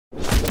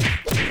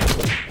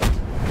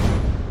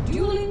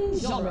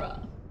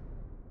genre.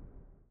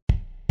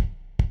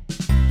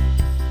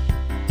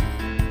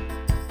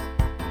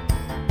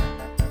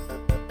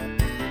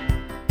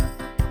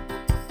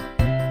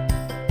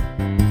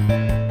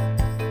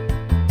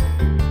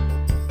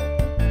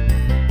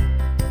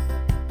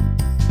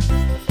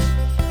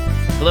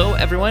 Hello,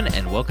 everyone,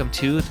 and welcome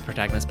to the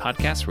Protagonist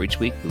Podcast, where each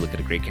week we look at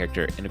a great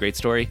character in a great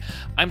story.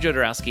 I'm Joe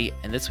Dorowski,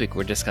 and this week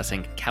we're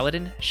discussing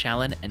Kaladin,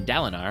 Shallan, and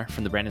Dalinar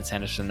from the Brandon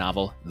Sanderson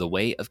novel, The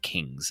Way of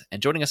Kings.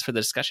 And joining us for the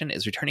discussion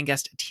is returning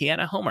guest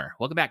Tiana Homer.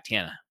 Welcome back,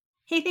 Tiana.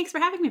 Hey, thanks for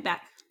having me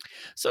back.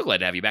 So glad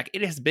to have you back.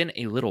 It has been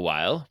a little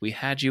while. We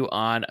had you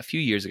on a few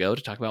years ago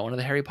to talk about one of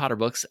the Harry Potter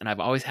books, and I've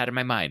always had in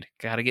my mind,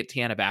 gotta get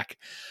Tiana back.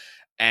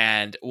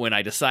 And when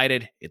I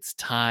decided it's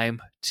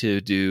time to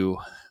do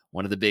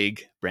one of the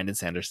big Brandon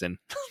Sanderson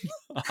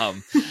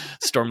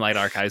Stormlight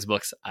Archives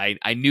books,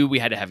 I knew we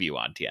had to have you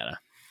on, Tiana.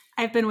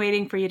 I've been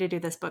waiting for you to do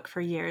this book for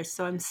years,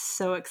 so I'm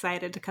so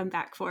excited to come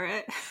back for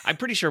it. I'm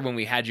pretty sure when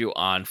we had you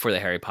on for the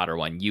Harry Potter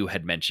one, you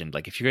had mentioned,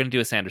 like, if you're going to do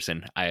a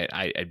Sanderson,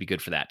 I'd be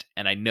good for that.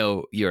 And I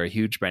know you're a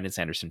huge Brandon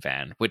Sanderson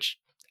fan, which,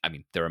 I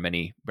mean, there are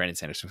many Brandon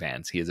Sanderson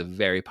fans. He is a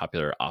very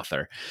popular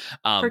author.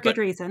 For good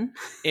reason.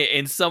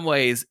 In some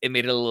ways, it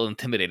made it a little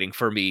intimidating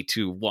for me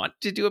to want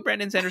to do a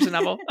Brandon Sanderson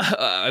novel.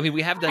 I mean,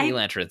 we have done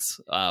Elantrance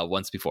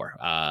once before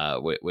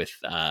with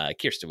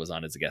Kirsten was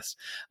on as a guest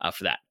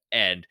for that.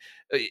 And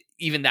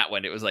even that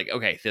one, it was like,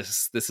 okay,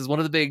 this is one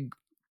of the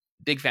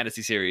big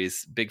fantasy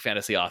series, big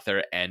fantasy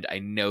author, and I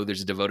know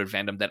there's a devoted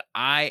fandom that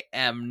I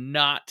am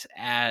not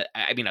at.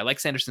 I mean, I like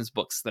Sanderson's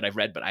books that I've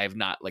read, but I have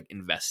not like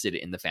invested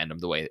in the fandom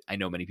the way I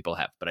know many people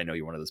have, but I know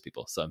you're one of those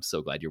people, so I'm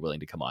so glad you're willing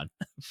to come on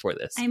for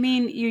this. I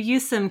mean, you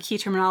use some key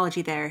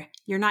terminology there.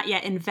 You're not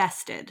yet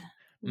invested,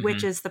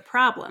 which is the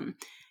problem.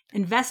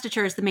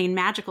 Investiture is the main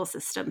magical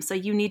system, so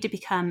you need to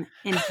become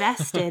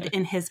invested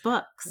in his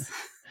books.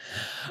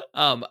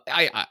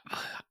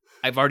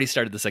 I've already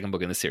started the second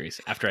book in the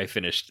series after I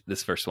finished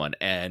this first one,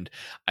 and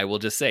I will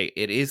just say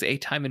it is a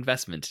time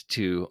investment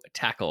to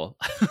tackle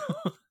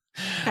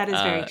that is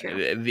very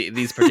true.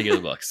 These particular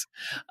books.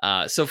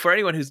 So for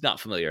anyone who's not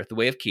familiar, The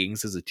Way of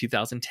Kings is a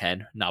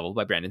 2010 novel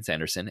by Brandon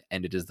Sanderson,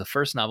 and it is the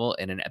first novel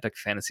in an epic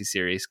fantasy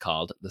series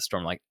called The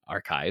Stormlight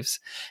Archives,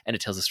 and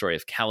it tells the story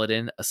of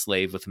Kaladin, a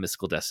slave with a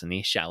mystical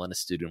destiny, Shallan, a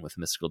student with a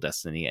mystical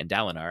destiny, and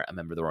Dalinar, a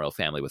member of the royal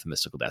family with a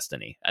mystical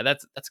destiny.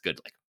 That's good,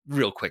 like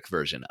real quick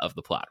version of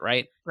the plot,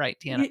 right? Right,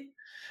 Tiana?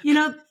 You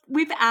know,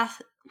 we've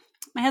asked,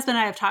 my husband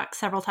and I have talked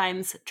several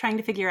times trying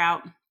to figure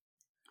out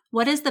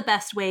what is the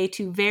best way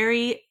to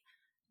very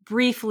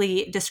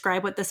briefly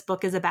describe what this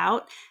book is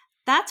about.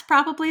 That's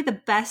probably the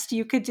best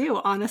you could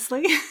do,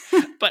 honestly.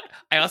 But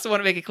I also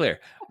want to make it clear,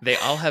 they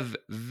all have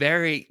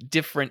very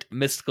different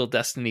mystical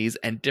destinies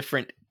and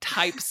different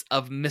types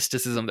of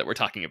mysticism that we're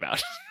talking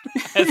about.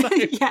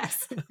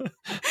 Yes.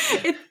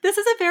 This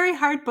is a very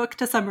hard book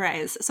to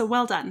summarize, so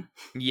well done.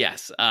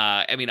 Yes.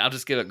 I mean, I'll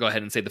just go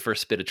ahead and say the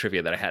first bit of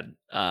trivia that I had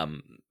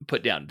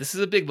put down. This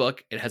is a big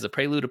book. It has a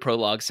prelude, a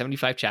prologue,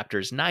 75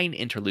 chapters, 9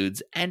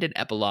 interludes, and an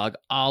epilogue,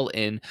 all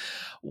in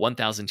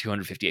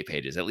 1,258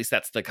 pages. At least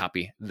that's the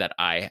copy that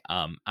I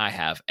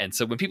have. And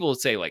so when people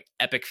say, like,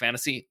 epic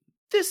fantasy,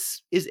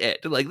 this is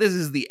it. Like, this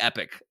is the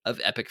epic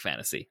of epic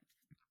fantasy.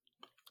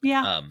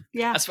 Yeah.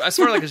 As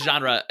far like a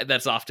genre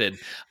that's often,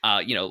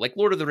 like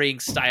Lord of the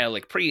Rings style,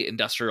 like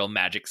pre-industrial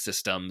magic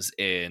systems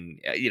in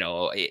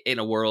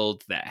a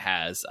world that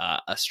has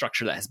a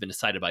structure that has been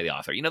decided by the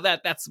author.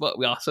 That's what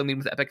we also mean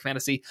with epic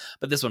fantasy.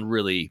 But this one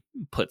really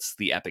puts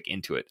the epic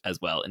into it as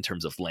well in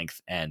terms of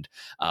length and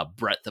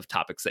breadth of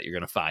topics that you're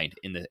going to find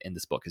in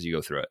this book as you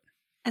go through it.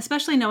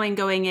 Especially knowing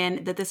going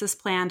in that this is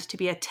planned to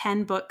be a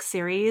 10-book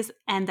series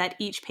and that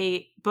each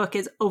book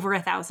is over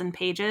 1,000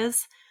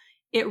 pages.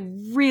 It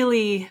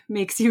really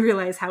makes you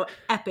realize how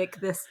epic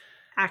this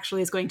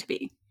actually is going to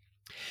be.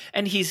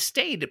 And he's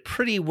stayed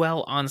pretty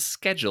well on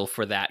schedule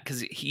for that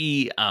because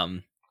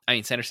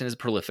Sanderson is a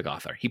prolific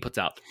author. He puts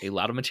out a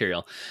lot of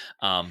material.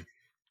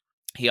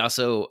 He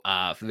also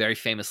very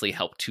famously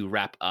helped to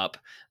wrap up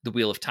the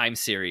Wheel of Time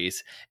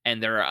series.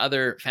 And there are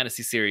other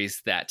fantasy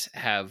series that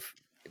have,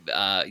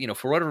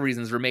 for whatever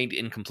reasons, remained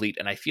incomplete.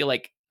 And I feel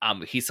like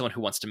he's someone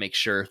who wants to make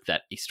sure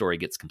that a story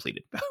gets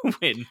completed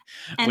when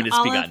it's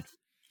begun.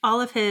 All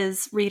of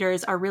his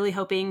readers are really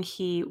hoping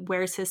he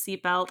wears his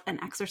seatbelt and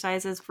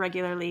exercises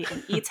regularly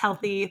and eats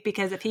healthy,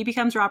 because if he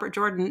becomes Robert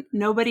Jordan,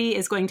 nobody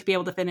is going to be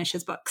able to finish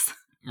his books.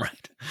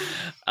 Right.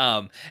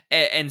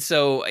 And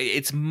so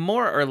it's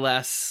more or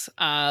less,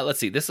 let's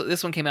see, this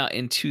one came out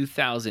in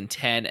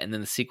 2010, and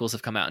then the sequels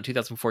have come out in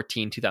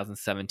 2014,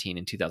 2017,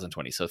 and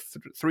 2020. So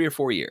 3 or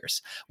 4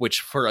 years,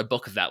 which for a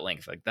book of that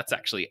length, like that's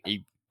actually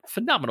a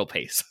phenomenal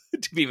pace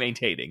to be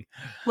maintaining.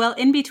 Well,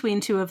 in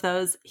between two of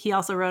those, he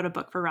also wrote a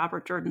book for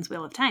Robert Jordan's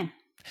Wheel of Time.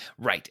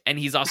 Right. And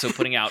he's also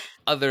putting out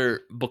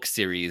other book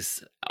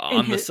series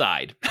on the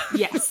side.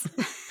 Yes.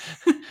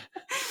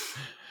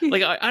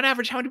 Like on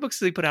average, how many books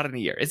does he put out in a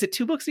year? Is it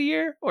 2 books a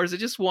year, or is it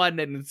just one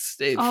and it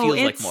feels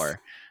like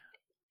more?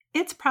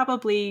 It's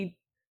probably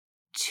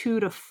 2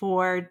 to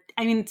 4.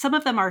 I mean, some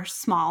of them are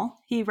small.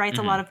 He writes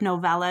a lot of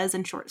novellas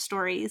and short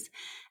stories,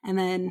 and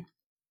then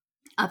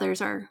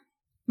others are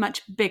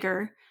much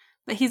bigger.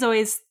 But he's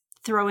always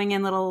throwing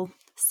in little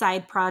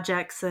side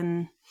projects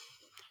and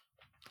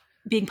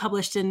being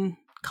published in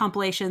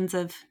compilations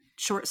of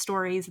short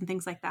stories and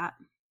things like that.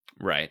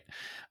 Right.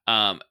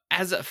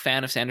 As a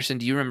fan of Sanderson,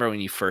 do you remember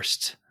when you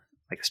first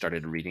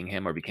started reading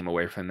him or became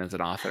aware of him as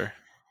an author?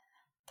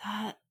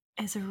 That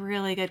is a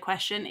really good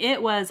question.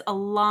 It was a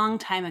long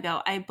time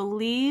ago. I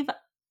believe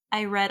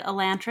I read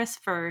Elantris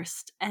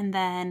first, and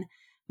then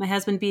my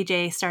husband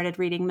BJ started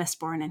reading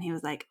Mistborn, and he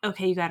was like,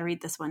 okay, you got to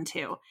read this one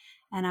too.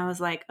 And I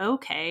was like,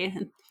 okay.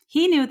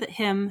 He knew that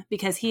him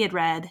because he had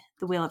read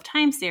the Wheel of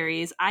Time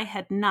series. I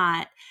had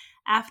not.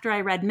 After I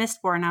read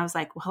Mistborn, I was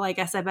like, well, I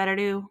guess I better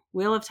do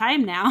Wheel of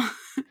Time now,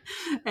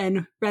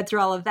 and read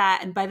through all of that.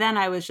 And by then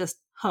I was just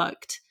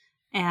hooked,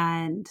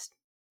 and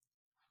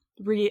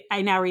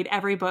I now read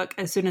every book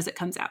as soon as it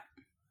comes out.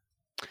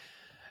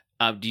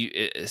 Let's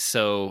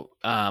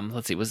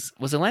see. Was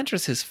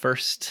Elantris his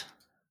first?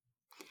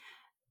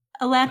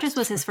 Elantris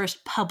was his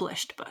first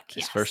published book.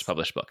 His first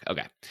published book.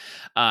 Okay.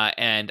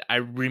 And I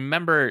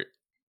remember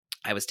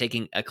I was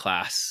taking a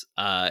class.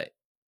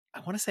 I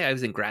want to say I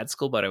was in grad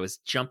school, but I was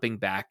jumping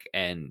back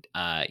and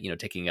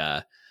taking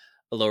a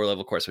lower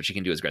level course, which you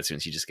can do as grad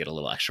students. You just get a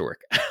little extra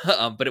work.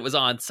 But it was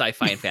on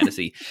sci-fi and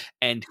fantasy,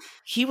 and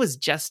he was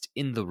just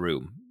in the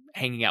room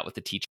hanging out with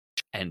the teacher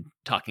and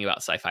talking about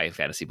sci-fi and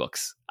fantasy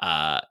books.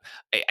 I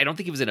don't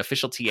think he was an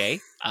official TA,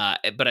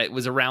 but it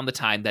was around the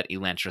time that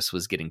Elantris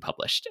was getting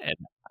published.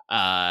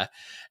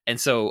 And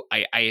so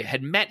I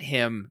had met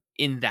him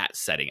in that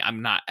setting.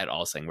 I'm not at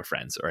all saying we're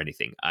friends or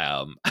anything,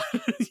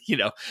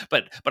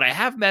 but I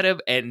have met him,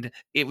 and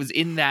it was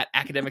in that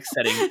academic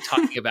setting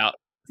talking about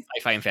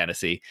sci-fi and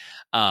fantasy.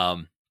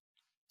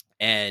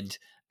 And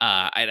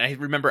I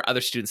remember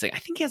other students saying, I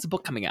think he has a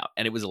book coming out,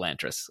 and it was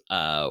Elantris,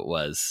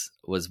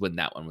 was when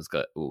that one was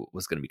going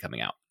to be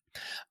coming out.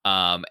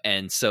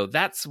 And so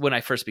that's when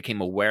I first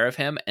became aware of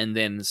him. And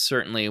then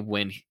certainly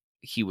when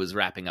he was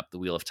wrapping up the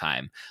Wheel of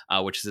Time,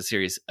 which is a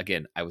series,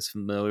 again, I was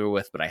familiar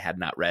with, but I had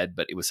not read,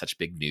 but it was such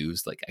big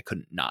news. Like I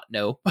couldn't not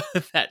know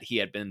that he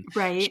had been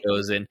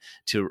chosen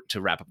to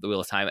wrap up the Wheel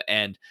of Time.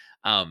 And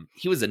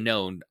he was a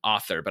known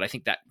author, but I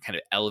think that kind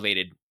of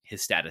elevated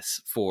his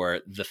status for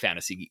the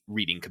fantasy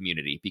reading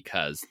community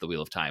because the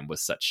Wheel of Time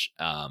was such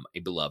a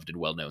beloved and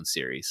well-known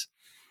series.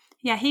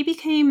 Yeah, he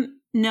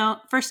became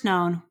first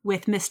known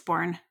with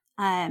Mistborn.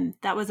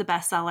 That was a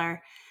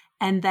bestseller.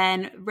 And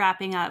then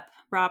wrapping up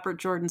Robert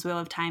Jordan's Wheel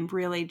of Time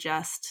really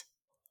just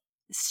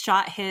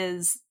shot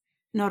his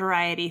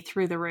notoriety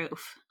through the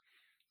roof.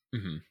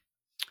 Mm-hmm.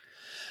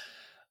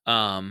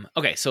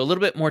 Okay, so a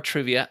little bit more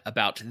trivia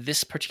about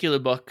this particular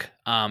book.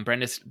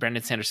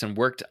 Brandon Sanderson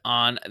worked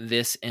on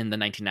this in the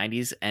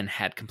 1990s and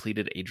had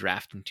completed a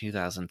draft in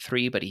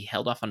 2003, but he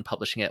held off on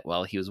publishing it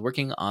while he was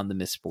working on the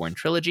Mistborn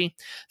trilogy.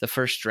 The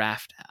first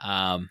draft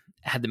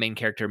had the main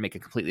character make a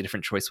completely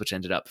different choice, which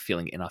ended up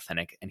feeling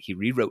inauthentic, and he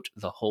rewrote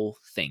the whole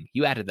thing.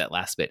 You added that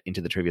last bit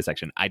into the trivia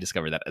section. I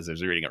discovered that as I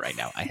was reading it right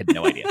now. I had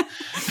no idea.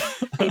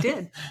 I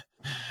did.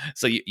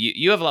 So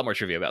you have a lot more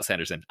trivia about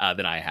Sanderson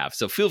than I have.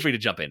 So feel free to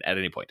jump in at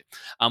any point.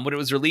 When it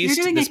was released,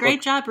 you're doing a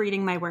great job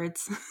reading my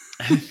words.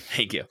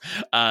 Thank you.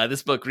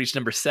 This book reached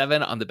number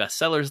 7 on the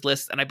bestsellers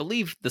list, and I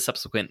believe the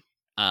subsequent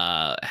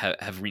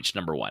have reached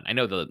number 1. I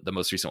know the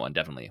most recent one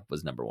definitely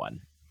was number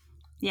 1.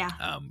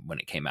 Yeah. When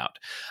it came out.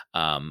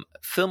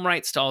 Film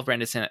rights to all of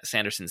Brandon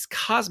Sanderson's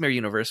Cosmere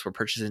universe were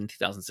purchased in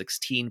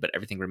 2016, but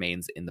everything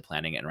remains in the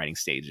planning and writing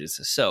stages.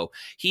 So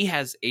he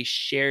has a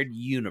shared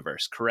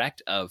universe,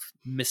 correct, of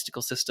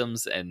mystical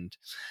systems and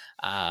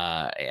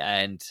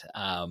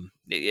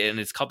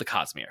it's called the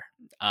Cosmere.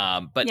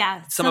 But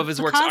yeah, some of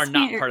his works are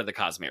not part of the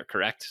Cosmere,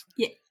 correct?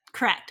 Yeah.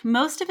 Correct.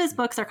 Most of his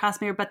books are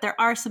Cosmere, but there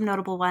are some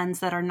notable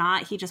ones that are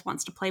not. He just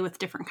wants to play with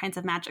different kinds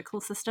of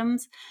magical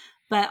systems.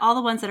 But all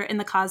the ones that are in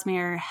the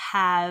Cosmere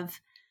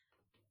have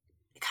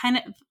kind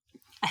of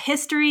a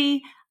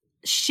history,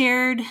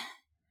 shared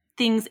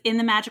things in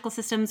the magical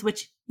systems,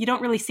 which you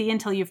don't really see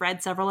until you've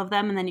read several of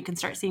them, and then you can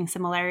start seeing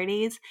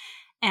similarities.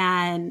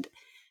 And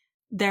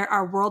there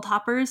are world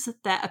hoppers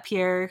that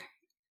appear.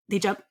 They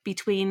jump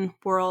between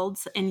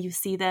worlds and you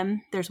see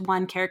them. There's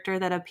one character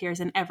that appears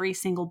in every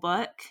single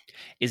book.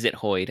 Is it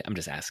Hoyd? I'm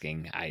just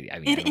asking. I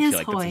mean, it I don't is feel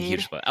like Hoyd. That's a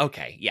huge spoiler.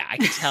 Okay. Yeah, I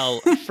can tell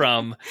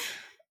from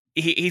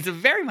he's a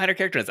very minor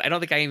character. I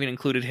don't think I even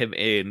included him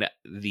in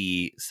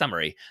the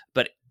summary,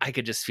 but I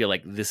could just feel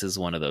like this is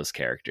one of those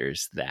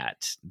characters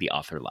that the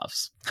author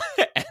loves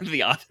and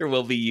the author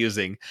will be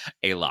using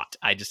a lot.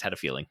 I just had a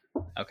feeling.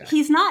 Okay.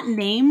 He's not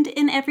named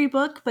in every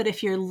book, but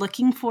if you're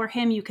looking for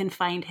him, you can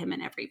find him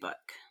in every book.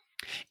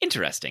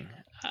 Interesting.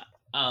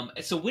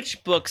 So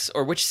which books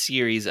or which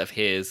series of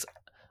his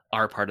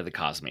are part of the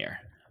Cosmere?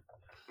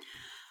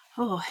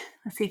 Oh,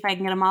 let's see if I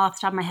can get them all off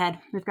the top of my head.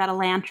 We've got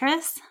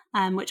Elantris,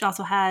 which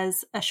also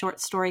has a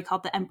short story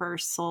called The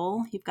Emperor's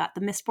Soul. You've got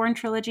the Mistborn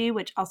trilogy,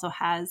 which also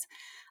has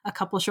a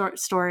couple short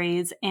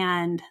stories.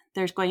 And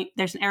there's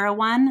an Era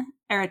 1.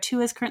 Era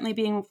 2 is currently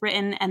being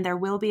written, and there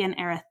will be an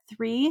Era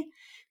 3.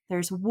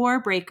 There's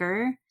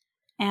Warbreaker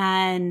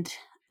and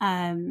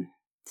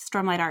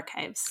Stormlight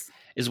Archives.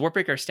 Is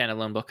Warbreaker a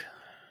standalone book?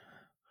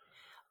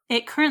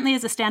 It currently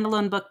is a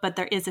standalone book, but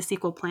there is a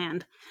sequel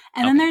planned.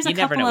 And then there's a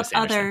couple of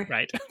other...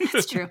 Right?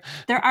 That's true.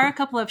 There are a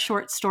couple of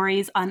short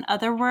stories on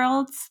other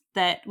worlds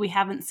that we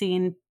haven't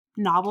seen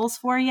novels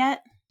for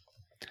yet.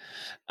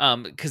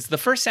 Because the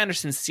first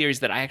Sanderson series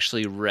that I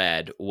actually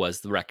read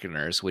was The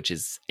Reckoners, which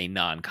is a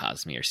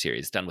non-Cosmere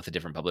series done with a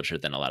different publisher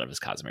than a lot of his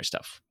Cosmere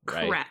stuff.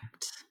 Right?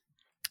 Correct.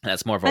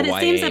 That's more of but a it YA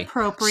seems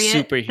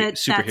appropriate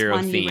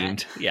superhero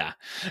themed. Yeah,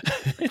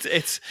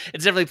 it's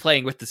definitely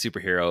playing with the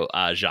superhero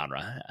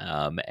genre.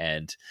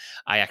 And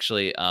I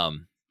actually,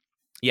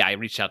 I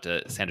reached out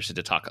to Sanderson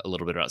to talk a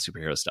little bit about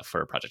superhero stuff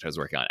for a project I was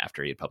working on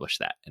after he had published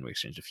that, and we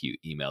exchanged a few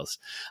emails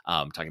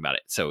talking about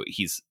it. So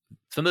he's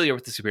familiar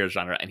with the superhero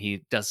genre, and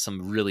he does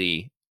some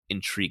really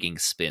intriguing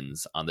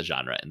spins on the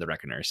genre in the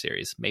Reckoner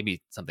series.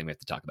 Maybe something we have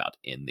to talk about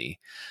in the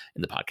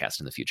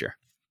podcast in the future.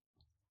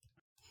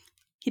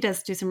 He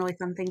does do some really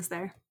fun things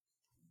there.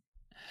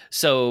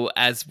 So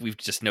as we've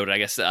just noted, I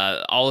guess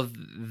all of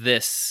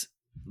this.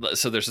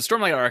 So there's the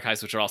Stormlight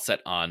Archives, which are all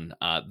set on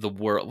the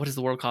world. What is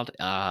the world called?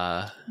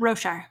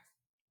 Roshar.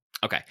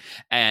 Okay,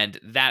 and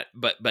that,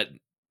 but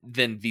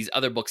then these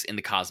other books in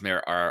the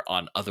Cosmere are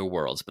on other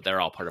worlds, but they're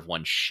all part of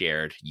one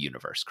shared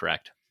universe,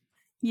 correct?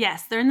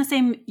 Yes, they're in the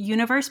same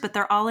universe, but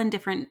they're all in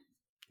different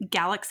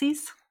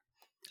galaxies.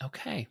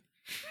 Okay.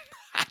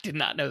 I did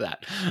not know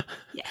that.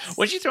 Yes.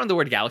 Once you throw in the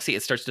word galaxy,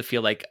 it starts to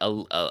feel like a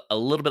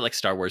little bit like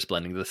Star Wars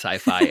blending the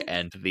sci-fi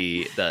and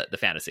the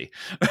fantasy.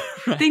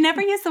 Right? They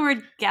never use the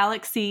word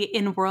galaxy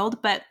in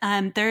world, but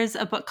there's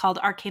a book called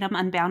Arcanum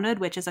Unbounded,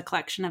 which is a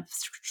collection of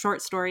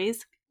short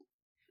stories.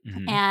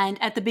 Mm-hmm.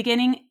 And at the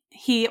beginning,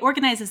 he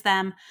organizes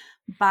them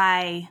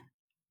by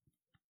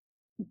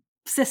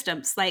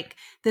systems. Like,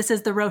 this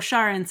is the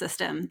Rosharan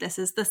system. This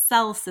is the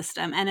Cell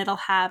system. And it'll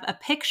have a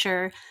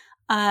picture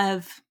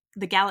of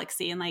the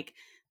galaxy and like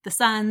the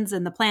suns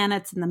and the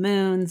planets and the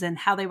moons and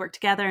how they work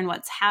together and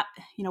what's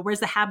where's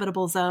the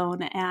habitable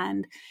zone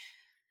and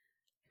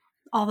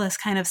all this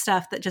kind of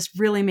stuff that just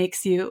really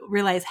makes you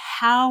realize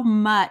how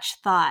much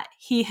thought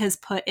he has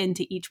put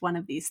into each one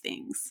of these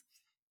things.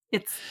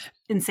 It's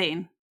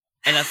insane.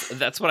 And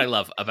that's what I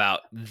love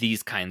about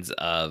these kinds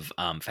of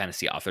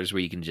fantasy authors,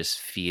 where you can just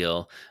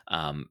feel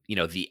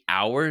the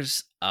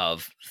hours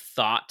of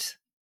thought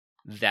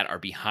that are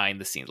behind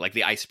the scenes, like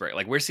the iceberg.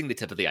 Like, we're seeing the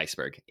tip of the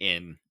iceberg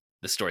in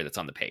the story that's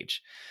on the page.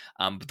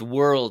 But the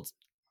world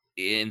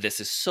in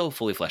this is so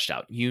fully fleshed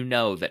out. You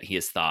know that he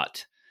has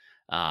thought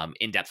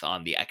in depth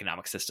on the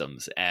economic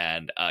systems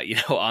and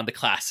on the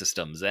class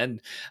systems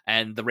and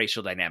the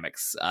racial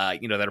dynamics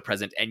that are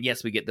present. And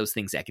yes, we get those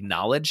things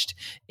acknowledged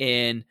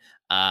in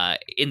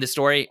the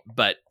story,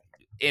 but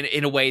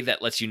in a way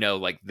that lets you know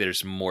like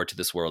there's more to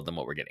this world than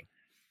what we're getting.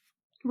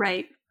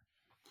 Right.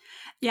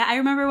 Yeah, I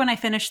remember when I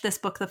finished this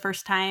book the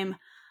first time,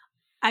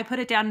 I put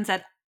it down and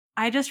said,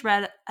 I just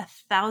read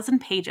 1,000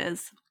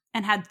 pages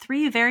and had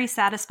 3 very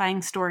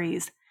satisfying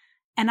stories,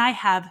 and I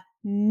have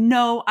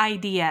no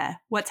idea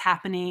what's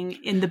happening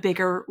in the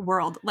bigger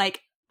world.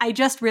 Like, I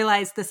just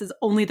realized this is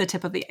only the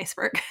tip of the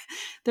iceberg.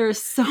 There's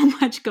so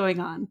much going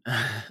on.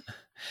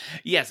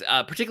 Yes,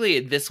 particularly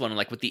in this one,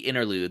 like with the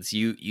interludes,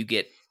 you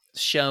get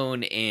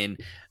shown in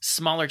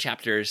smaller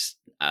chapters,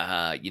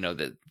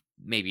 that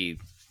maybe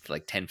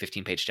like 10,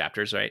 15 page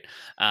chapters, right?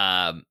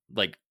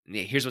 Like,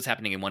 here's what's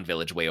happening in one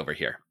village way over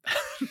here.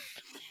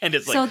 And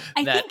it's like,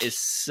 that is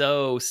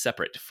so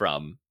separate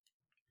from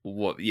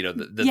what,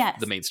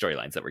 the main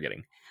storylines that we're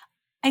getting.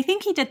 I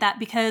think he did that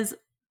because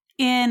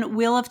in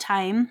Wheel of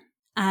Time,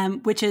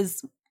 which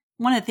is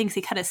one of the things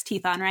he cut his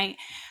teeth on, right?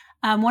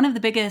 One of the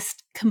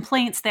biggest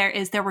complaints there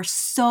is there were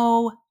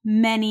so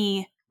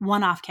many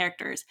one-off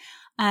characters.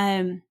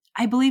 I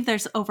believe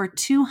there's over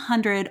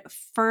 200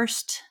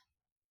 first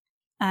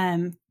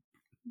person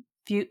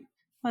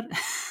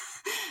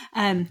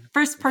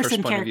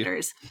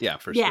characters. Yeah,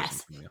 first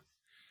yes. person.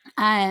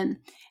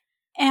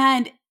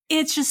 And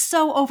it's just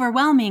so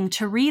overwhelming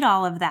to read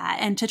all of that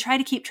and to try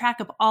to keep track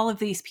of all of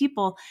these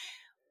people.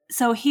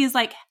 So he's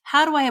like,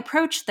 how do I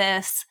approach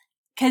this?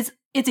 Because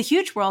it's a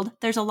huge world.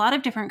 There's a lot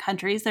of different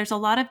countries. There's a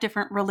lot of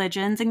different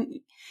religions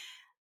and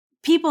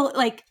people.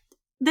 Like,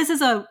 this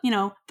is a,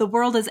 the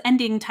world is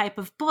ending type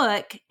of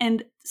book.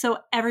 And so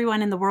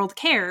everyone in the world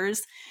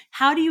cares.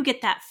 How do you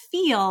get that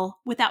feel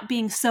without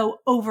being so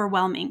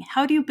overwhelming?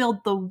 How do you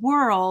build the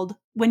world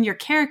when your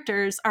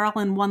characters are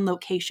all in one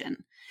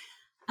location?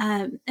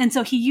 And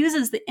so he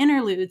uses the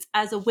interludes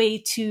as a way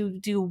to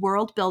do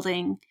world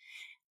building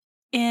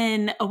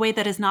in a way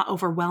that is not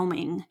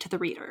overwhelming to the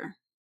reader.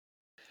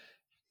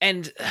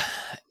 And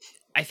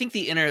I think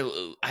the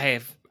interlude, I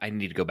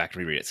need to go back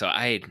and reread it. So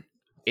I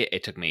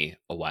it took me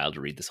a while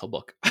to read this whole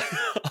book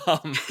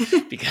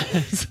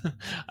because,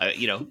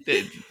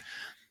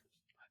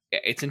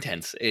 it's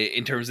intense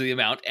in terms of the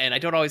amount. And I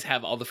don't always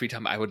have all the free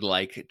time I would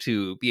like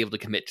to be able to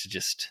commit to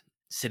just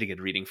sitting and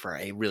reading for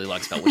a really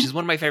long spell, which is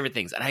one of my favorite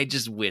things. And I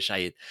just wish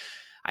I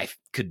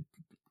could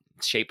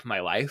shape my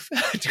life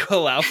to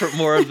allow for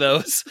more of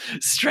those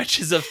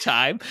stretches of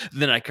time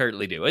than I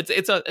currently do.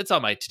 It's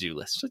on my to-do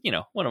list,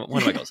 one of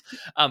my goals.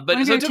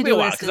 But so it took me a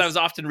while because I was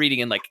often reading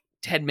in like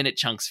 10-minute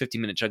chunks,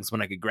 15-minute chunks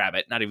when I could grab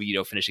it. Not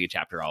even, finishing a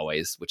chapter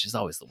always, which is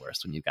always the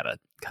worst when you've got to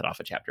cut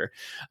off a chapter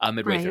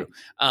midway through.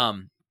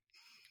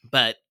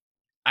 But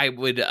I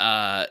would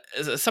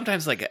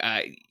sometimes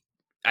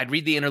I'd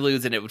read the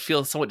interludes and it would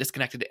feel somewhat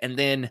disconnected. And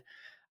then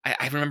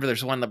I remember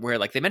there's one where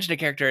like they mentioned a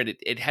character and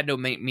it had no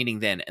meaning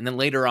then. And then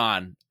later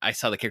on, I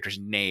saw the character's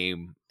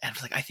name and I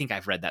was like, I think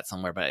I've read that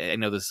somewhere, but I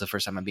know this is the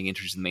first time I'm being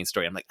introduced in the main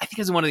story. I'm like, I think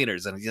it's one of the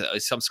interludes.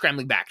 And so I'm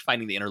scrambling back,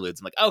 finding the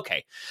interludes. I'm like,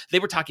 okay, they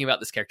were talking about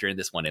this character in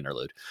this one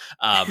interlude.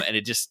 And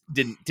it just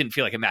didn't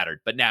feel like it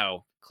mattered. But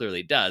now clearly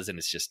it does. And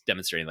it's just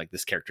demonstrating like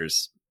this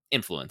character's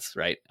influence,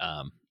 right?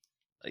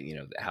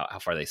 How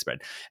far they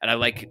spread. And I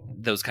like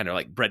those kind of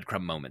like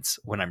breadcrumb moments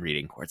when I'm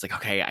reading where it's like,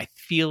 okay, I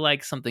feel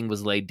like something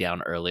was laid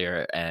down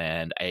earlier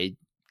and I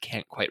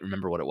can't quite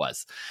remember what it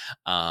was.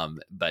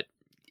 But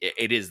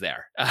it is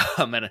there.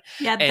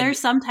 There's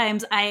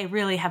sometimes I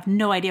really have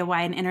no idea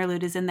why an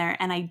interlude is in there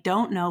and I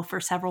don't know for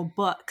several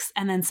books.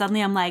 And then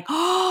suddenly I'm like,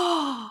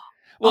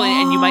 well,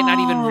 and you might not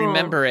even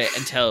remember it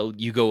until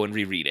you go and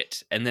reread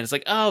it. And then it's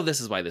like, oh,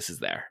 this is why this is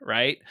there,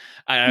 right?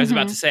 I was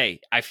about to say,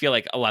 I feel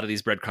like a lot of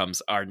these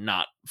breadcrumbs are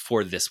not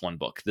for this one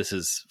book. This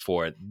is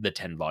for the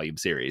 10-volume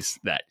series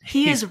that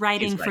he is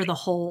writing for the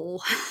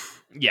whole.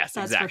 Yes,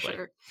 that's exactly. For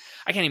sure.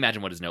 I can't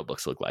imagine what his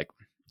notebooks look like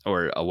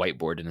or a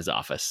whiteboard in his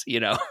office,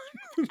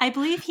 I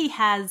believe he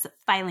has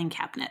filing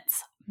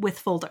cabinets with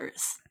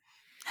folders.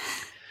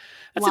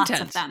 That's lots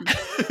intense.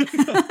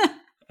 Of them.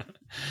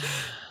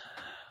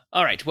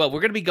 All right, well,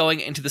 we're going to be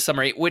going into the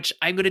summary, which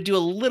I'm going to do a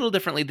little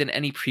differently than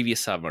any previous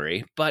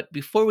summary. But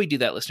before we do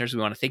that, listeners, we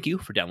want to thank you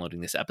for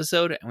downloading this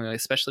episode. And we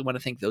especially want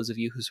to thank those of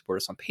you who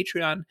support us on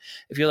Patreon.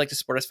 If you'd like to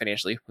support us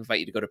financially, we invite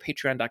you to go to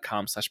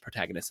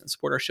patreon.com/protagonist and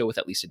support our show with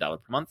at least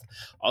 $1 per month.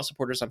 All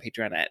supporters on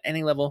Patreon at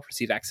any level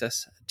receive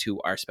access to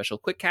our special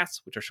quick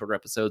casts, which are shorter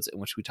episodes in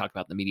which we talk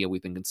about the media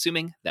we've been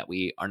consuming that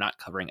we are not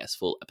covering as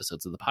full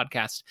episodes of the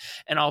podcast.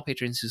 And all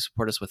patrons who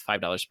support us with $5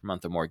 per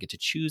month or more get to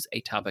choose a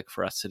topic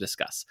for us to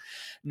discuss.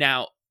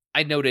 Now,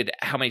 I noted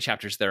how many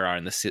chapters there are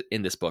in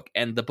this book,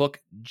 and the book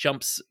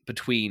jumps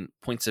between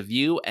points of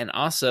view and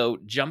also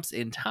jumps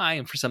in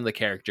time for some of the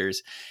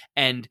characters.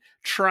 And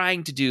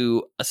trying to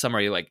do a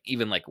summary, like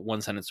even like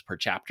one sentence per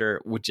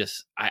chapter, would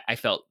just I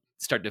felt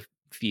start to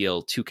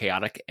feel too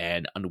chaotic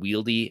and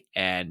unwieldy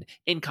and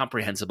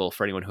incomprehensible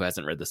for anyone who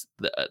hasn't read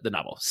the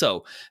novel.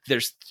 So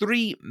there's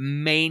 3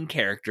 main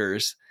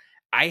characters.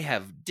 I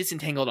have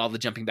disentangled all the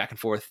jumping back and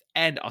forth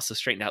and also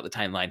straightened out the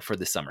timeline for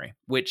this summary,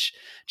 which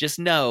just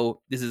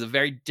know this is a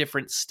very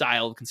different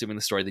style of consuming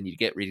the story than you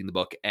get reading the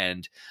book.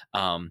 And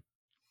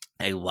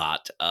a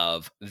lot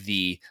of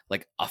the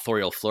like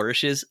authorial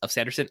flourishes of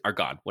Sanderson are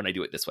gone when I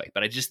do it this way.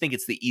 But I just think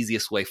it's the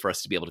easiest way for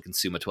us to be able to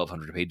consume a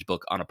 1,200-page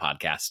book on a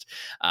podcast,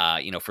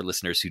 for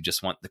listeners who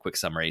just want the quick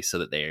summary so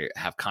that they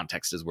have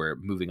context as we're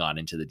moving on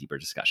into the deeper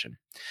discussion.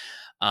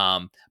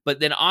 But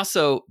then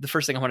also the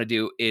first thing I want to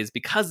do is,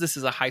 because this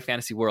is a high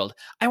fantasy world,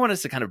 I want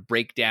us to kind of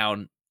break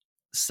down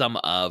some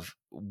of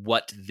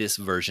what this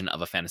version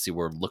of a fantasy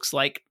world looks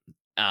like.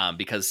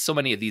 Because so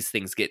many of these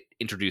things get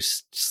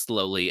introduced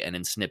slowly and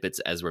in snippets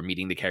as we're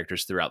meeting the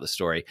characters throughout the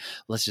story.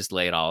 Let's just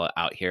lay it all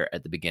out here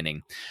at the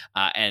beginning.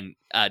 And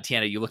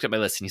Tiana, you looked at my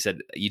list and you said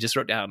you just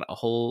wrote down a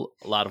whole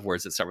lot of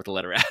words that start with the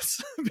letter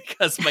S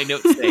because my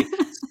notes say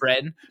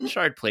spread,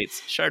 shard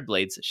plates, shard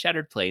blades,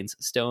 shattered plains,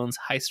 stones,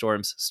 high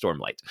storms,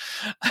 stormlight.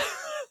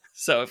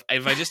 So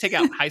if I just take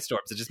out high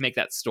storms and just make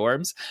that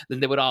storms,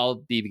 then they would all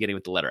be beginning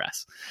with the letter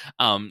S.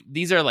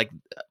 These are like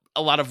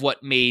a lot of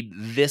what made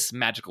this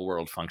magical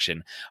world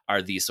function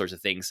are these sorts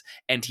of things.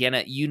 And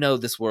Tiana, you know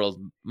this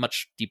world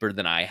much deeper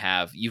than I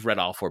have. You've read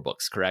all 4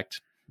 books,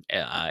 correct?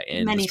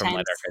 In Many the Stormlight times.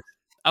 Archive.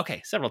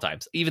 Okay, several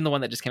times. Even the one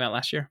that just came out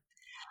last year?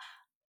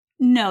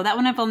 No, that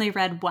one I've only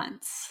read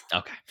once.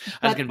 Okay.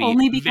 But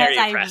only because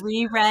I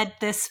reread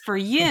this for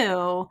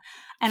you,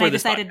 and I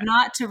decided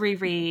not to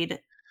reread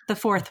the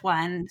 4th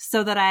one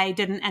so that I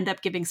didn't end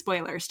up giving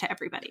spoilers to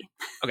everybody.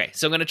 Okay,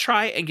 so I'm going to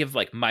try and give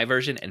like my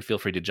version, and feel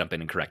free to jump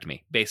in and correct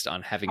me based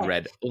on having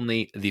read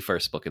only the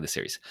first book in the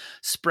series.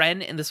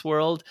 Spren in this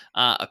world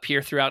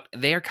appear throughout.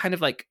 They are kind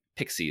of like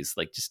pixies,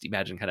 like just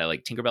imagine kind of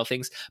like Tinkerbell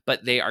things,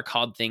 but they are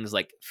called things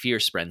like fear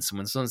Spren. So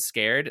when someone's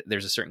scared,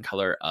 there's a certain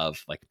color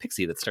of like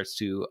pixie that starts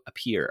to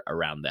appear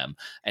around them.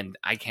 And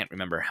I can't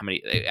remember how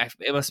many,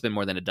 it must have been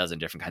more than a dozen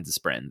different kinds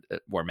of Spren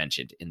were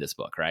mentioned in this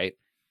book, right?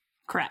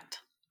 Correct.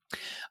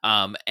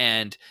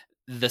 And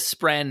the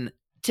Spren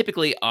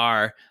typically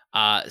are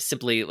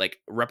simply like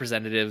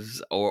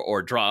representatives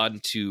or drawn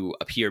to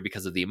appear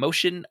because of the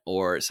emotion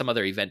or some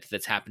other event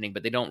that's happening,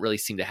 but they don't really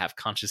seem to have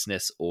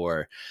consciousness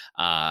or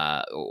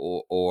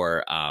autonomy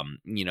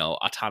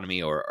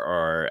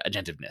or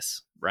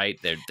agentiveness, right?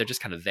 They're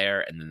just kind of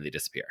there and then they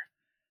disappear.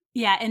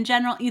 Yeah, in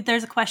general,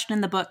 there's a question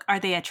in the book, are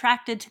they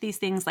attracted to these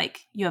things?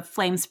 Like you have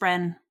flame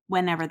spren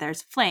whenever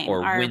there's flame. Or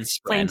wind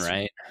spren,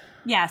 right?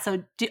 Yeah,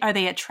 so are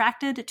they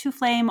attracted to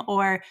flame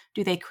or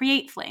do they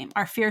create flame?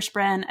 Are fear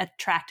spren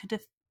attracted to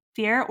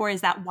fear, or is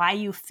that why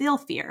you feel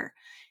fear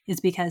is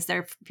because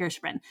they're fear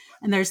spren?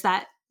 And there's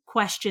that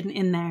question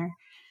in there.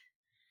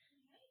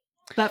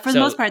 But for the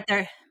most part,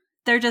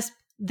 they're just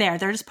there.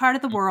 They're just part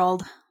of the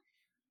world.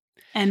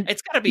 And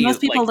it's gotta be,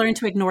 most people learn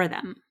to ignore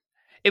them.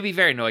 It'd be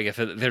very annoying if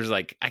there's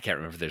like, I can't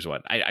remember if there's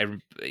one. I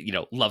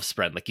love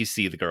spread. Like you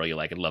see the girl you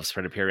like and love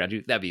spread appear around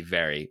you. That'd be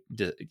very,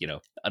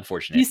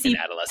 unfortunate. You see in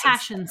adolescence.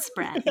 passion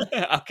spread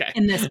okay.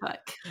 in this book.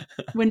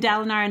 When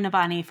Dalinar and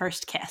Navani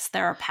first kiss,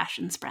 there are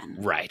passion spread.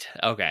 Right.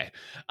 Okay.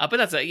 But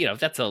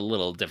that's a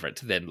little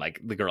different than like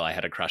the girl I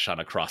had a crush on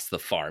across the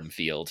farm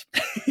field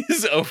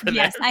is over there.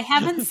 Yes, I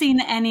haven't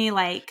seen any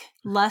like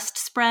lust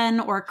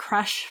spren or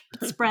crush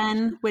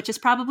spren, which is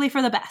probably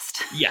for the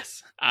best.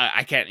 Yes.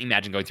 I can't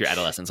imagine going through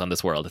adolescence on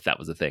this world if that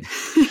was a thing.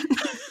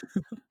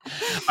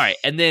 All right.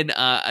 And then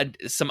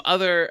some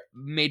other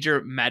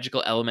major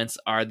magical elements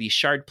are the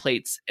shard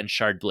plates and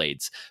shard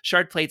blades.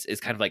 Shard plates is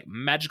kind of like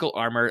magical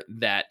armor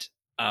that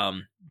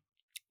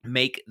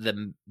make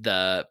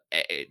the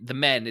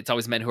men, it's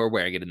always men who are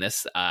wearing it in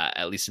this,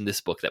 at least in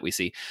this book that we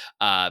see,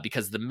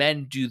 because the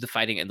men do the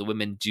fighting and the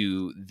women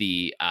do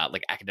the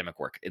like academic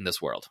work in this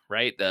world,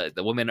 right? The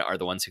women are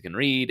the ones who can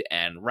read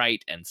and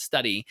write and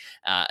study,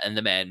 and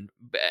the men,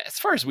 as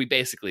far as we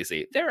basically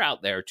see, they're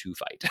out there to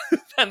fight.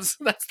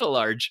 that's the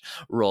large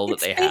role that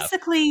they have. It's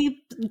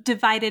basically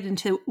divided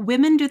into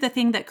women do the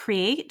thing that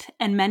create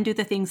and men do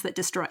the things that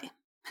destroy.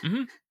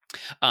 Mm-hmm.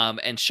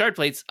 And shard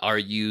plates are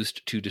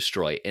used to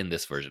destroy in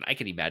this version. I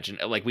can imagine,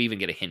 like we even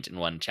get a hint in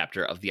one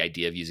chapter of the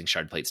idea of using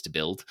shard plates to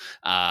build,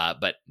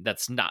 but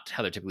that's not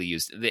how they're typically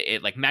used.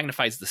 It like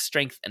magnifies the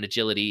strength and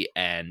agility,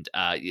 and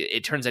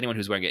it turns anyone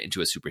who's wearing it into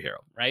a superhero,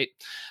 right?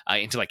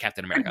 Into like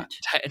Captain America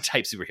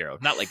type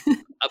superhero, not like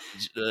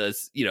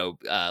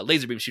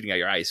laser beam shooting out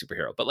your eye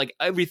superhero, but like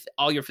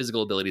all your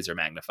physical abilities are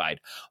magnified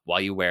while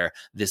you wear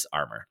this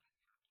armor.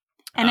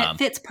 And it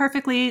fits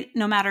perfectly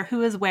no matter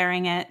who is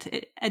wearing it.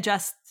 It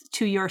adjusts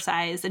to your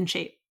size and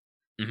shape.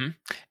 Mm-hmm.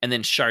 And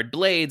then shard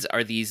blades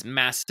are these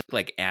massive,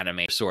 like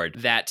anime sword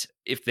that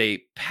if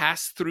they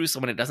pass through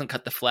someone, it doesn't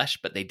cut the flesh,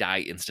 but they die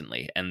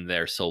instantly and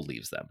their soul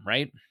leaves them,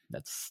 right?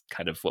 That's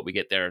kind of what we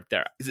get there.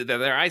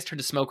 Their eyes turn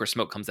to smoke or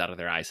smoke comes out of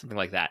their eyes, something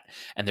like that,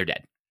 and they're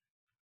dead.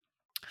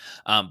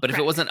 But if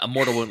it wasn't a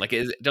mortal wound, like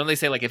don't they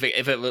say like if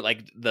it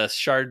like the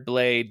shard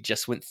blade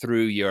just went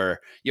through your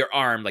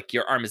arm, like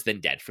your arm is then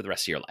dead for the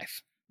rest of your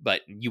life,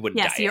 but you wouldn't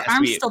die. Yes, your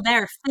arm's still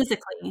there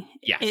physically.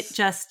 Yes, it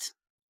just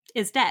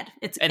is dead.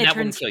 That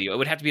wouldn't kill you. It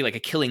would have to be like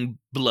a killing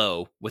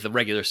blow with a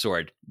regular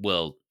sword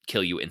will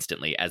kill you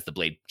instantly as the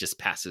blade just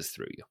passes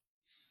through you.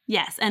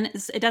 Yes, and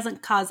it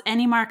doesn't cause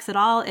any marks at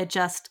all. It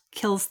just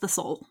kills the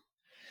soul.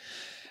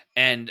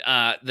 And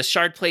the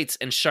shard plates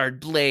and shard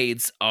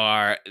blades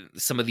are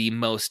some of the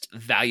most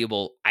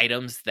valuable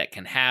items that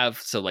can have.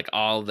 So like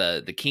all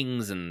the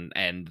kings and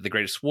the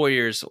greatest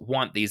warriors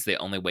want these. The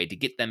only way to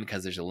get them,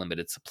 because there's a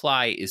limited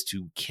supply, is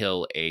to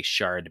kill a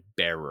shard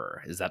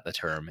bearer. Is that the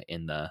term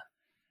in the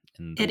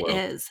world? It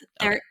is.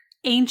 Okay. They're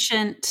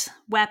ancient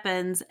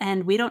weapons,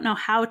 and we don't know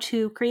how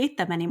to create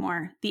them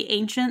anymore. The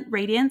ancient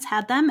Radiants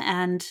had them,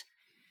 and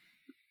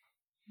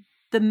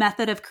the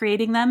method of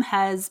creating them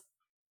has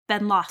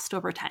been lost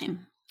over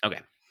time. Okay.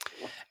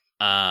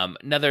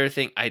 Another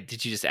thing,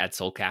 did you just add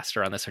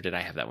Soulcaster on this, or did I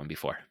have that one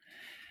before?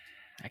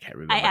 I can't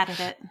remember. I added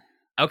it.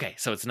 Okay,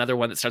 so it's another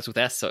one that starts with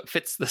S, so it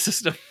fits the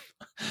system.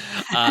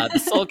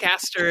 The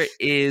Soulcaster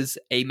is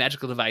a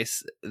magical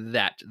device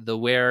that the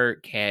wearer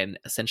can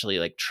essentially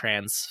like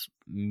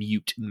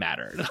transmute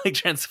matter, like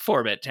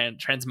transform it,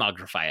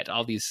 transmogrify it.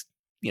 All these,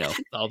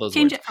 all those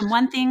change words. It from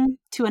one thing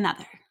to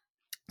another.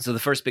 So the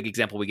first big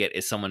example we get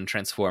is someone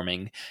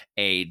transforming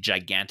a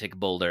gigantic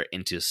boulder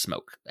into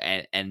smoke,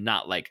 and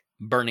not like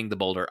burning the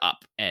boulder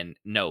up. And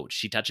no,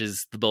 she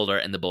touches the boulder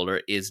and the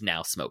boulder is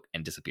now smoke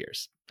and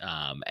disappears.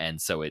 And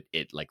so it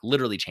like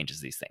literally changes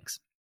these things.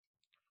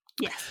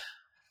 Yes.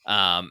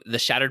 The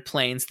Shattered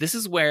Plains, this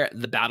is where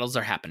the battles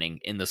are happening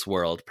in this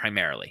world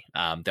primarily.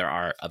 There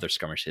are other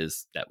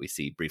skirmishes that we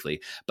see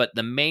briefly, but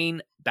the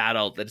main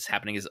battle that is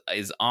happening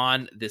is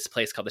on this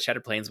place called the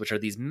Shattered Plains, which are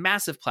these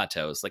massive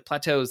plateaus, like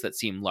plateaus that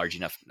seem large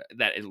enough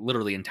that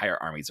literally entire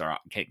armies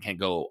can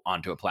go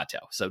onto a plateau.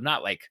 So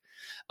not like,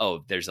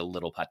 oh, there's a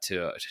little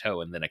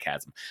plateau and then a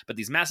chasm, but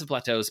these massive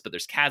plateaus, but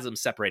there's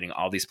chasms separating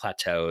all these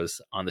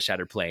plateaus on the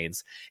Shattered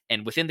Plains.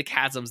 And within the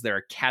chasms, there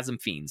are chasm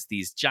fiends,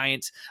 these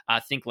giant,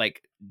 think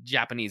like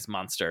Japanese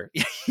monster,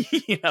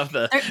 they're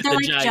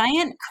like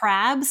giant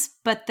crabs,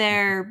 but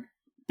they're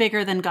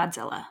bigger than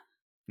Godzilla.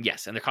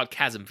 Yes, and they're called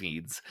chasm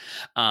fiends.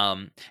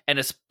 And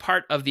as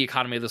part of the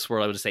economy of this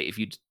world, I would say if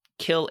you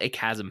kill a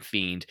chasm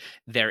fiend,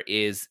 there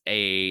is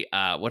a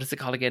what is it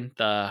called again?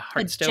 The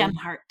heartstone? Gem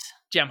heart.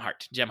 Gem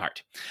heart.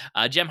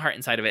 Gem heart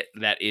inside of it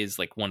that is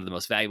like one of the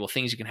most valuable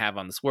things you can have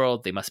on this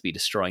world. They must be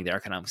destroying their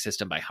economic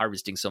system by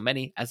harvesting so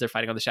many as they're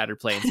fighting on the Shattered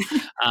Plains.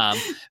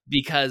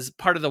 Because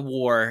part of the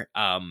war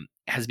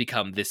has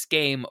become this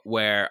game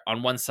where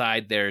on one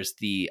side there's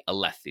the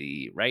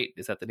Alethi, right?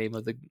 Is that the name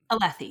of the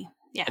Alethi?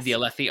 Yes. The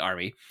Alethi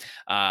army.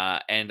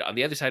 And on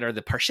the other side are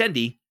the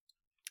Parshendi.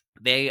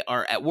 They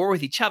are at war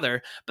with each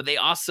other, but they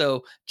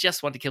also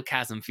just want to kill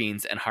chasm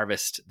fiends and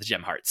harvest the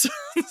gem hearts.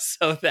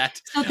 So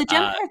the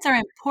gem hearts are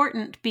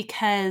important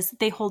because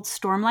they hold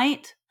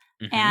stormlight,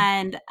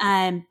 and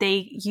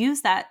they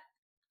use that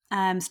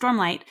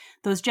stormlight,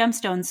 those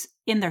gemstones,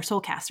 in their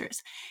soulcasters.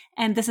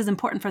 And this is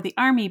important for the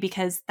army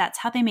because that's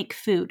how they make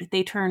food.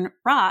 They turn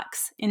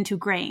rocks into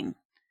grain.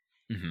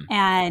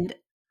 And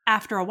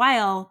after a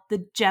while,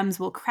 the gems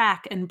will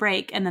crack and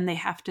break, and then they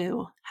have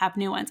to have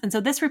new ones. And so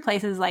this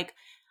replaces like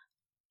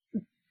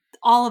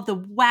all of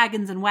the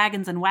wagons and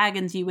wagons and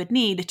wagons you would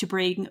need to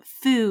bring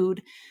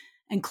food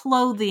and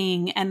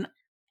clothing and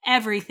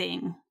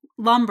everything,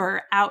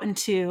 lumber, out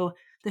into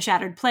the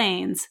Shattered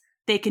Plains.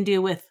 They can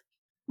do with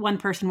one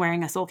person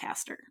wearing a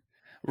soulcaster.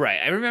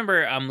 Right. I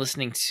remember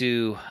listening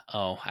to,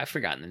 I've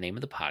forgotten the name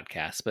of the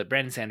podcast, but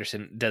Brandon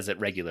Sanderson does it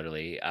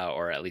regularly,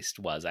 or at least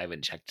was. I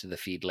haven't checked the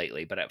feed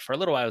lately, but for a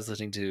little while I was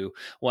listening to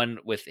one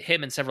with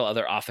him and several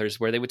other authors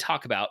where they would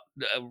talk about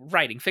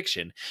writing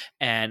fiction.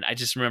 And I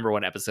just remember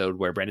one episode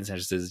where Brandon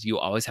Sanderson says, you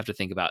always have to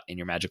think about in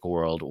your magical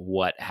world,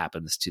 what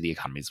happens to the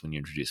economies when you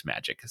introduce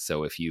magic.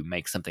 So if you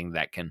make something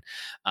that can,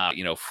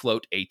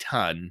 float a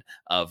ton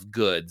of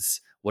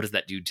goods, what does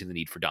that do to the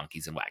need for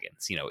donkeys and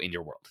wagons, in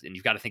your world? And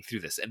you've got to think through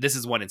this. And this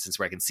is one instance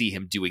where I can see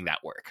him doing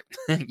that work,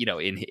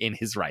 in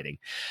his writing,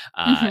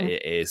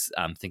 is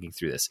thinking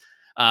through this.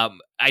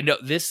 I know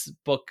this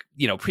book,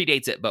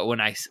 predates it, but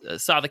when I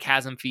saw the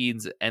chasm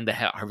fiends and the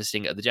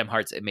harvesting of the gem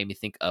hearts, it made me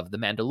think of the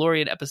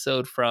Mandalorian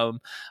episode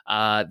from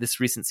this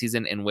recent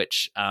season in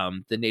which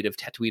the native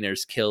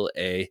Tatooiners kill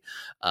a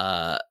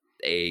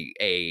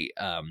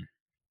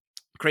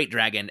great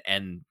dragon,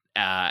 and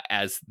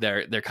as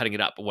they're cutting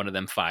it up, one of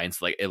them finds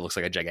it looks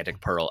like a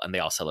gigantic pearl, and they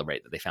all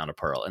celebrate that they found a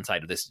pearl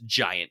inside of this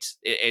giant.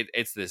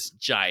 It's this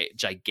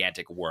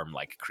gigantic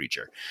worm-like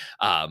creature,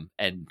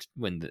 and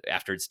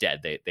after it's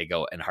dead, they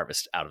go and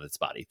harvest out of its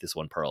body this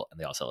one pearl, and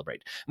they all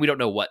celebrate. We don't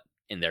know what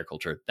in their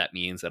culture that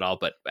means at all,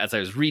 but as I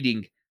was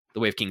reading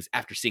The Way of Kings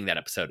after seeing that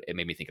episode, it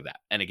made me think of that.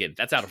 And again,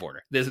 that's out of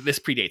order. This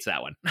predates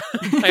that one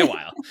by a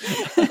while.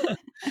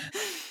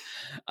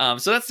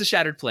 So that's the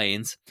Shattered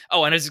Plains.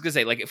 Oh, and I was just going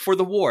to say, for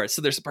the war,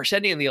 so there's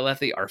Parshendi and the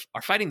Alethi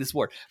are fighting this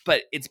war,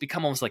 but it's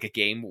become almost like a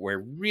game where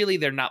really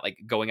they're not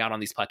going out on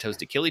these plateaus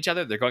to kill each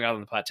other. They're going out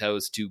on the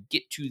plateaus to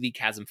get to the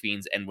chasm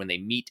fiends, and when they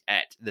meet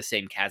at the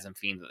same chasm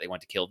fiend that they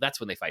want to kill, that's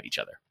when they fight each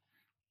other.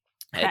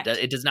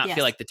 It does not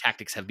feel like the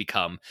tactics have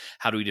become,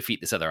 how do we defeat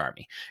this other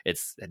army?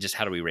 It's just,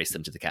 how do we race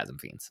them to the chasm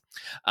fiends?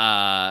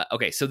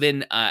 Okay, so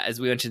then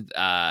as we mentioned,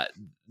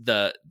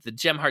 the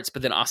gem hearts,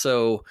 but then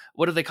also,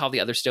 what do they call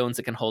the other stones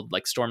that can hold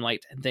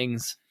stormlight and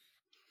things?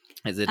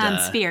 Is it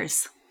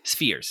spheres?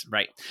 Spheres,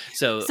 right?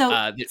 So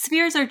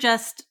spheres are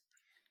just,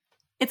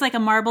 it's like a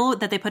marble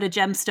that they put a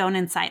gemstone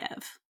inside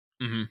of.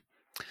 Mm-hmm.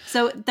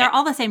 So they're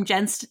all the same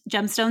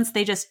gemstones.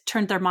 They just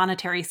turned their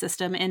monetary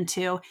system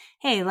into,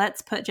 hey,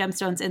 let's put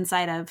gemstones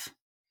inside of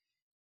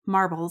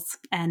marbles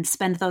and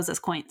spend those as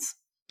coins.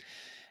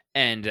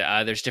 And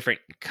there's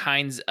different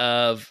kinds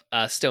of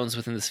stones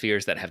within the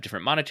spheres that have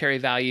different monetary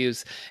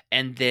values.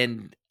 And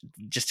then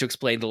just to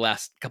explain the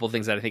last couple of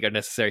things that I think are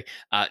necessary,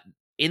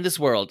 in this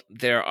world,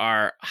 there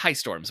are high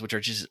storms, which are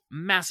just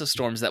massive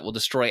storms that will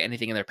destroy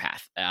anything in their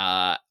path.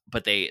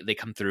 But they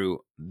come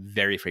through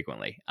very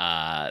frequently.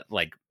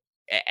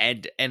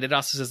 And it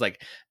also says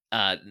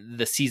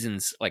the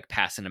seasons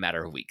pass in a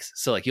matter of weeks.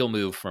 So you'll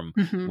move from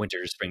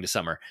winter to spring to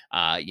summer,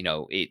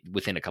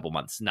 within a couple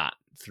months, not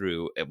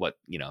through an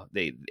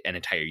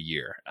entire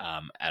year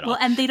at all. Well,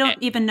 and they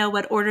don't even know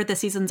what order the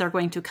seasons are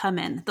going to come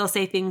in. They'll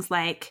say things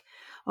like,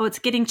 "Oh, it's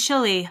getting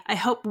chilly. I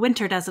hope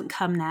winter doesn't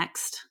come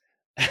next."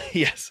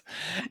 Yes,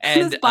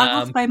 and this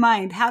boggles my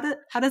mind. How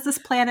does this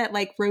planet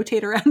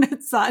rotate around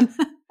its sun?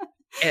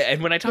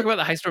 And when I talk about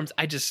the high storms,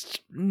 I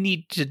just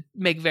need to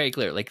make very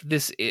clear,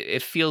 this,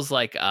 it feels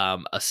like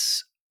enough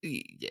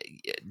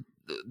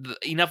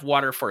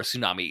water for a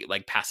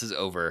tsunami passes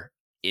over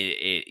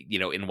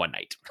in one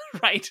night,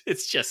 right?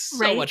 It's just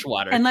so much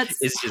water. And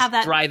it's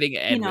just driving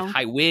and with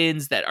high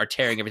winds that are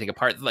tearing everything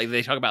apart.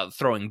 They talk about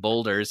throwing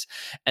boulders.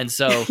 And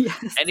so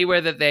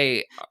anywhere that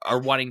they are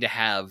wanting to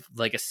have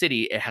a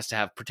city, it has to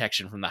have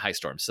protection from the high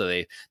storms. So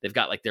they've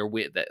got their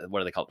what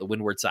do they call it? The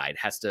windward side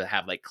has to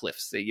have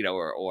cliffs,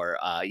 or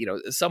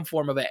some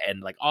form of it.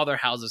 And all their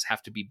houses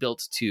have to be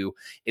built to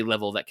a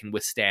level that can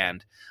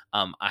withstand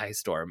a high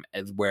storm,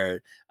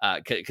 where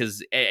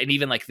because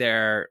even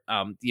they're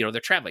they're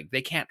traveling,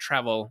 they can't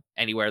travel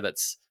anywhere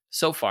that's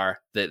so far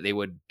that they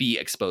would be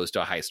exposed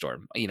to a high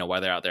storm, while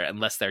they're out there,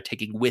 unless they're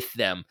taking with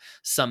them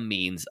some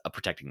means of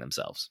protecting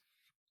themselves.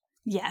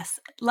 Yes.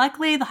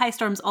 Luckily, the high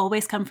storms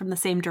always come from the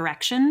same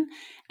direction.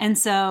 And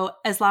so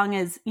as long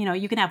as,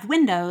 you can have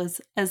windows,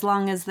 as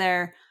long as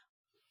they're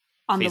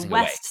on Facing the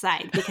west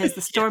side, because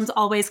the storms Yes.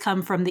 always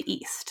come from the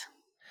east.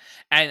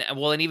 And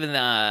even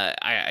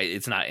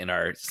it's not in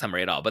our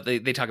summary at all, but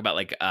they talk about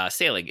like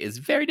sailing is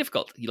very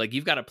difficult.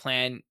 You've got to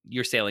plan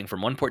your sailing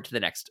from one port to the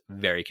next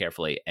very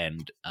carefully,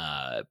 and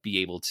be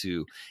able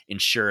to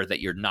ensure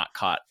that you're not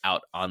caught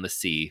out on the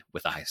sea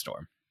with a high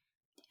storm.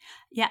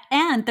 Yeah,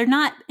 and they're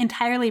not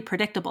entirely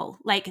predictable.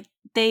 Like,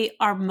 they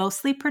are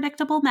mostly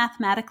predictable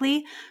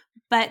mathematically,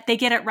 but they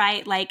get it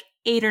right like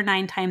 8 or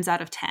 9 times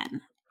out of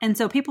 10. And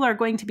so people are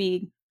going to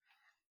be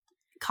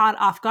caught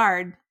off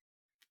guard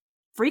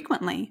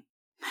frequently.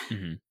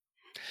 Mm-hmm.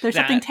 There's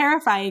something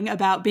terrifying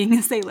about being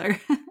a sailor.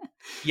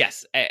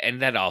 Yes,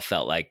 and that all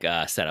felt like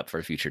set up for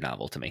a future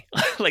novel to me.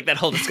 Like that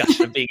whole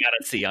discussion of being out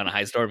at sea on a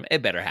high storm,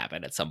 it better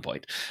happen at some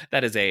point.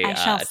 That is I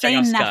shall say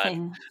Chekhov's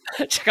nothing.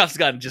 gun. Chekhov's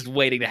gun just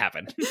waiting to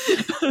happen.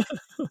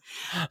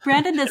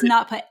 Brandon does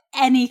not put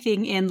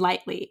anything in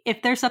lightly.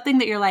 If there's something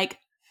that you're like,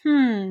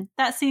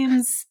 that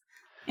seems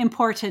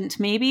important,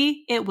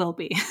 maybe it will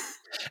be.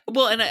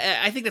 Well, and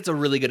I think that's a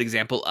really good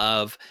example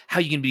of how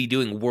you can be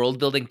doing world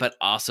building, but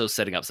also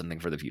setting up something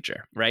for the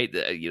future, right?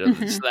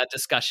 So that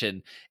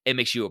discussion, it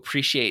makes you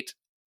appreciate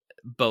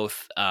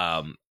both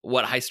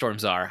what high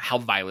storms are, how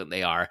violent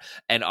they are,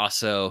 and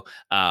also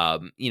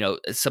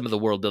some of the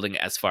world building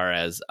as far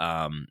as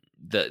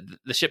the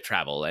ship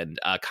travel and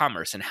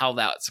commerce and how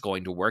that's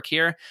going to work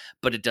here.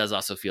 But it does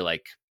also feel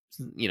like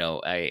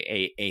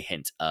a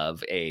hint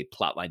of a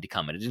plot line to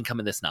come, and it didn't come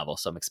in this novel,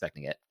 so I'm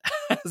expecting it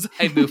as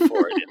I move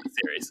forward in the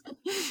series.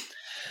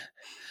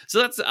 So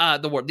that's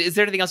the world. Is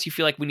there anything else you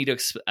feel like we need to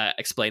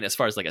explain as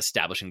far as like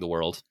establishing the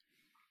world?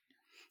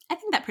 I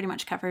think that pretty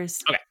much covers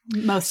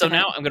most of it. So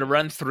now I'm going to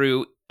run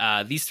through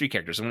these 3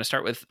 characters. I'm going to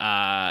start with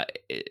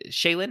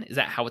Shallan. Is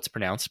that how it's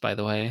pronounced, by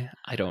the way?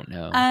 I don't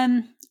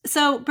know.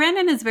 So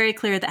Brandon is very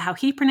clear that how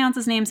he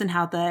pronounces names and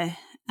how the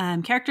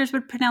characters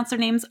would pronounce their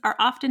names are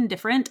often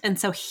different. And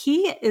so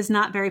he is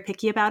not very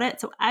picky about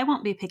it. So I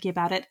won't be picky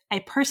about it. I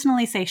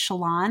personally say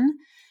Shallan.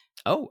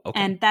 Oh, okay.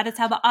 And that is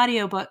how the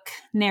audiobook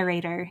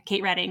narrator,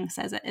 Kate Redding,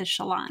 says it is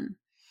Shallan.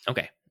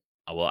 Okay.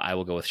 Well, I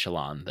will go with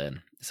Shallan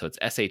then. So it's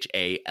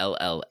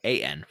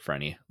Shallan for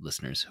any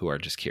listeners who are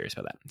just curious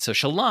about that. So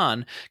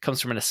Shallan comes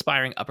from an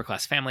aspiring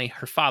upper-class family.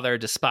 Her father,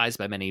 despised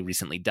by many,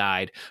 recently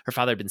died. Her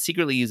father had been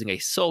secretly using a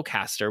soul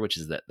caster, which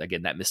is,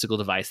 that mystical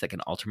device that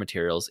can alter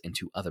materials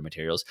into other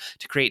materials,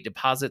 to create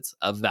deposits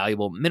of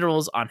valuable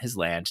minerals on his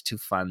land to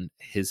fund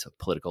his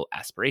political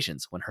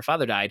aspirations. When her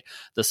father died,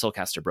 the soul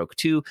caster broke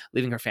too,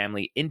 leaving her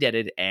family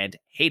indebted and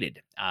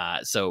hated.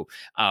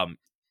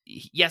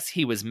 Yes,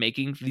 he was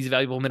making these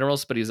valuable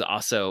minerals, but he was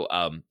also,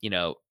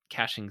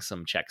 cashing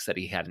some checks that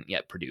he hadn't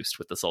yet produced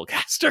with the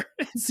Soulcaster,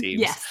 it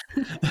seems. Yes.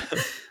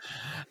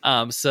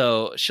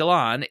 So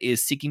Shallan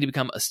is seeking to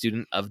become a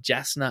student of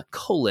Jasna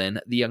Kholin,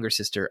 the younger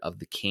sister of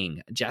the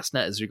king.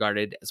 Jasna is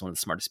regarded as one of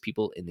the smartest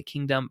people in the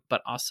kingdom,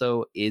 but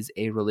also is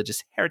a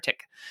religious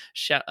heretic.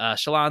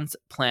 Shallan's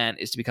plan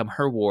is to become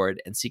her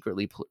ward and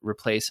secretly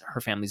replace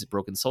her family's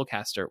broken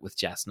soulcaster with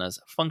Jasna's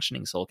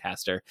functioning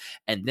soulcaster,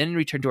 and then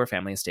return to her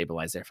family and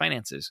stabilize their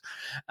finances.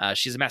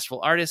 She's a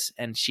masterful artist,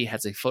 and she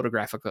has a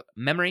photographic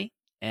memory,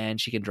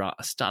 and she can draw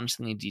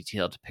astonishingly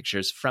detailed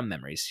pictures from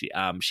memories. She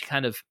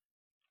kind of...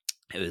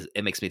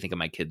 It makes me think of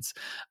my kids'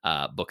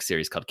 book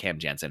series called Cam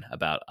Jansen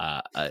about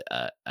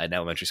an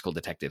elementary school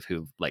detective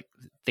who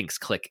thinks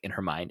click in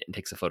her mind and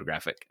takes a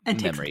photographic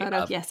memory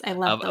of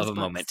a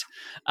moment.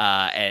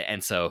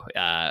 And so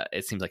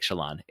it seems like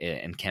Shallan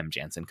and Cam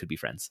Jansen could be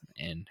friends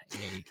in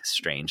a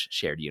strange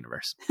shared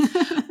universe.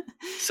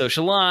 So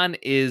Shallan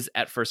is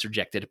at first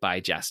rejected by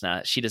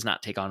Jasna. She does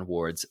not take on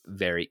wards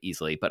very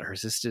easily, but her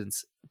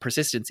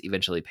persistence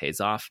eventually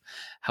pays off.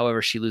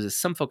 However, she loses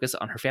some focus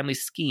on her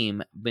family's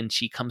scheme when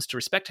she comes to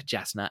respect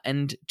Jasna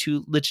and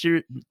to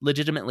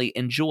legitimately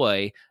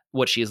enjoy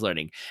what she is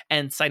learning.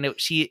 And side note,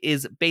 she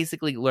is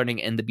basically learning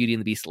in the Beauty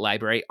and the Beast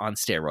library on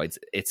steroids.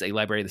 It's a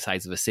library the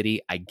size of a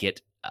city. I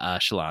get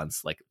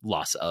Shallan's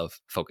loss of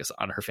focus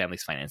on her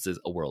family's finances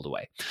a world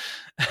away.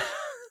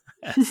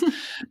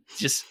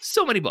 Just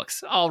so many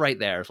books all right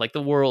there, like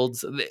the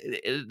world's,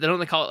 they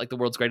don't call it the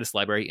world's greatest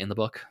library in the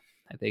book,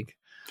 I think.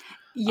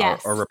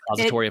 Yes. Or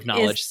repository of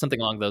knowledge,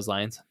 something along those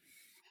lines.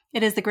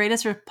 It is the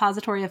greatest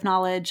repository of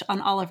knowledge on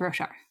all of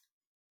Roshar.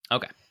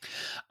 Okay.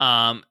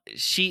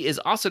 She is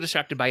also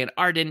distracted by an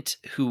Ardent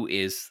who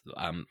is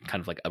kind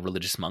of like a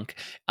religious monk,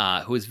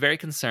 who is very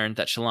concerned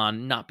that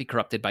Shallan not be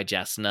corrupted by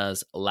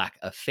Jasna's lack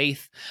of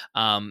faith.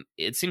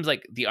 It seems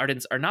like the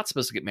Ardents are not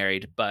supposed to get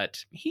married,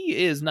 but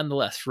he is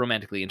nonetheless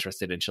romantically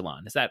interested in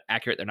Shallan. Is that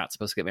accurate? They're not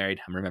supposed to get married?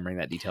 I'm remembering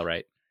that detail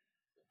right.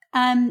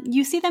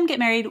 You see them get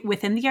married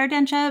within the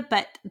Ardentia,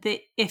 but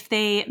if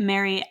they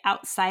marry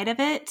outside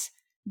of it,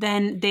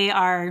 then they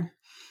are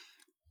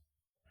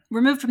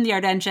removed from the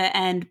Ardentia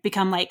and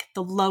become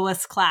the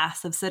lowest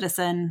class of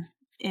citizen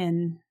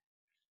in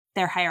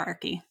their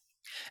hierarchy.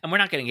 And we're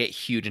not going to get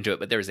huge into it,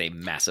 but there's a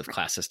massive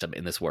class system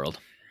in this world.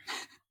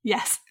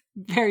 Yes,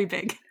 very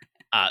big.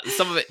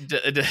 Some of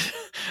it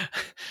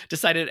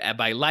decided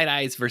by light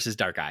eyes versus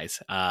dark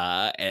eyes,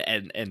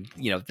 and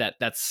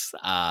that's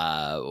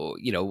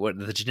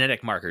one of the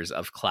genetic markers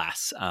of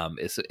class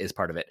is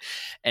part of it,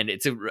 and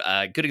it's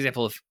a good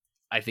example of,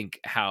 I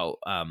think, how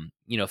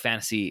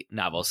fantasy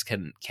novels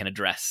can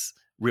address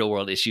real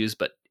world issues,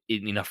 but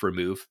enough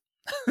remove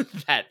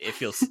that it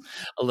feels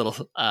a little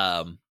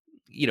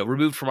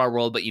removed from our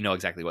world, but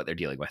exactly what they're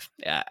dealing with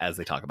as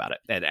they talk about it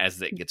and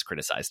as it gets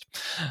criticized.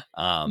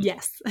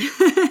 Yes.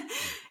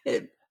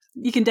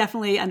 You can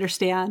definitely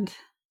understand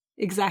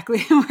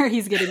exactly where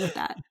he's getting with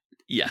that.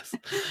 Yes.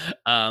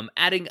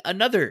 Adding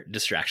another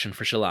distraction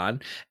for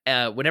Shallan,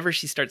 whenever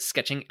she starts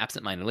sketching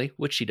absentmindedly,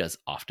 which she does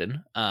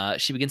often,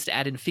 she begins to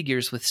add in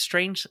figures with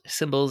strange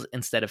symbols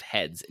instead of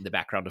heads in the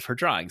background of her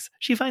drawings.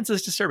 She finds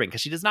this disturbing because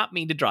she does not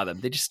mean to draw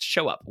them. They just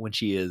show up when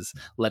she is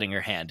letting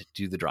her hand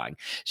do the drawing.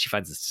 She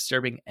finds this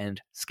disturbing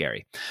and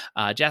scary.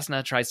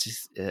 Jasna tries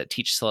to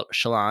teach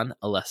Shallan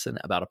a lesson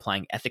about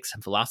applying ethics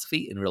and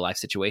philosophy in real life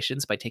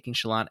situations by taking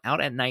Shallan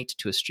out at night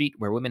to a street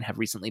where women have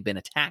recently been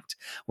attacked.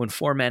 When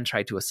 4 men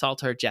try to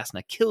assault her,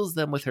 Jasna kills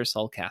them with her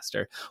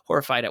soulcaster.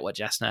 Horrified at what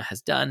Jasna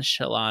has done,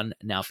 Shallan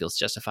now feels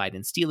justified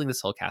in stealing the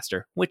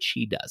soulcaster, which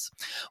she does.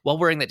 While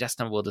worrying that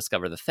Jasna will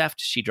discover the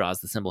theft, she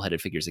draws the symbol-headed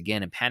figures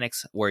again and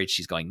panics. Worried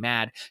she's going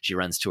mad, she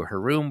runs to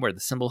her room where the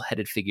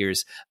symbol-headed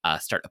figures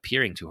start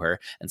appearing to her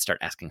and start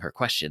asking her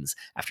questions.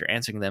 After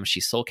answering them,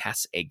 she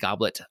soulcasts a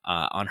goblet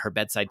on her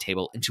bedside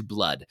table into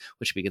blood,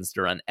 which begins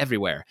to run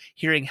everywhere.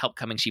 Hearing help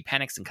coming, she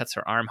panics and cuts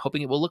her arm,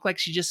 hoping it will look like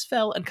she just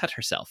fell and cut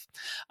herself.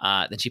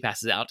 Then she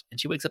passes out and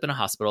she wakes up in a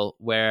hospital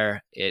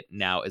where it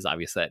now is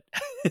obvious that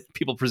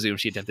people presume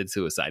she attempted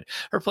suicide.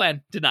 Her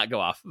plan did not go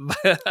off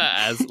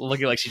as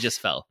looking like she just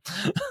fell.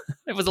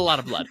 It was a lot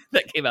of blood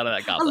that came out of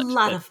that goblet. A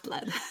lot of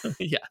blood.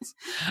 Yes.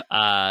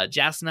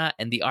 Jasna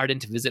and the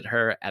Ardent visit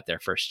her at their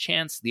first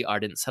chance. The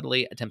Ardent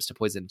subtly attempts to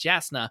poison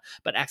Jasna,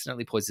 but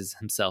accidentally poisons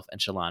himself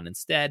and Shallan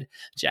instead.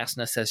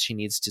 Jasna says she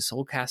needs to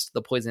soulcast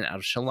the poison out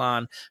of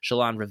Shallan.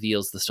 Shallan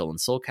reveals the stolen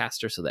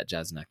soulcaster so that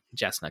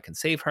Jasna can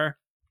save her.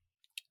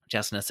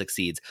 Jasna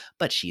succeeds,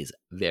 but she is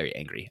very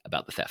angry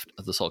about the theft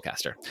of the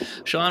soulcaster.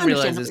 Shallan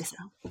realizes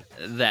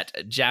that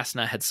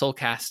Jasna had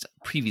soulcast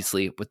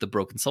previously with the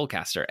broken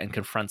soulcaster and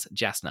confronts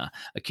Jasna,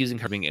 accusing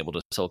her of being able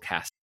to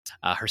soulcast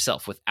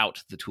herself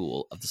without the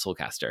tool of the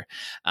soulcaster.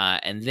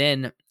 And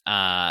then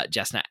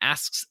Jasna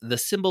asks the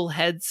symbol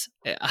heads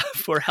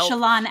for help.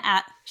 Shallan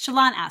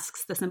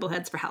asks the symbol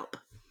heads for help.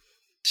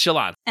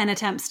 Shallan. And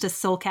attempts to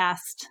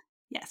soulcast.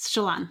 Yes,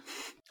 Shallan.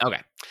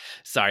 Okay.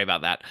 Sorry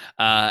about that.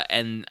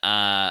 And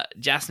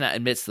Jasna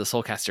admits the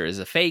soulcaster is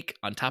a fake.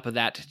 On top of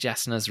that,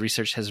 Jasna's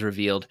research has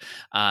revealed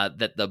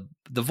that the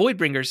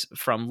Voidbringers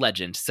from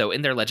Legend, so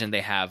in their Legend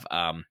they have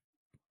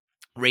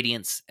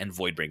Radiance and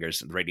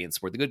Voidbringers.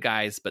 Radiance were the good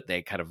guys, but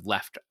they kind of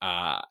left,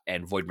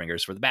 and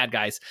Voidbringers were the bad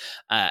guys.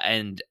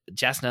 And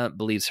Jasna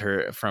believes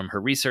from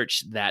her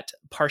research that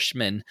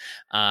Parshmen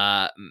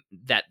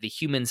that the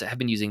humans have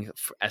been using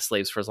as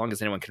slaves for as long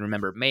as anyone can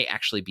remember may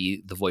actually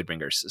be the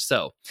Voidbringers.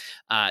 So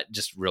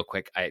just real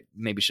quick, I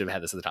maybe should have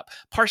had this at the top.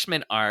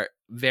 Parshmen are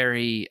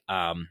very...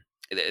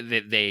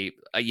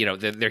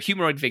 they're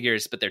humanoid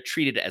figures, but they're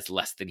treated as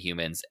less than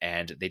humans,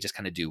 and they just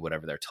kind of do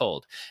whatever they're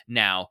told.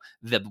 Now,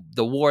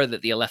 the war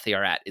that the Alethi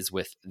are at is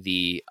with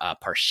the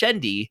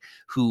Parshendi,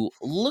 who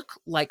look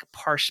like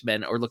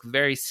Parshmen or look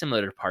very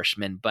similar to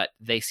Parshmen, but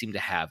they seem to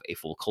have a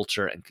full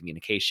culture and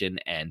communication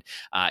and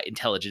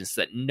intelligence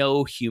that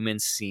no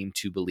humans seem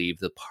to believe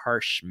the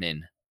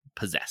Parshmen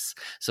possess.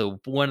 So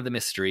one of the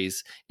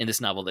mysteries in this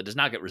novel that does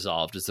not get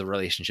resolved is the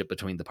relationship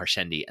between the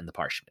Parshendi and the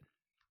Parshmen.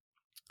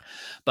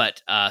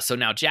 But so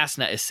now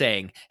Jasna is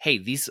saying, hey,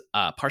 these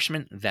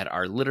Parshmen that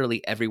are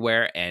literally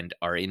everywhere and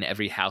are in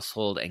every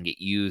household and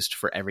get used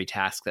for every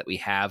task that we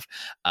have,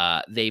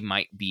 they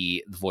might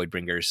be the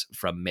Voidbringers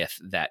from myth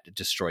that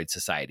destroyed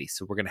society.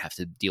 So we're going to have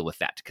to deal with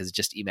that, because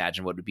just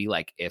imagine what it would be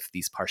like if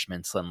these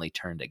Parshmen suddenly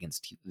turned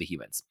against the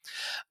humans.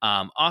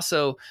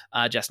 Also,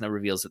 Jasna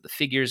reveals that the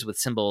figures with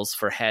symbols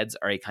for heads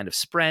are a kind of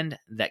spren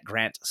that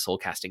grant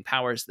soul-casting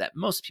powers that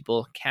most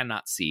people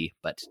cannot see,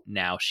 but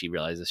now she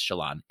realizes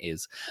Shallan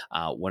is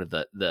one of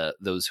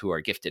those who are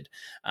gifted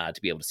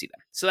to be able to see them.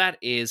 So that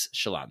is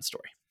Shallan's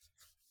story.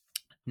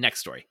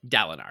 Next story,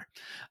 Dalinar.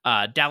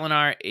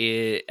 Dalinar,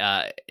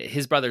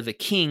 his brother, the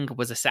king,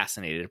 was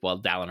assassinated while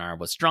Dalinar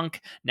was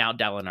drunk. Now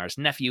Dalinar's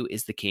nephew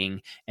is the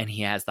king, and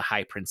he has the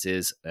high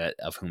princes,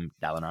 of whom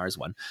Dalinar is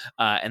one,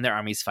 and their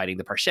armies fighting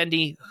the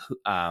Parshendi.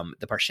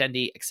 The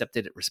Parshendi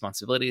accepted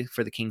responsibility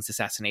for the king's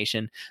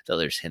assassination, though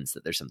there's hints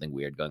that there's something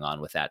weird going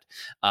on with that.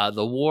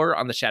 The war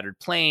on the Shattered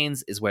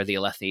Plains is where the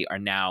Alethi are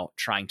now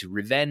trying to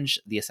revenge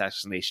the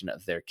assassination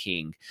of their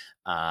king.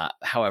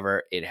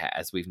 However,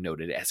 as we've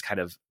noted, has kind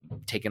of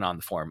taken on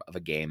the form of a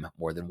game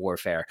more than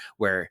warfare,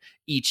 where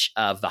each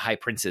of the high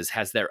princes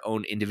has their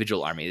own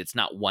individual army. It's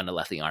not one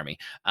Alethi army,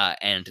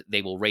 and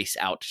they will race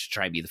out to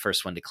try and be the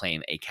first one to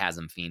claim a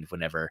chasm fiend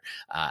whenever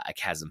a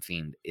chasm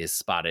fiend is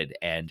spotted,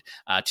 and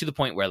to the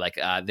point where like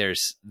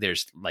there's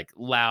like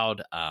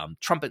loud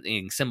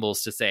trumpeting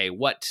symbols to say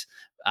what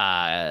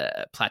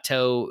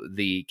plateau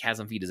the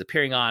chasm feed is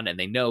appearing on, and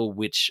they know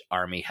which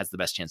army has the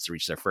best chance to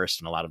reach there first,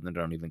 and a lot of them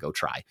don't even go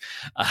try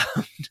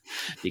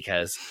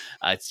because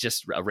it's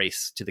just a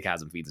race to the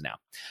chasm feeds now.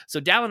 So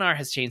Dalinar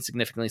has changed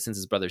significantly since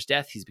his brother's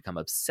death. He's become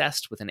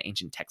obsessed with an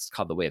ancient text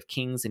called the Way of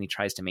Kings, and he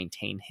tries to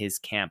maintain his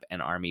camp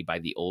and army by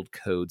the old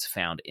codes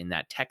found in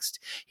that text.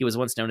 He was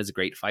once known as a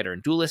great fighter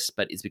and duelist,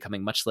 but is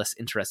becoming much less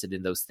interested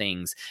in those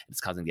things. It's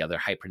causing the other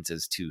high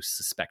princes to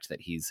suspect that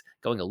he's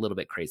going a little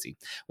bit crazy.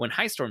 When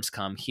high storms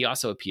come, he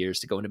also appears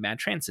to go into mad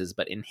trances,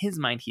 but in his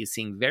mind, he is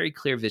seeing very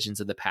clear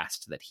visions of the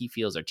past that he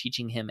feels are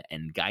teaching him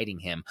and guiding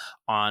him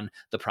on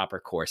the proper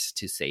course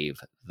to save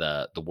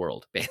the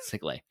world,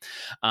 basically.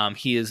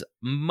 He is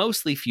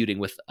mostly feuding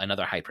with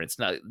another high prince.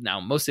 Now,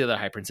 most of the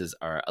other high princes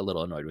are a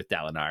little annoyed with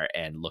Dalinar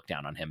and look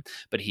down on him,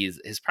 but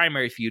his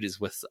primary feud is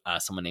with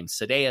someone named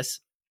Sadeas.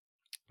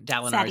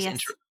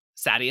 Dalinar's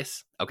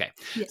Sadeas. Okay.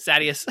 Yes.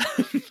 Sadeas.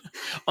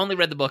 Only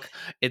read the book.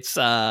 It's,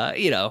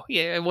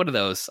 one of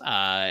those.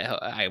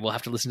 I will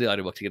have to listen to the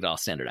audiobook to get it all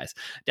standardized.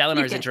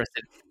 Dalinar is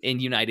interested in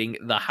uniting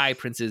the high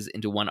princes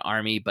into one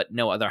army, but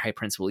no other high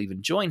prince will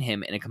even join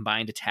him in a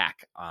combined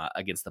attack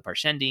against the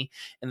Parshendi.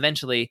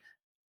 Eventually,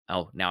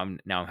 now I'm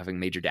having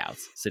major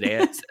doubts.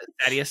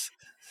 Sadeas.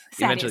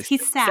 Eventually,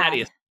 he's sad.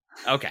 Sadeas.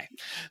 Okay.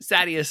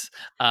 Sadeas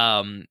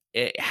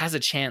has a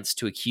chance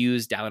to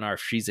accuse Dalinar of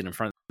treason in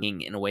front of the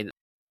king in a way that,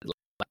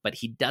 but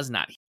he does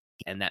not,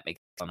 and that makes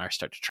Dalinar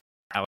start to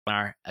try.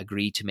 Dalinar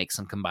agree to make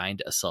some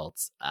combined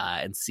assaults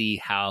and see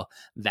how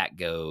that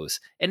goes,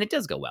 and it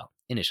does go well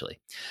initially.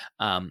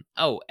 And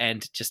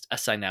just a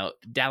side note,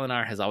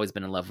 Dalinar has always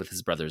been in love with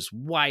his brother's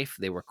wife.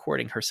 They were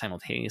courting her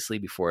simultaneously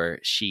before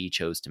she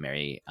chose to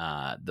marry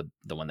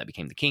the one that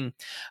became the king.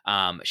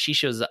 She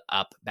shows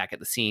up back at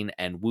the scene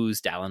and woos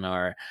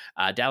Dalinar.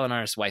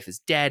 Dalinar's wife is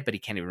dead, but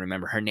he can't even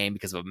remember her name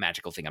because of a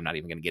magical thing I'm not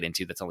even going to get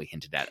into. That's only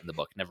hinted at in the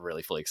book, never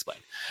really fully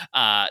explained.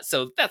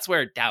 So that's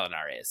where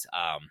Dalinar is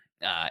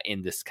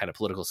in this kind of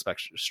political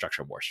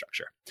structure, war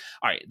structure.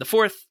 All right, the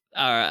fourth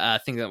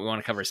thing that we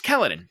want to cover is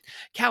Kaladin.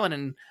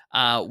 Kaladin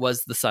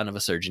was the son of a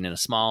surgeon in a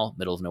small,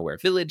 middle-of-nowhere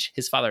village.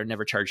 His father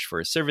never charged for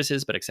his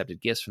services, but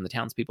accepted gifts from the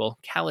townspeople.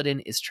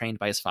 Kaladin is trained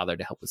by his father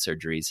to help with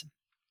surgeries,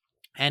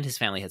 and his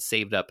family has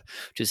saved up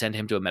to send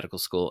him to a medical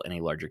school in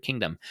a larger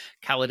kingdom.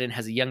 Kaladin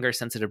has a younger,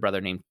 sensitive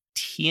brother named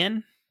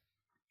Tien.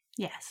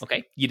 Yes.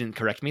 Okay, you didn't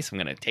correct me, so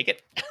I'm going to take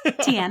it.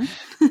 Tien.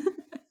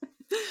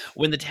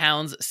 When the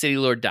town's city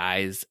lord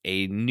dies,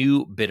 a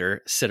new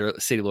bitter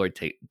city lord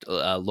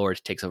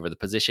takes over the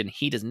position.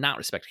 He does not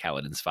respect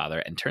Kaladin's father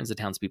and turns the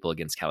townspeople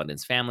against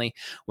Kaladin's family.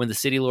 When the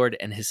city lord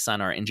and his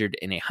son are injured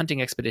in a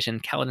hunting expedition,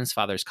 Kaladin's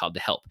father is called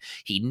to help.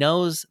 He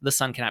knows the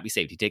son cannot be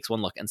saved. He takes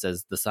one look and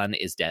says the son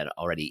is dead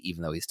already,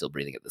 even though he's still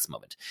breathing at this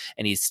moment.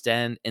 And he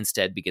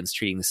instead begins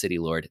treating the city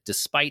lord,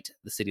 despite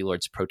the city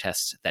lord's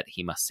protests that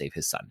he must save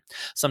his son.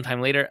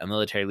 Sometime later, a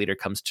military leader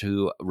comes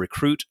to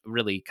recruit,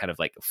 really kind of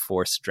like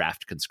force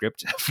draft conscript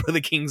for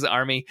the king's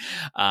army.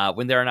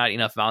 When there are not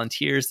enough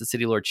volunteers, the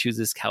city lord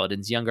chooses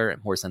Kaladin's younger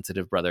and more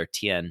sensitive brother,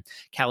 Tien.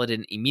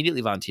 Kaladin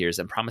immediately volunteers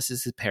and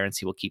promises his parents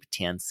he will keep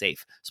Tien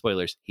safe.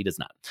 Spoilers, he does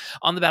not.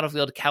 On the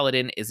battlefield,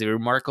 Kaladin is a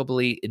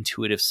remarkably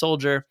intuitive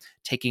soldier,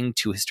 taking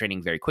to his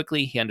training very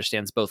quickly. He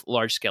understands both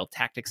large-scale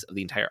tactics of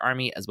the entire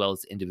army as well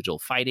as individual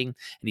fighting, and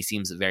he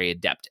seems very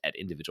adept at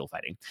individual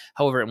fighting.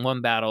 However, in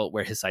one battle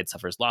where his side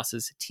suffers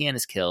losses, Tien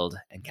is killed,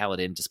 and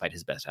Kaladin, despite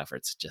his best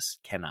efforts,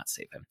 just cannot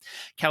save him.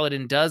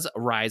 Kaladin does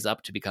rise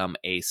up to become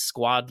a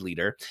squad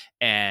leader,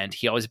 and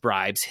he always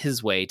bribes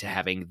his way to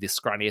having the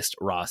scrawniest,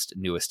 rawest,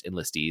 newest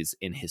enlistees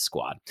in his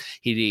squad.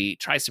 He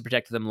tries to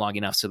protect them long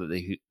enough so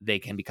that they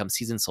can become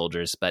seasoned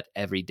soldiers, but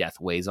every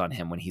death weighs on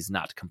him when he's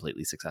not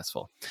completely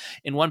successful.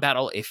 In one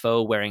battle, a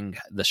foe wearing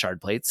the shard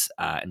plates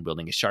and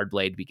wielding a shard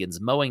blade begins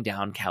mowing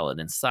down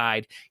Kaladin's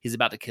side. He's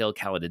about to kill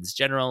Kaladin's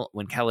general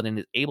when Kaladin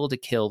is able to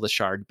kill the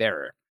shard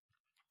bearer.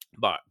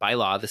 By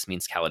law, this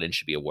means Kaladin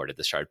should be awarded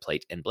the shard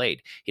plate and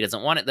blade. He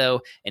doesn't want it,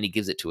 though, and he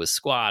gives it to his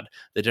squad.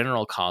 The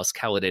general calls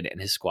Kaladin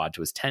and his squad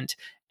to his tent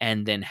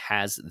and then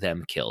has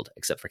them killed,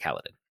 except for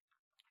Kaladin.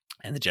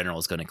 And the general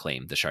is going to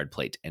claim the shard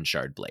plate and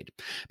shard blade.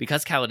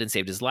 Because Kaladin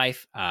saved his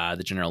life,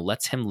 the general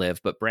lets him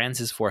live, but brands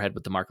his forehead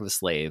with the mark of a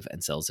slave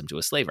and sells him to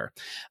a slaver.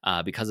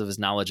 Because of his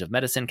knowledge of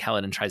medicine,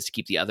 Kaladin tries to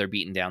keep the other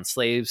beaten down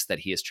slaves that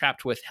he is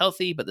trapped with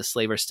healthy, but the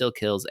slaver still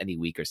kills any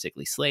weak or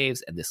sickly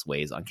slaves, and this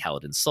weighs on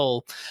Kaladin's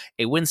soul.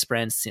 A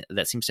windspren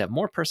that seems to have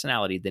more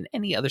personality than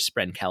any other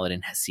spren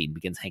Kaladin has seen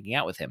begins hanging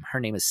out with him. Her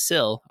name is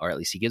Syl, or at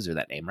least he gives her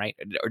that name, right?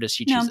 Or does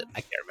she choose it?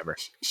 I can't remember.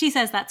 She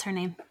says that's her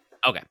name.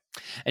 Okay.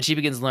 And she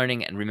begins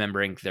learning and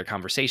remembering their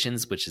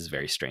conversations, which is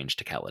very strange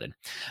to Kaladin.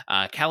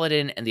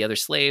 Kaladin and the other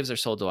slaves are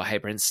sold to a high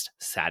prince,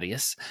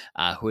 Sadeas,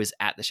 who is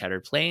at the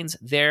Shattered Plains.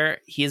 There,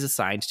 he is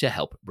assigned to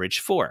help Bridge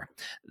 4.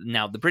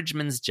 Now, the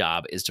bridgeman's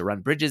job is to run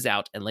bridges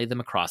out and lay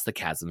them across the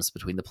chasms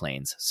between the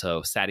plains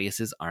so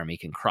Sadeas' army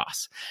can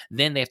cross.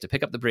 Then they have to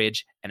pick up the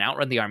bridge and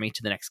outrun the army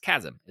to the next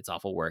chasm. It's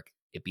awful work.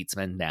 It beats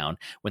men down.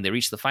 When they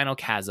reach the final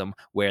chasm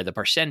where the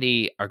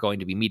Parshendi are going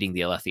to be meeting the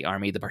Alethi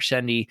army, the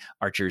Parshendi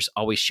archers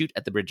always shoot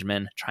at the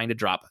bridgemen, trying to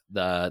drop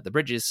the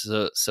bridges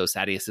so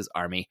Sadeas'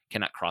 army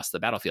cannot cross the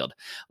battlefield.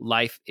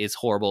 Life is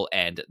horrible,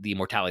 and the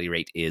mortality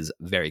rate is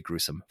very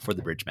gruesome for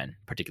the bridgemen,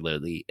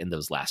 particularly in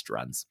those last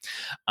runs.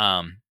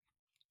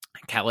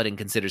 Kaladin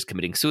considers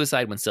committing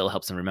suicide when Syl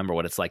helps him remember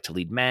what it's like to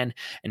lead men,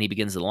 and he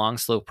begins the long,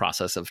 slow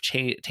process of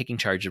taking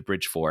charge of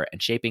Bridge 4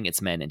 and shaping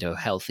its men into a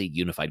healthy,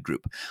 unified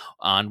group.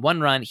 On one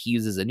run, he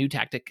uses a new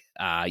tactic,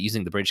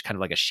 using the bridge kind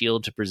of like a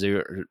shield to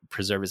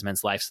preserve his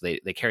men's life, so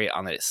they carry it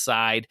on its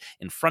side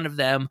in front of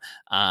them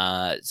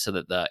so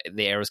that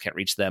the arrows can't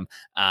reach them,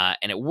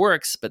 and it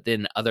works, but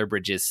then other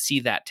bridges see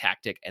that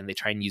tactic, and they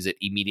try and use it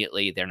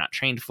immediately. They're not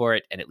trained for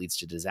it, and it leads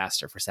to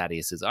disaster for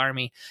Sadeas'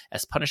 army.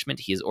 As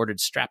punishment, he is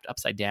ordered strapped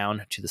upside down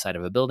to the side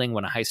of a building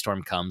when a high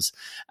storm comes,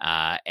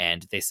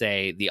 and they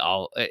say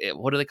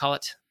what do they call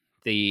it?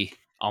 The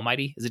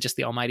Almighty? Is it just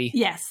the Almighty?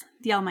 Yes,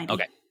 the Almighty.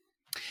 Okay.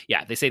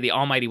 Yeah, they say the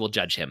Almighty will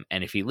judge him,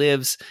 and if he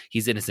lives,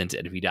 he's innocent,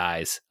 and if he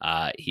dies,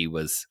 he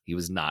was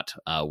not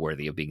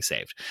worthy of being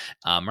saved.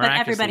 But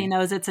everybody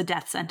knows it's a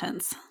death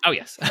sentence. Oh,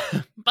 yes.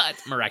 But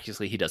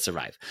miraculously, he does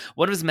survive.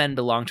 One of his men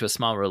belonged to a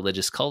small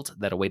religious cult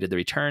that awaited the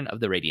return of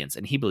the Radiants,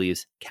 and he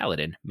believes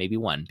Kaladin may be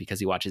one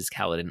because he watches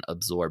Kaladin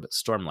absorb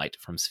stormlight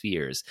from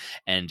spheres,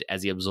 and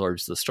as he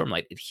absorbs the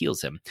stormlight, it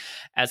heals him.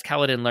 As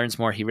Kaladin learns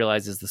more, he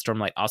realizes the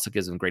stormlight also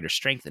gives him greater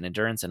strength and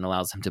endurance and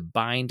allows him to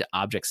bind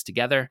objects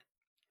together.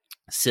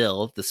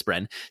 Syl, the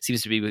Spren,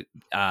 seems to be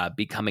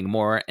becoming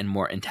more and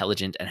more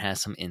intelligent and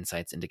has some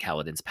insights into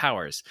Kaladin's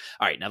powers.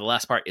 All right, now the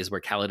last part is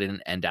where Kaladin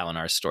and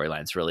Dalinar's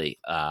storylines really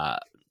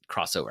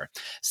crossover.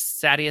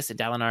 Sadeas and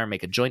Dalinar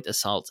make a joint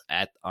assault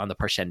on the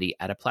Parshendi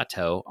at a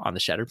plateau on the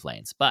Shattered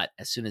Plains. But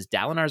as soon as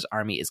Dalinar's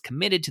army is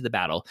committed to the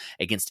battle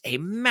against a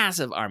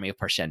massive army of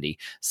Parshendi,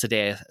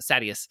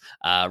 Sadeas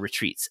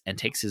retreats and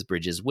takes his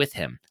bridges with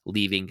him,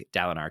 leaving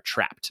Dalinar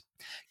trapped.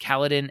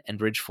 Kaladin and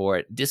Bridge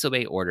 4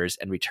 disobey orders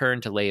and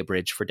return to lay a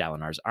bridge for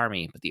Dalinar's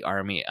army, but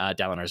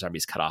Dalinar's army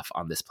is cut off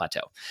on this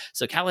plateau.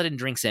 So Kaladin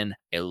drinks in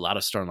a lot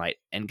of stormlight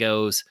and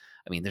goes...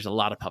 I mean, there's a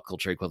lot of pop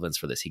culture equivalents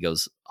for this. He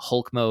goes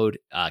Hulk mode,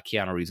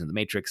 Keanu Reeves in The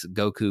Matrix,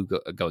 Goku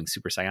going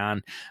Super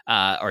Saiyan,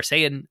 or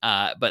Saiyan.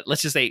 But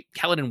let's just say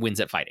Kaladin wins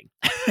at fighting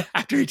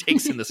after he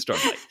takes in the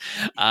stormlight.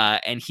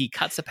 And he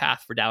cuts a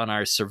path for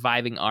Dalinar's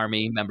surviving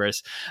army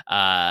members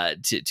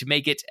to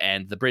make it,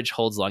 and the bridge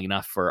holds long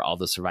enough for all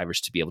the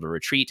survivors to be able to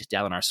retreat.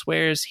 Dalinar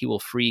swears he will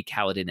free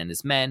Kaladin and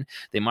his men.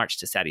 They march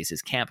to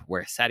Sadeas' camp,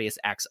 where Sadeas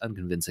acts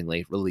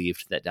unconvincingly,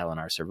 relieved that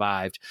Dalinar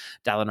survived.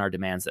 Dalinar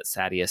demands that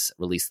Sadeas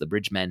release the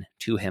bridgemen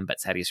to him, but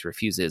Sadeas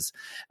refuses.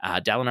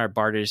 Dalinar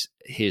barters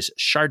his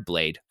shard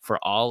blade for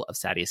all of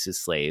Sadeas'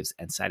 slaves,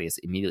 and Sadeas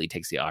immediately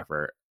takes the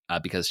offer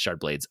because shard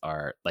blades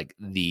are like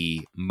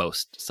the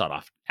most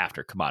sought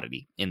after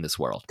commodity in this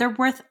world. They're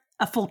worth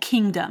a full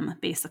kingdom,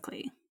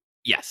 basically.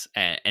 Yes,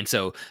 and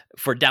so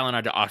for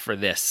Dalinar to offer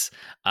this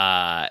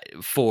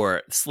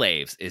for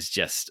slaves is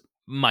just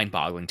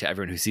mind-boggling to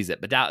everyone who sees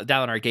it. But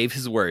Dalinar gave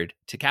his word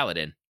to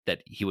Kaladin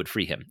that he would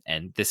free him,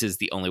 and this is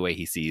the only way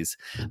he sees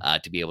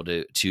to be able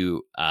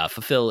to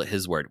fulfill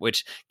his word,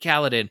 which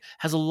Kaladin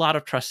has a lot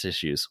of trust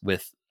issues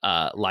with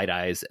Light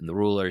Eyes and the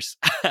rulers,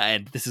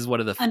 and this is one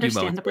of the few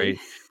moments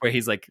where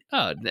he's like,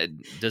 oh,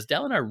 does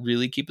Dalinar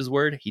really keep his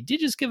word? He did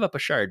just give up a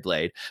shard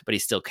blade, but he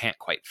still can't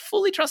quite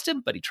fully trust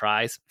him, but he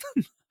tries.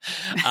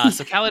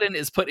 So Kaladin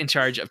is put in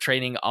charge of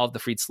training all of the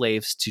freed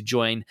slaves to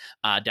join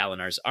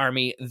Dalinar's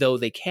army, though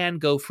they can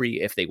go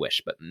free if they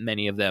wish. But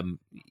many of them,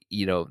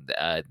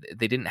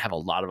 they didn't have a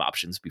lot of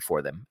options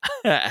before them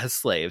as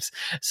slaves,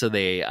 so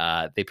they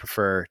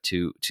prefer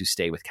to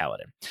stay with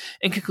Kaladin.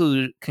 In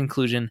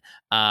conclusion,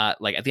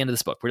 like at the end of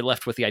this book, we're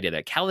left with the idea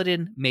that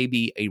Kaladin may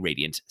be a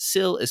Radiant.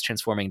 Syl is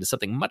transforming into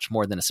something much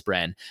more than a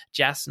Spren.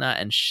 Jasna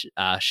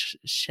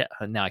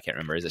and now I can't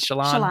remember. Is it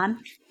Shallan?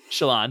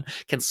 Shallan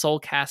can soul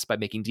cast by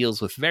making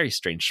deals with very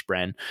strange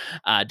Spren.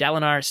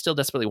 Dalinar still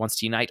desperately wants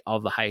to unite all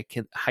of the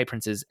high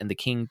princes, and the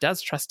king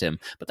does trust him,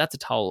 but that's a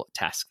tall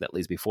task that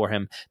lays before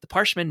him. The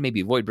Parshmen may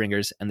be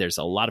Voidbringers, and there's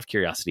a lot of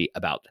curiosity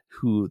about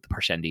who the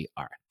Parshendi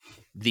are.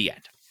 The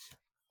end.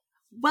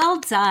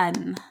 Well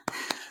done.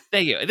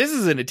 Thank you. This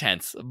is an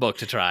intense book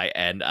to try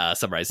and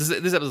summarize. This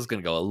episode is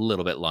going to go a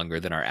little bit longer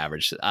than our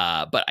average,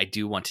 but I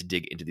do want to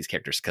dig into these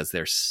characters because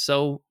there's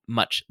so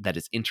much that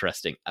is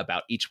interesting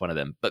about each one of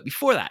them. But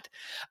before that,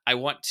 I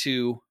want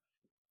to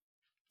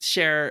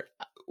share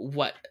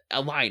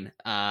a line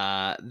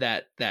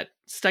that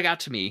stuck out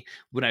to me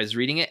when I was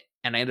reading it,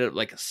 and I ended up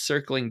like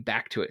circling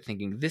back to it,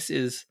 thinking this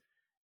is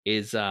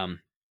kind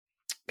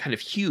of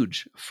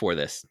huge for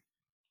this.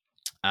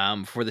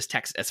 for this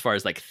text as far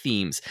as like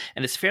themes.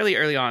 And it's fairly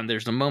early on.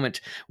 There's a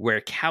moment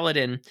where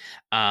Kaladin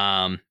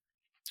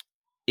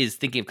is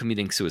thinking of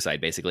committing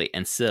suicide, basically,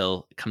 and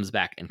Syl comes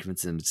back and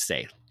convinces him to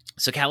stay.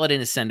 So Kaladin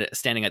is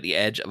standing at the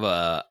edge of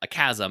a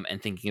chasm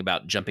and thinking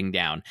about jumping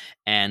down,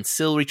 and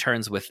Syl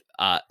returns with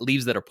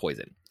leaves that are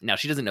poison. Now,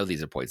 she doesn't know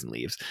these are poison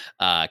leaves.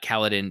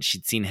 Kaladin,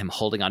 she'd seen him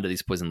holding onto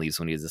these poison leaves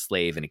when he was a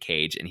slave in a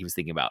cage, and he was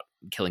thinking about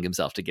killing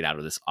himself to get out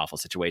of this awful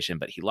situation,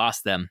 but he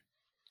lost them.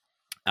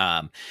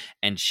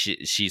 And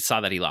she saw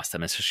that he lost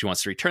them, and so she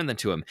wants to return them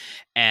to him.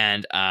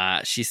 And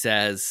she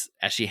says,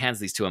 as she hands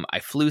these to him, "I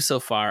flew so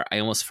far, I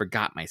almost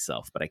forgot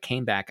myself, but I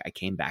came back,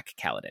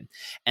 Kaladin."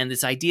 And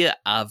this idea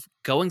of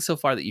going so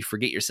far that you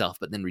forget yourself,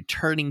 but then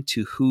returning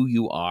to who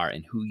you are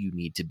and who you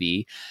need to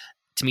be,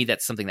 to me,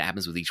 that's something that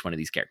happens with each one of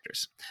these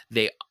characters.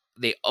 They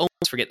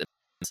almost forget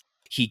that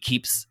he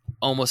keeps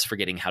almost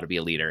forgetting how to be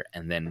a leader,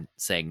 and then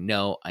saying,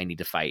 "No, I need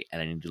to fight,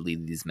 and I need to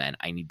lead these men.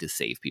 I need to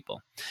save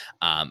people."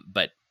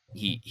 But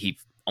he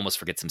almost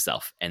forgets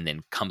himself and then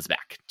comes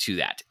back to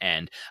that.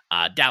 And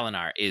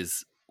Dalinar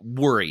is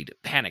worried,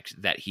 panicked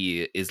that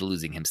he is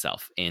losing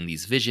himself in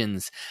these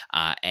visions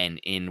and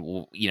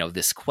in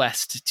this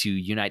quest to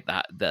unite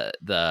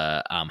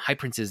the high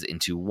princes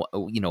into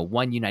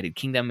one united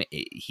kingdom.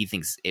 He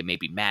thinks it may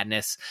be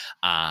madness,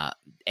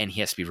 and he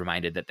has to be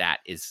reminded that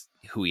that is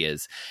who he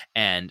is.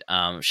 And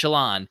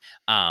Shallan,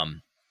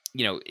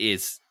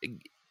 is.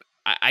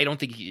 I don't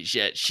think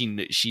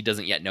she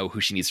doesn't yet know who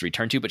she needs to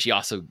return to, but she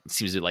also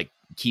seems to like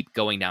keep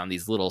going down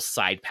these little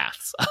side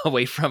paths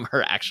away from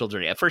her actual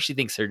journey. At first, she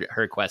thinks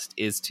her quest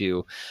is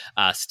to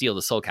steal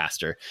the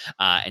Soulcaster,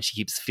 and she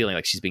keeps feeling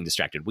like she's being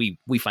distracted. We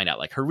find out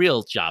like her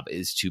real job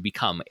is to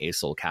become a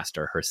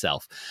Soulcaster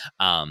herself.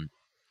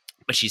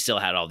 But she still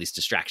had all these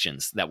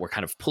distractions that were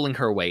kind of pulling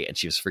her away, and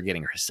she was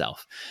forgetting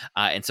herself.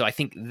 And so I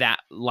think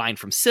that line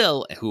from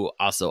Syl, who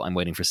also I'm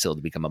waiting for Syl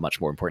to become a much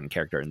more important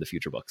character in the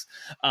future books,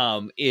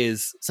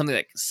 is something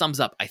that sums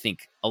up, I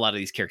think, a lot of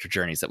these character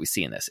journeys that we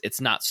see in this. It's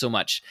not so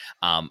much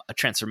a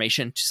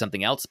transformation to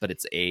something else, but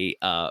it's a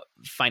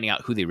finding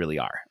out who they really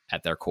are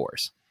at their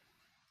cores.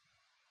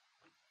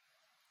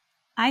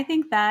 I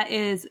think that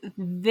is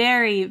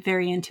very,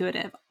 very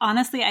intuitive.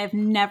 Honestly, I've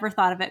never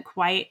thought of it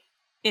quite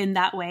in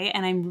that way,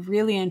 and I'm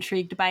really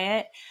intrigued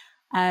by it,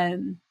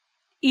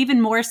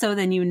 even more so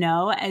than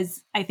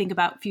as I think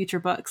about future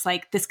books.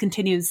 Like, this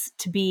continues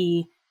to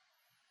be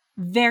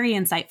very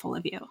insightful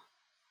of you.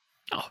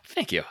 Oh,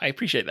 thank you. I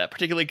appreciate that,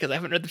 particularly because I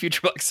haven't read the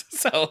future books,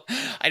 so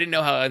I didn't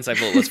know how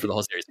insightful it was for the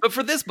whole series. But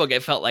for this book,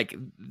 it felt like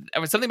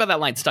something about that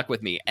line stuck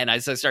with me, and I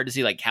started to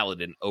see like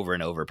Kaladin over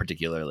and over,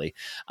 particularly,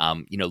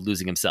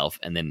 losing himself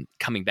and then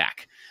coming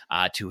back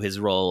to his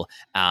role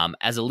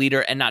as a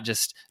leader, and not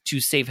just to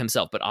save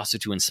himself, but also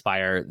to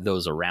inspire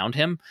those around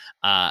him.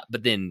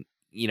 But then,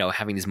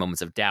 having these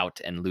moments of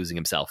doubt and losing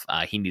himself,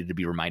 he needed to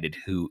be reminded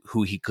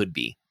who he could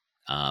be.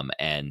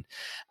 And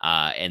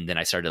then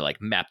I started to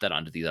like map that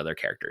onto these other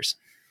characters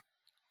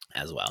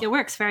as well. It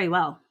works very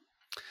well.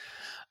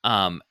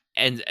 And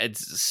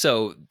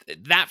so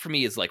that for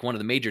me is like one of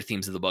the major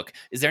themes of the book.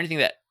 Is there anything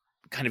that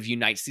kind of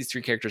unites these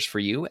three characters for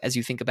you as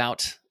you think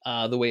about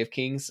the Way of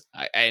Kings?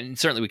 And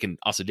certainly we can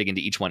also dig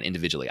into each one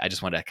individually. I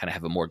just want to kind of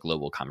have a more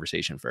global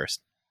conversation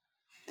first.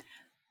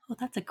 Well,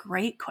 that's a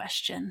great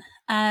question.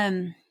 All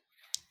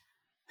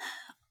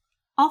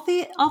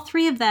three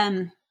of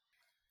them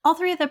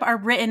are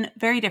written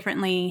very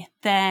differently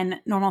than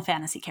normal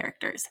fantasy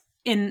characters,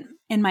 in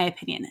my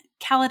opinion.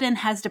 Kaladin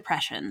has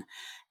depression,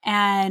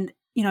 and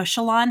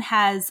Shallan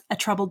has a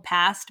troubled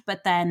past,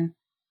 but then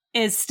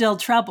is still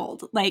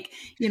troubled. Like,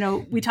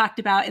 we talked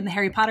about in the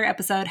Harry Potter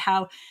episode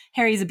how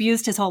Harry's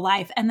abused his whole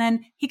life, and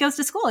then he goes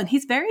to school and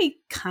he's very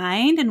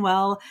kind and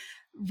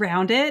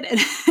well-rounded, and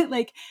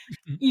like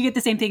you get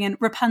the same thing in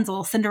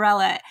Rapunzel,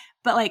 Cinderella,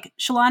 but like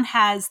Shallan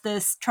has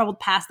this troubled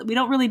past that we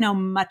don't really know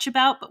much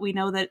about, but we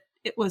know that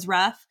it was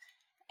rough,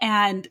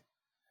 and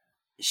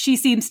she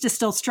seems to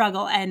still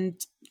struggle and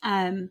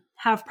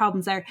have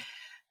problems there.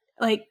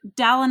 Like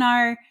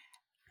Dalinar,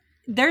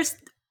 there's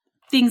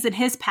things in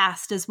his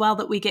past as well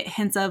that we get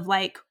hints of,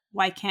 like,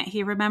 why can't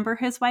he remember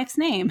his wife's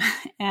name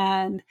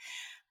and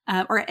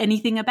or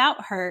anything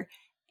about her?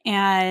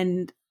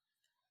 And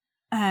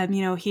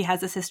he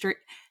has this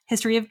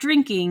history of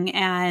drinking,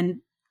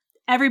 and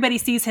everybody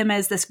sees him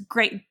as this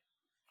great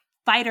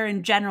fighter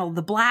in general,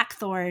 the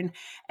Blackthorn,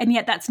 and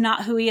yet that's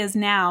not who he is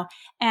now.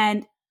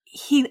 And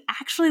he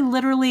actually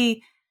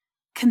literally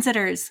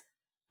considers,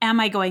 am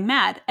I going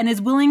mad? And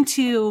is willing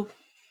to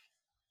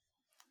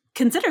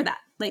consider that.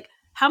 Like,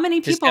 how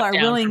many people are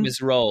willing from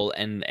his role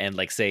and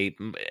like say,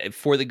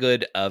 for the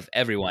good of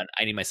everyone,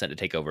 I need my son to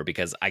take over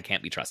because I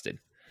can't be trusted.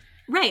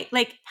 Right.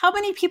 Like, how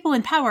many people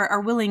in power are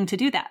willing to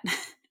do that?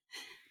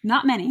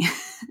 Not many.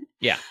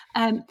 Yeah.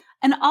 And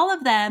all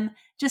of them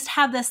just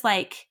have this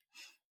like,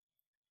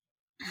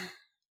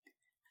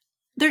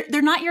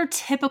 they're not your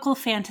typical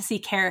fantasy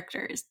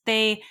characters.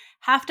 They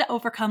have to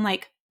overcome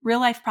like real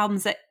life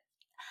problems that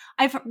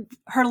I've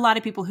heard a lot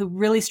of people who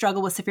really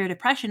struggle with severe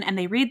depression, and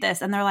they read this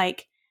and they're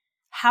like,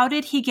 how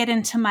did he get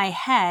into my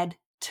head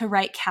to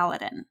write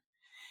Kaladin.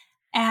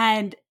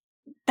 And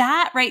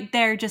that right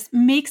there just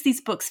makes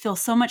these books feel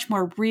so much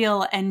more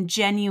real and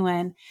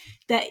genuine,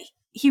 that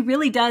he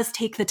really does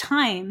take the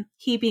time,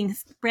 he being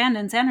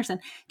Brandon Sanderson,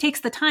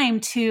 takes the time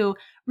to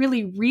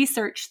really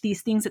research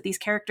these things that these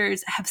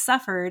characters have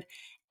suffered.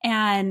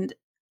 And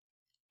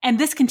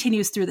this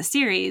continues through the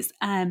series,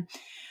 and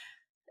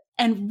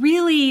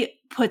really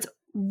puts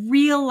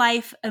real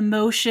life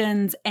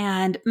emotions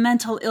and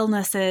mental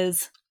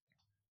illnesses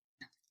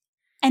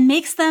and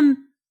makes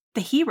them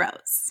the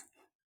heroes.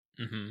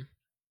 Mm-hmm.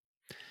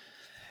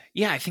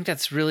 Yeah, I think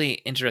that's really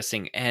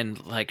interesting.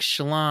 And like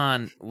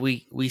Shallan,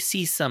 we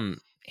see some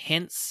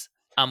hints.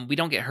 We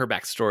don't get her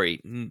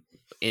backstory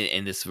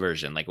in this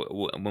version. Like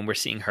when we're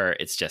seeing her,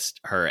 it's just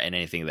her and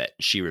anything that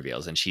she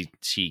reveals, and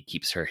she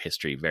keeps her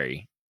history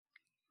very,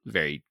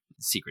 very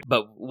secret.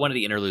 But one of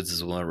the interludes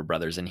is one of her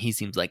brothers, and he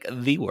seems like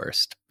the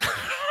worst.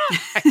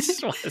 I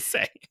just want to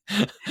say,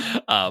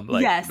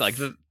 Yes. like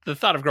the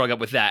thought of growing up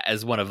with that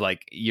as one of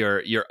like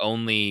your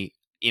only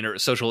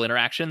social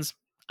interactions,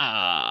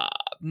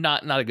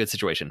 not a good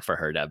situation for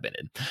her to have been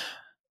in.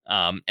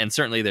 And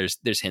certainly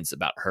there's hints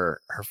about her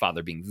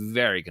father being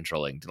very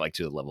controlling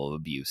to the level of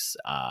abuse.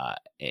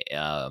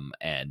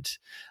 And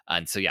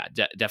so yeah,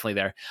 definitely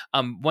there.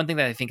 One thing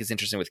that I think is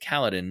interesting with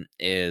Kaladin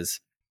is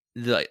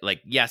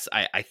yes,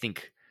 I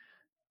think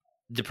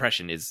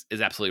depression is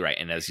absolutely right.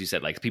 And as you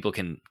said, like people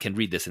can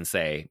read this and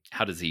say,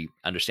 how does he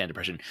understand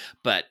depression?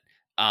 But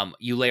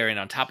you layer in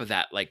on top of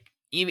that, like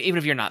even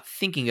if you're not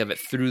thinking of it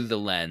through the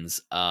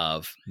lens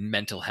of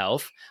mental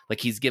health,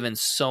 like he's given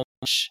so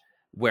much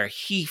where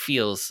he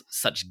feels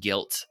such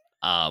guilt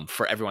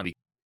for everyone to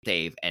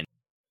save, and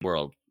the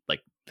world,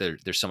 like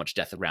there's so much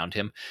death around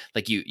him.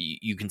 Like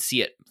you can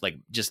see it, like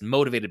just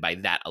motivated by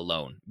that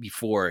alone,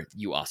 before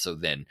you also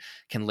then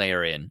can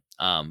layer in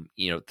how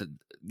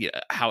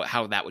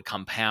that would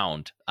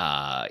compound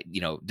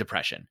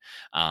depression,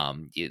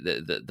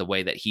 the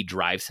way that he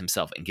drives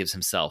himself and gives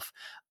himself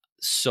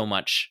so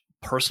much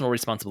personal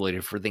responsibility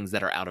for things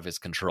that are out of his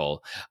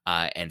control,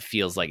 and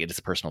feels like it is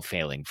a personal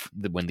failing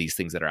when these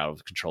things that are out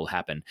of control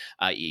happen.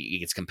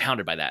 It gets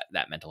compounded by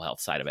that mental health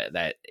side of it,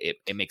 that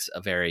it makes a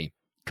very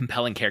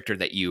compelling character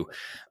that you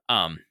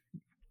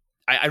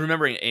I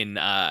remember in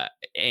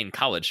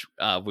college,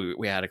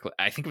 we had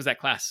I think it was that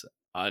class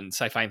on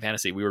sci-fi and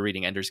fantasy, we were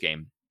reading Ender's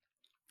Game.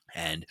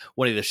 And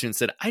one of the students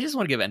said, I just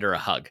want to give Ender a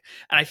hug.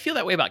 And I feel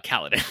that way about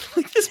Kaladin.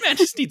 Like, this man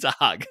just needs a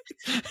hug.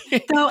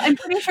 So I'm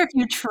pretty sure if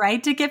you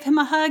tried to give him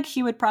a hug,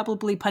 he would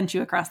probably punch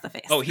you across the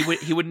face. Oh,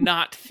 he would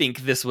not think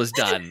this was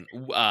done,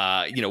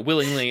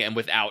 willingly and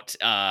without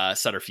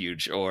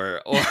subterfuge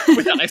or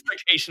without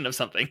expectation of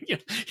something.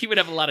 He would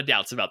have a lot of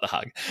doubts about the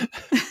hug.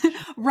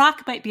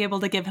 Rock might be able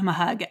to give him a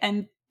hug,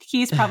 and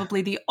he's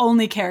probably the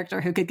only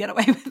character who could get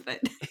away with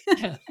it.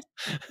 Yeah.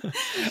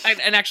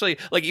 And actually,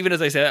 like, even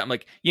as I say that, I'm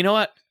like, you know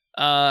what?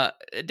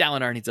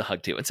 Dalinar needs a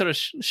hug too, and so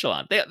does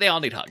Shallan. They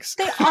all need hugs.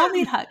 They all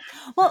need hugs.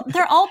 Well,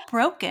 they're all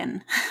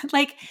broken.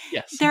 Like,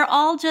 yes. They're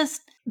all just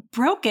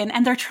broken,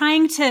 and they're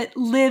trying to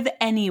live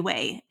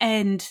anyway.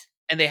 And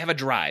they have a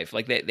drive.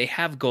 Like they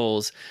have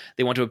goals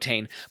they want to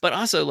obtain, but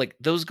also like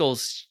those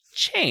goals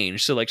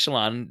change. So like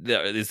Shallan,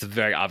 it's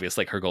very obvious.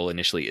 Like her goal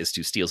initially is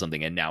to steal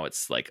something, and now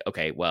it's like,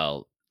 okay,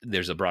 well,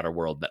 there's a broader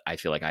world that I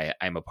feel like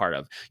I'm a part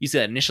of. You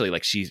said initially,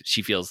 like she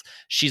feels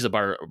she's a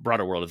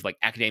broader world of like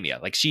academia.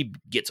 Like she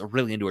gets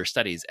really into her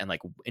studies and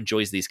like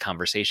enjoys these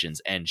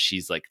conversations. And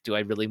she's like, do I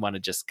really want to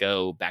just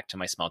go back to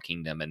my small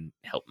kingdom and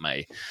help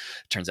my,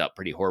 turns out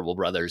pretty horrible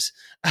brothers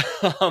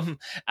out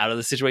of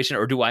the situation?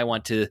 Or do I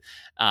want to,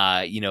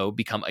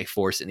 become a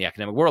force in the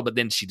academic world? But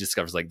then she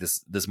discovers like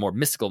this more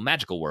mystical,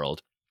 magical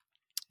world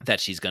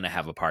that she's going to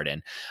have a part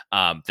in,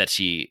 that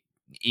she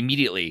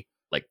immediately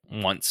like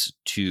wants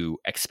to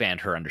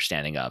expand her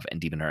understanding of and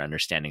deepen her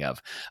understanding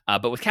of.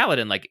 But with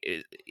Kaladin, like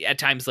at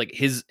times, like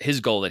his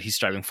goal that he's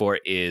striving for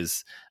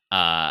is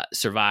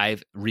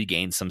survive,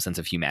 regain some sense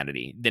of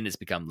humanity. Then it's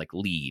become like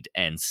lead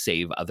and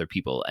save other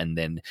people. And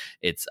then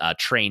it's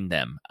train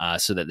them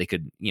so that they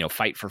could,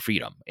 fight for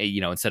freedom.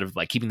 Instead of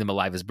like keeping them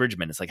alive as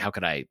bridgemen, it's like, how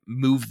could I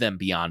move them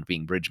beyond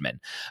being bridgemen?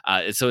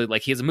 So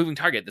like he has a moving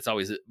target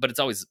it's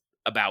always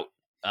about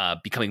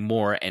becoming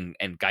more and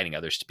guiding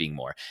others to being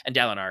more. And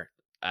Dalinar,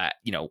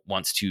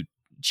 wants to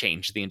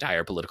change the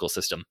entire political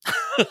system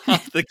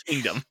of the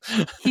kingdom.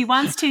 He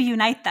wants to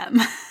unite them.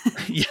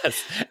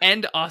 Yes.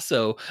 And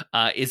also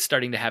is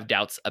starting to have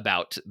doubts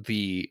about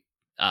the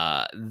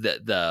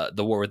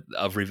war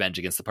of revenge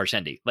against the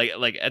Parshendi.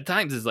 Like at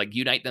times is like,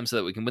 unite them so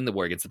that we can win the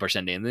war against the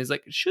Parshendi. And he's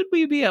like, should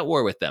we be at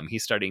war with them?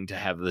 He's starting to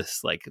have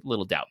this like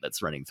little doubt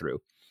that's running through.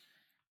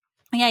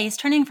 Yeah, he's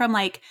turning from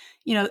like,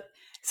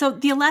 so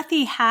the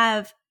Alethi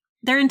have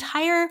their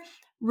entire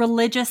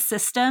religious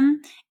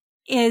system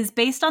is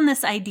based on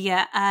this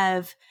idea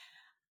of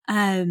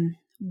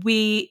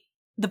the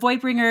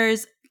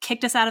Voidbringers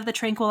kicked us out of the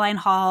Tranquiline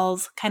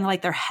Halls, kind of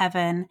like their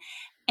heaven,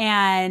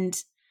 and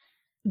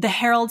the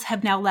Heralds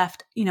have now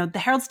left, the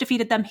Heralds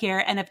defeated them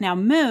here and have now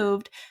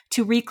moved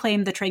to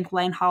reclaim the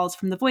Tranquiline Halls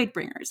from the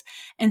Voidbringers.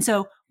 And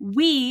so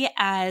we,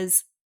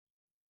 as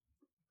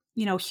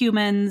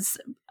humans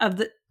of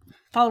the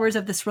followers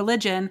of this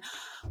religion,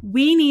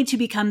 we need to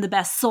become the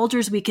best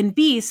soldiers we can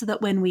be so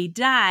that when we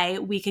die,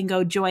 we can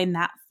go join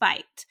that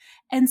fight.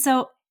 And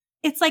so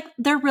it's like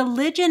their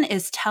religion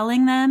is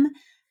telling them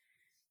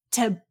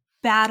to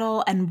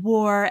battle and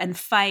war and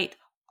fight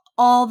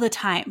all the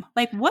time.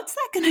 Like, what's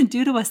that going to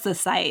do to a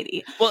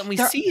society? Well, and we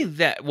see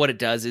that what it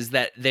does is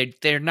that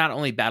they're not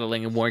only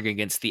battling and warring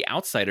against the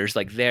outsiders,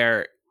 like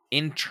their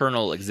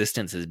internal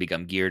existence has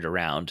become geared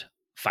around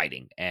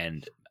fighting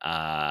and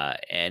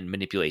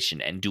manipulation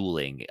and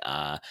dueling.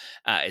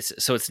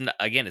 So it's not,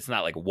 again, it's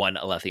not like one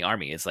Alethi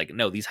army. It's like,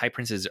 no, these high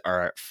princes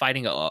are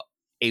fighting a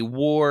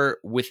war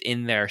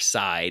within their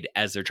side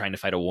as they're trying to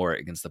fight a war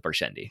against the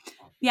Parshendi.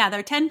 Yeah, there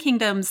are 10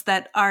 kingdoms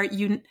that are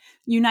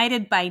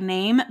united by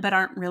name, but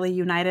aren't really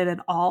united at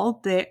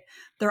all.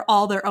 They're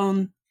all their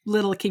own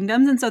little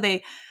kingdoms. And so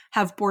they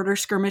have border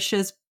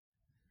skirmishes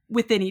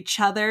within each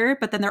other,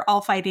 but then they're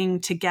all fighting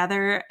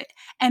together.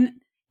 And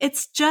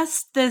it's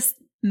just this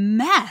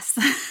mess.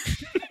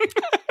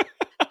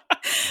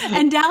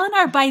 And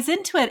Dalinar buys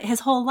into it his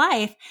whole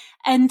life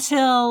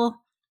until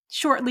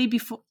shortly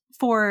before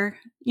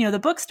the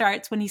book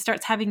starts, when he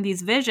starts having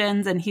these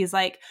visions and he's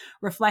like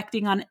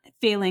reflecting on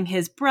failing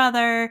his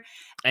brother.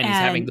 And he's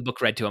having the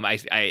book read to him.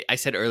 I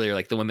said earlier,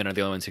 like, the women are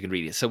the only ones who can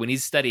read it. So when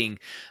he's studying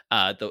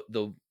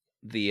the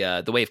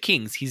Way of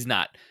Kings, he's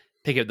not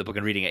picking up the book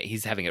and reading it.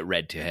 He's having it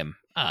read to him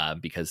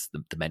because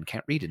the men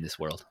can't read in this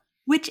world.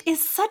 Which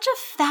is such a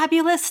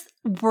fabulous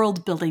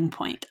world building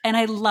point, and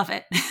I love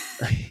it.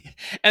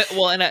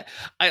 And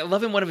I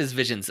love in one of his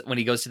visions when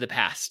he goes to the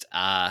past,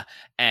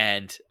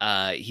 and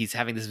he's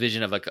having this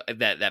vision of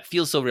that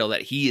feels so real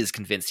that he is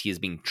convinced he is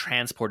being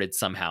transported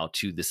somehow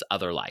to this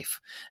other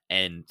life,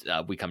 and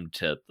we come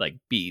to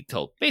be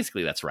told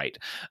basically that's right.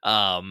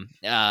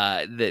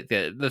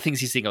 The things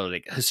he's seeing are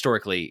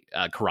historically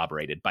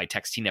corroborated by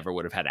text he never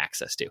would have had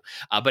access to.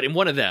 But in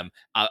one of them,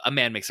 a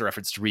man makes a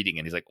reference to reading,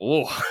 and he's like,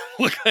 "Oh,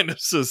 what kind of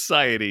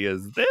society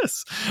is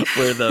this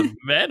where the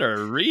men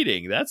are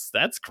reading? That's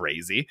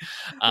crazy."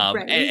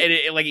 Right. And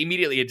it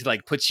immediately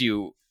it puts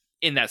you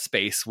in that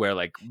space where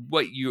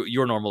what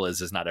your normal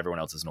is not everyone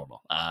else's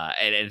normal,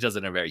 and it does it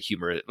in a very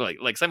humorous,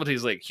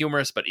 simultaneously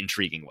humorous but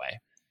intriguing way.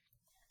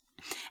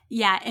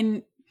 Yeah,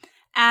 and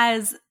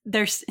as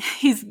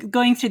he's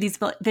going through these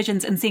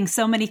visions and seeing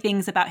so many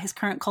things about his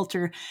current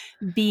culture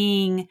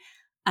being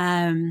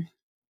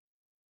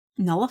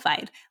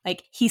nullified.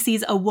 Like, he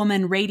sees a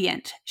woman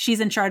radiant. She's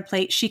in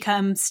Shardplate. She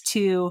comes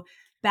to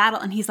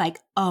battle, and he's like,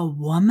 a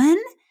woman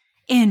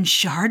in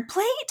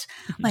Shardplate?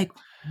 Like,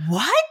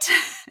 what?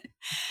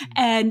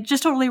 And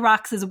just totally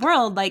rocks his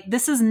world. Like,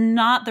 this is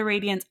not the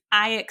Radiance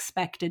I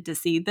expected to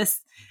see.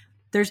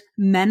 There's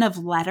men of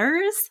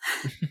letters.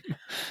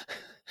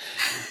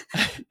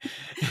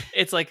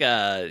 It's like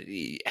have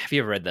you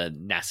ever read the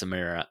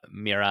Nasamira?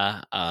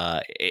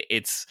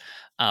 It's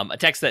a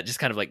text that just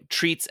kind of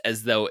treats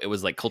as though it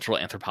was cultural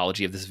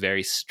anthropology of this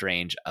very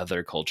strange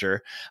other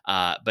culture,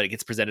 but it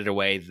gets presented in a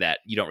way that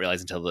you don't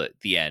realize until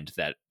the end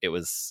that it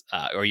was,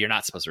 or you're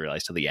not supposed to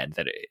realize till the end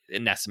that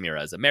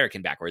Nasamira is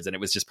American backwards, and it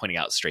was just pointing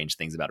out strange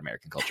things about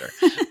American culture,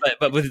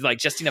 but with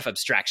just enough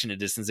abstraction and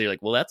distance, you're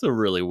like, well, that's a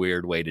really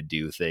weird way to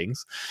do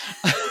things,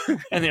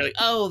 and they're like,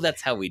 oh,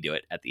 that's how we do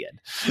it at the end,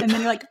 and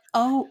then you're like,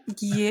 oh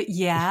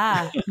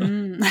yeah.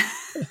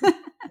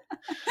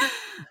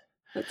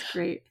 That's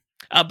great.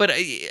 But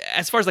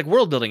as far as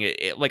world building,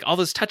 it all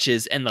those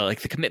touches and the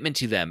commitment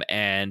to them,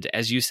 and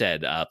as you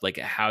said,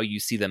 how you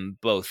see them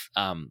both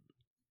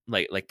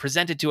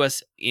presented to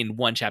us in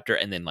one chapter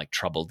and then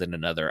troubled in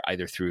another,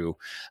 either through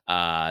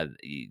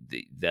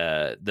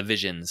the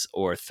visions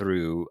or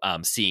through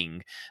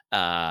seeing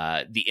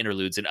the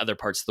interludes in other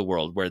parts of the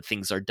world where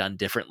things are done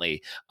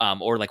differently,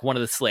 or one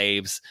of the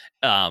slaves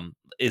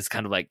is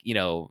kind of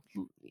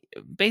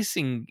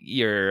basing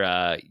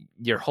your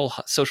whole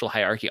social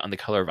hierarchy on the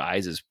color of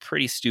eyes is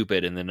pretty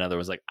stupid, and then another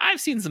was I've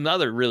seen some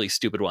other really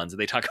stupid ones, and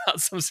they talk about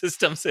some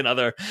systems in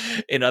other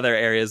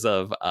areas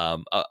of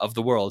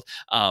the world.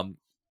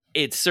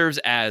 It serves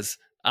as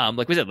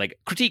we said,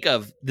 critique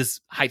of this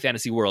high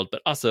fantasy world,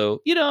 but also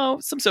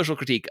some social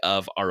critique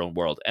of our own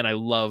world. And I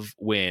love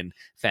when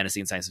fantasy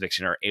and science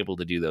fiction are able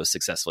to do those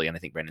successfully, and I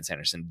think Brandon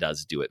Sanderson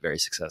does do it very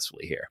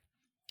successfully here.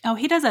 Oh,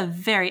 he does a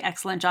very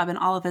excellent job in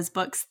all of his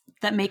books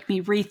that make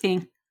me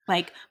rethink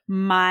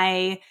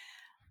my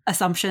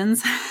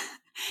assumptions.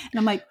 And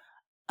I'm like,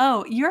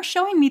 oh, you're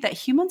showing me that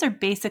humans are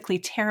basically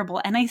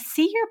terrible. And I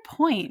see your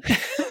point.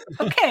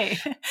 Okay.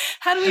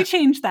 How do we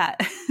change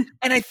that?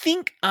 And I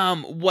think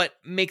what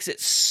makes it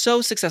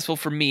so successful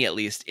for me, at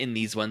least in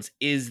these ones,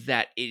 is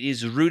that it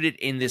is rooted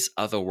in this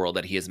other world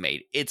that he has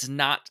made. It's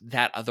not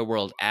that other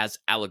world as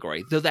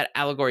allegory, though that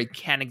allegory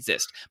can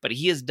exist, but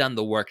he has done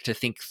the work to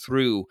think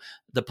through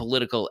the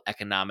political,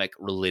 economic,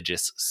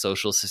 religious,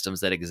 social systems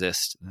that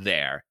exist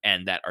there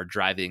and that are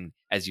driving,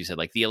 as you said,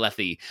 like the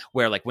Alethi,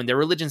 where like when their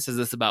religion says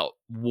this about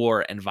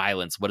war and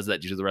violence, what does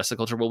that do to the rest of the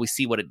culture? Well, we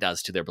see what it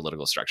does to their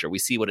political structure. We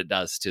see what it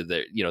does to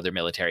their, their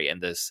military,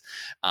 and this,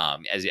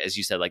 as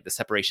you said, like the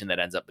separation that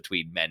ends up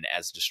between men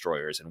as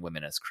destroyers and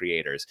women as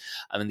creators,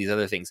 and these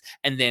other things.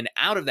 And then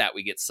out of that,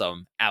 we get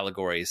some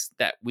allegories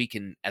that we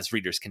can, as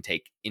readers, can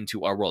take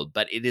into our world.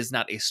 But it is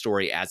not a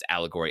story as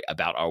allegory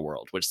about our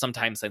world, which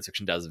sometimes science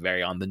fiction does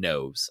very on the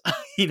nose.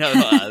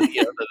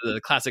 The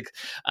classic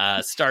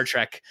Star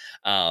Trek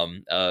of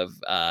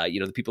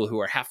the people who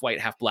are half white,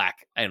 half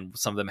black, and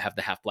some of them have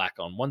the half black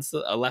on one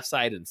left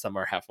side, and some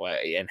are half white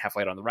and half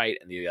white on the right,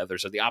 and the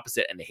others are the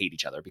opposite, and they hate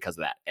each other because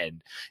of that.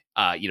 And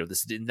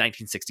this is in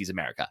 1960s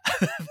America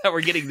that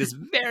we're getting this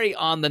very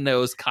on the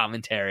nose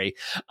commentary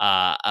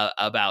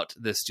about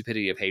the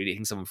stupidity of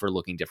hating someone for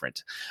looking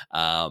different.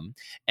 And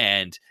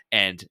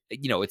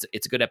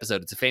it's a good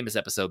episode. It's a famous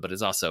episode, but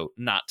it's also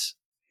not.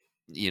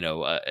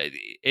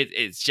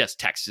 It's just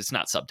text. It's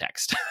not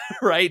subtext,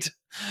 right?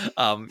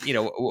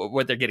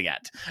 What they're getting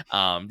at.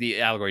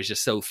 The allegory is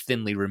just so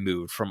thinly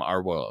removed from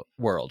our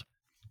world.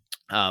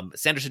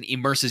 Sanderson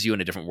immerses you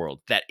in a different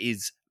world that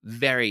is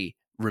very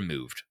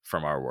removed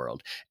from our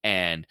world,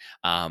 and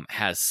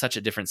has such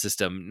a different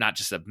system, not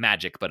just of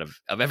magic, but of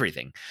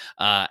everything.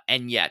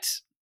 And yet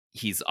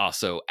he's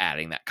also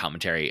adding that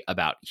commentary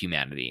about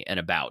humanity and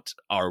about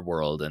our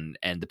world and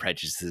the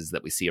prejudices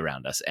that we see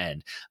around us,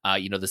 and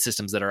the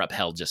systems that are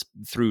upheld just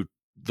through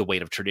the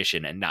weight of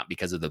tradition and not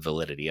because of the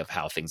validity of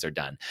how things are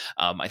done.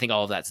 I think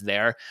all of that's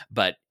there,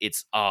 but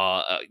it's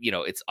all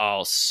it's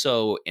all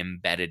so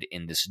embedded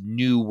in this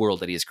new world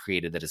that he has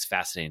created that is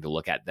fascinating to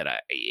look at,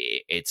 that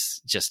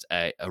it's just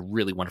a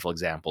really wonderful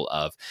example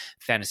of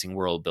fantasy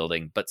world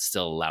building, but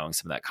still allowing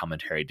some of that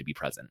commentary to be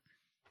present.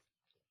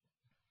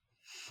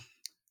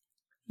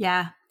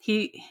 Yeah,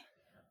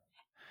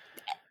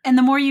 and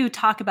the more you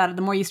talk about it,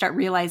 the more you start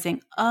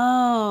realizing,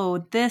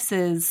 oh, this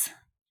is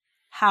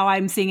how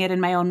I'm seeing it in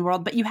my own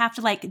world. But you have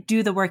to like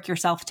do the work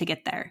yourself to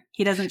get there.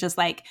 He doesn't just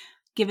like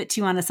give it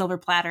to you on a silver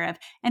platter of,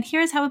 and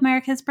here's how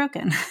America is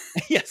broken.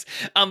 Yes.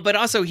 But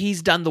also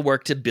he's done the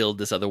work to build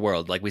this other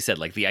world. Like we said,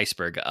 like the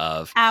iceberg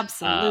of,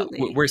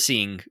 absolutely. We're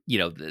seeing,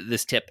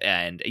 this tip,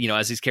 and,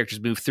 as these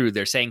characters move through,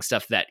 they're saying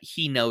stuff that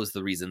he knows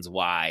the reasons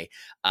why,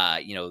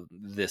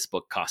 this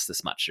book costs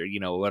this much, or,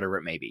 whatever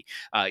it may be.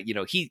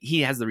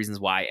 He has the reasons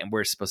why, and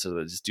we're supposed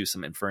to just do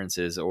some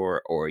inferences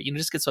or,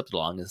 just get swept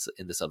along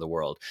in this other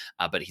world.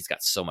 But he's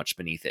got so much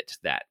beneath it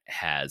that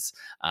has,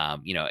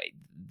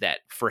 that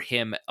for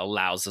him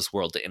allows this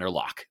world to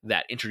interlock,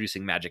 that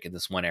introducing magic in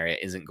this one area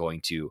isn't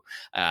going to,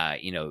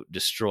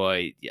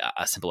 destroy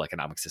a simple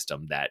economic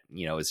system that,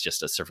 is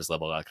just a surface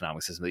level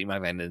economic system that you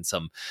might find in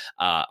some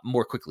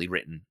more quickly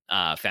written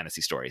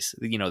fantasy stories,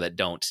 that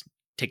don't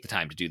take the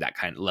time to do that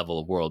kind of level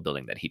of world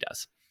building that he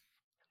does.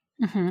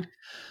 Mm-hmm.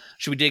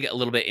 Should we dig a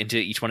little bit into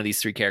each one of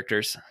these three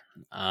characters?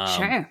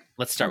 Sure.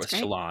 Let's start with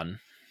Shallan.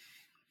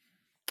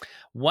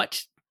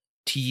 What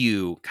to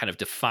you kind of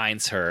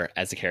defines her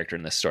as a character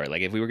in this story?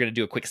 Like if we were going to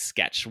do a quick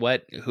sketch,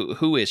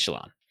 who is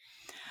Shallan?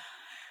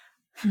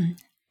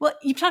 Well,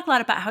 you've talked a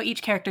lot about how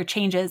each character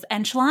changes,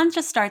 and Shallan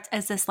just starts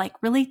as this like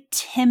really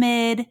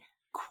timid,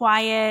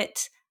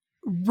 quiet,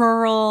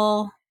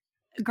 rural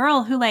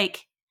girl who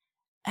like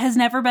has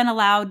never been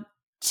allowed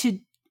to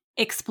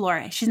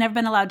explore. She's never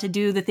been allowed to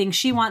do the things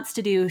she wants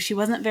to do. She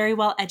wasn't very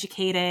well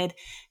educated.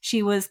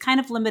 She was kind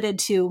of limited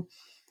to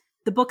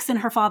the books in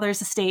her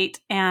father's estate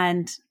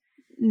and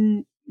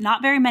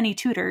not very many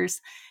tutors.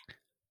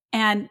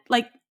 And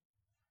like,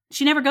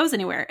 she never goes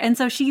anywhere. And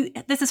so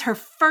this is her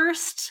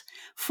first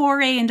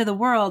foray into the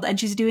world, and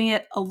she's doing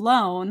it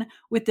alone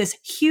with this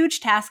huge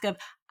task of,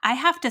 I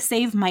have to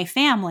save my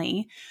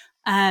family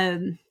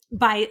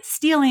by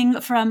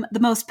stealing from the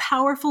most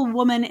powerful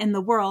woman in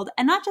the world,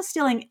 and not just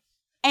stealing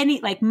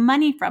any like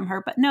money from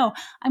her, but no,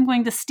 I'm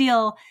going to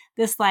steal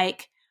this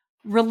like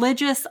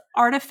religious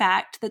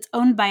artifact that's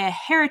owned by a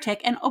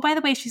heretic. And oh, by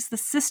the way, she's the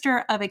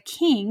sister of a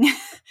king.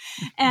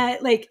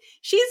 And like,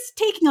 she's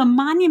taking a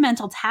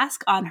monumental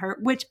task on her,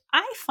 which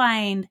I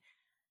find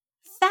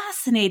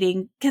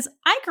fascinating because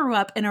I grew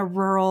up in a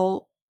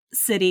rural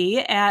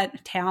city and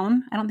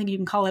town. I don't think you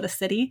can call it a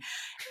city.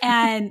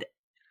 And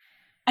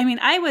I mean,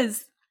 I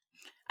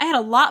had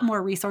a lot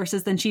more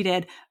resources than she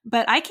did,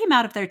 but I came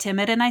out of there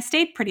timid, and I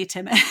stayed pretty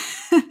timid.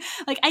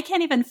 Like, I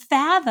can't even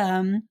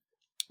fathom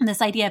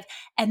this idea of,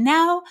 and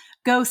now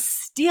go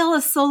steal a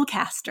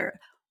soulcaster.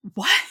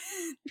 What?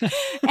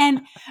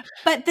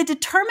 But the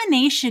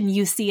determination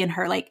you see in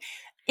her, like,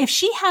 if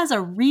she has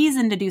a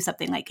reason to do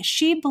something, like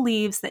she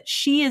believes that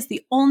she is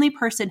the only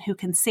person who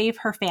can save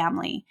her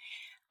family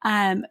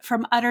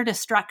from utter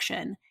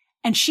destruction,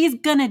 and she's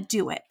gonna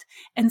do it.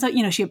 And so,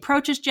 she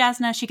approaches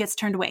Jasna, she gets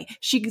turned away.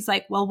 She's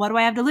like, well, what do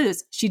I have to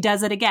lose? She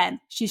does it again.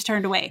 She's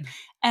turned away.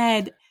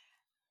 And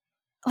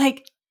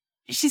like,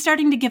 she's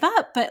starting to give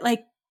up, but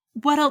like,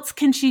 what else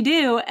can she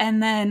do?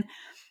 And then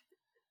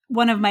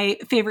one of my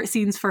favorite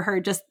scenes for her,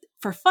 just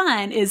for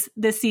fun is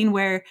this scene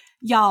where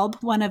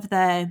Yalb, one of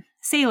the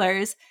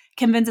sailors,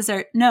 convinces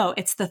her, no,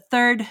 it's the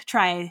third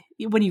try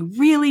when you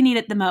really need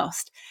it the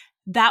most.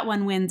 That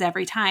one wins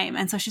every time.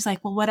 And so she's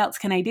like, well, what else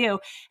can I do?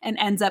 And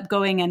ends up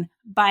going and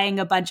buying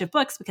a bunch of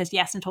books because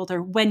Yasna told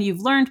her, when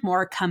you've learned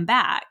more, come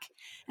back.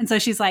 And so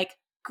she's like,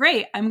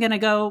 great, I'm going to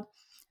go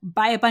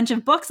buy a bunch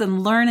of books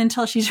and learn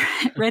until she's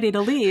ready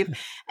to leave.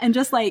 And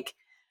just like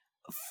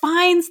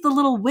finds the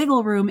little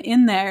wiggle room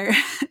in there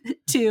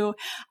to,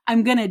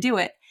 I'm going to do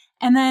it.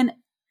 And then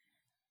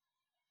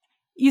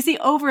you see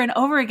over and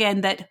over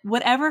again that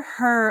whatever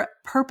her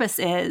purpose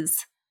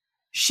is,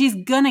 she's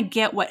going to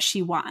get what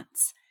she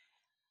wants,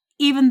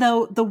 even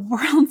though the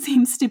world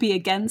seems to be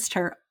against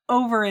her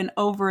over and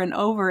over and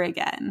over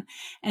again.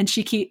 And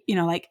she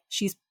like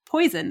she's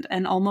poisoned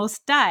and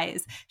almost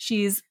dies.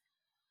 She's,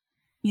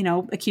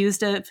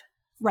 accused of,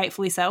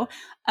 rightfully so,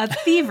 of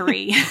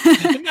thievery.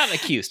 Not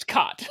accused,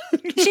 caught.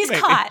 She's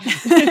caught.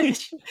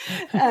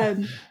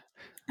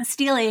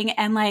 Stealing.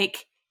 And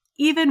like,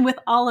 even with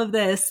all of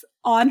this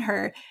on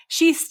her,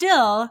 she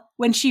still,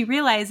 when she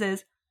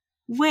realizes,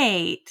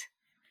 wait,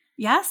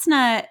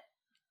 Yasna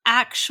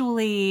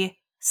actually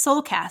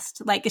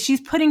soulcast, like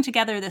she's putting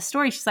together this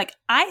story, she's like,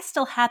 I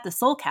still had the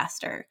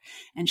soulcaster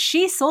and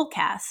she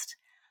soulcast.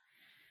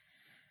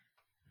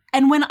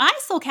 And when I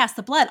soulcast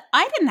the blood,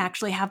 I didn't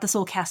actually have the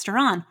soulcaster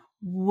on.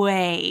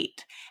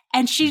 Wait.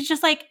 And she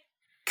just like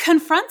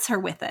confronts her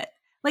with it.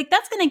 Like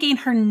that's going to gain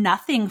her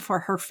nothing for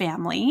her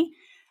family,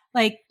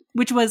 like,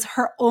 which was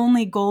her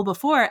only goal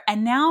before.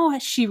 And now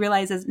she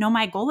realizes, no,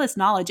 my goal is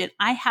knowledge and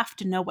I have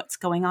to know what's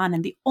going on.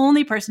 And the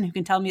only person who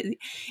can tell me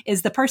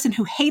is the person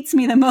who hates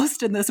me the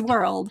most in this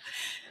world.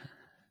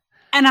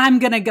 And I'm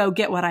going to go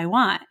get what I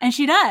want. And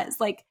she does.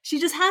 Like, she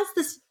just has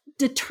this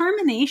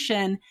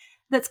determination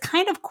that's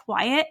kind of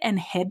quiet and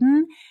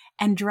hidden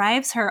and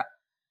drives her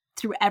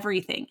through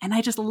everything. And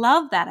I just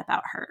love that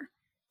about her.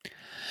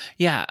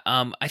 Yeah.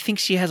 I think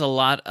she has a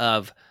lot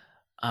of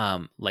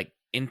like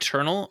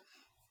internal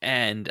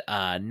and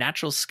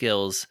natural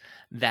skills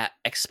that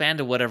expand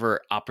to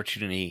whatever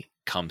opportunity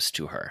comes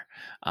to her.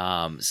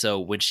 So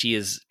when she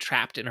is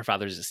trapped in her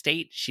father's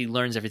estate, she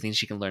learns everything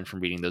she can learn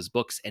from reading those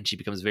books, and she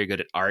becomes very good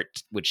at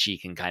art, which she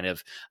can kind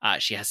of,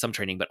 she has some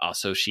training, but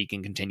also she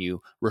can continue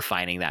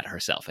refining that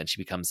herself, and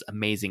she becomes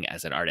amazing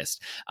as an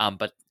artist.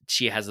 But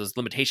she has those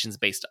limitations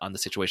based on the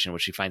situation in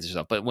which she finds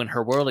herself. But when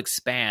her world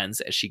expands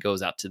as she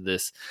goes out to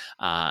this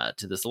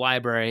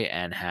library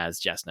and has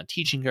Jasna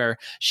teaching her,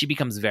 she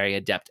becomes very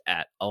adept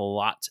at a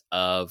lot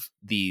of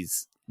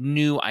these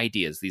new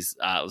ideas, these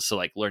so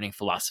like learning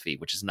philosophy,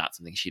 which is not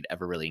something she'd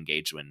ever really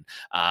engaged in,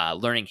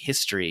 learning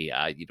history,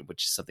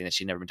 which is something that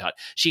she'd never been taught.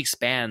 She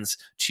expands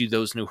to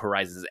those new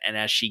horizons, and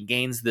as she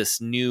gains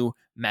this new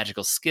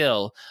magical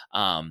skill,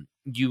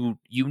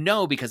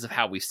 because of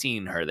how we've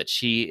seen her, that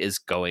she is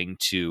going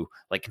to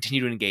like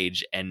continue to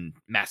engage and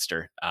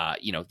master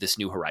this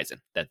new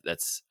horizon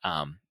that's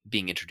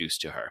being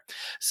introduced to her.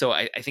 So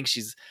I think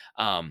she's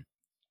one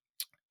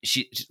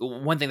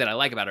thing that I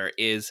like about her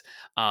is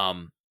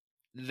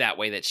that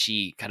way that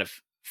she kind of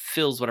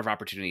fills whatever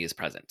opportunity is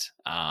present.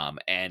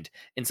 And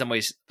in some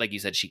ways, like you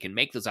said, she can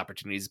make those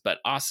opportunities, but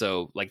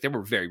also like there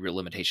were very real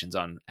limitations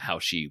on how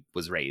she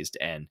was raised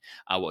and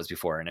what was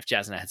before. And if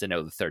Jasna had to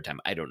know the third time,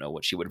 I don't know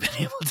what she would have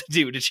been able to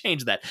do to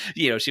change that.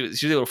 She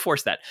was able to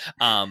force that.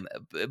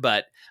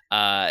 But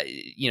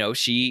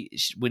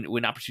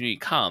when opportunity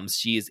comes,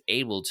 she is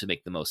able to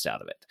make the most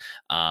out of it.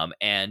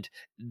 And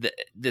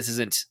this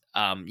isn't,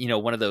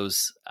 one of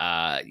those,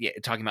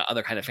 talking about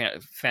other kind of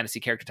fantasy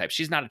character types.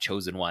 She's not a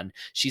chosen one.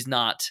 She's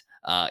not,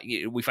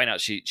 we find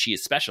out she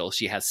is special.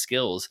 She has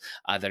skills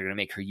that are going to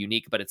make her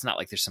unique, but it's not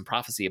like there's some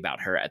prophecy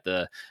about her at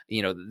the,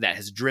 that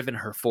has driven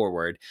her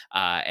forward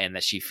and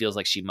that she feels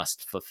like she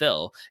must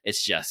fulfill.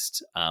 It's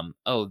just,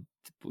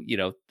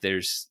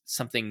 there's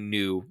something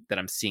new that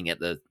I'm seeing at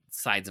the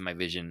sides of my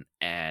vision,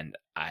 and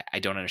I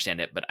don't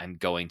understand it, but I'm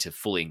going to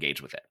fully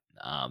engage with it.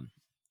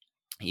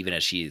 Even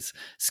as she's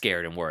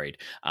scared and worried,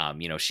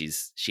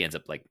 she ends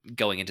up like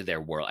going into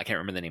their world. I can't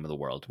remember the name of the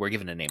world. We're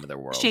given a name of their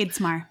world.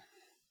 Shadesmar.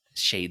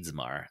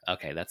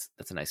 Okay, that's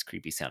a nice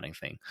creepy sounding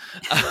thing.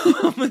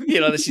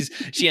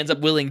 That she ends up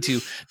willing to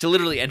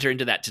literally enter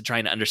into that to try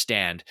and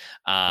understand,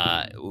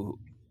 this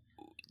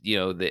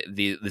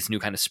new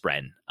kind of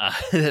spren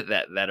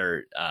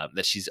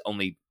that she's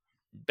only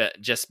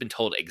just been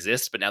told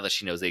exist, but now that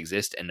she knows they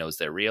exist and knows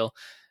they're real,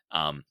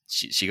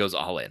 she goes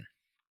all in.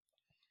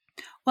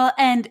 Well,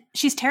 and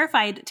she's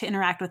terrified to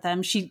interact with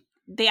them.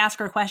 They ask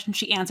her a question,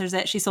 she answers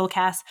it, she soul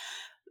casts.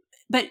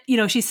 But,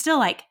 she's still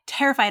like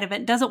terrified of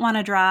it, doesn't want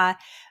to draw.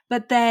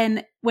 But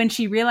then when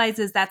she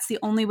realizes that's the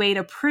only way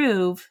to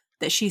prove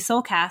that she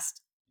soul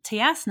cast to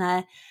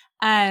Yasna,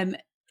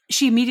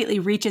 she immediately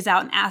reaches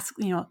out and asks,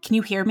 can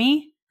you hear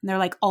me? And they're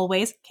like,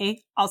 always.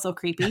 Okay. Also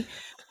creepy.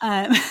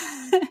 And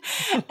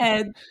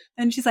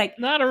she's like,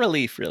 not a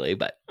relief really,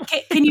 but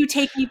can you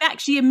take me back?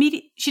 She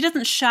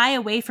doesn't shy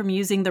away from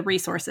using the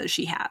resources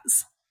she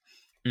has.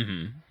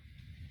 Mm-hmm.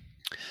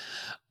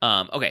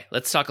 Okay,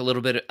 let's talk a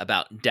little bit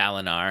about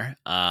Dalinar.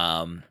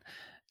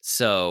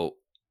 So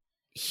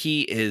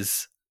he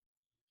is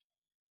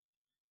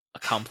a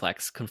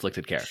complex,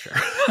 conflicted character.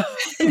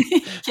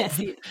 Yes,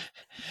 he is.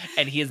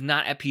 And he is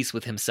not at peace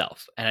with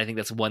himself. And I think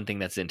that's one thing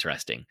that's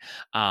interesting.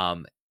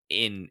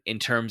 In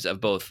terms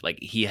of both, like,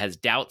 he has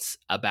doubts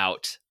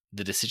about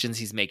the decisions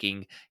he's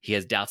making. He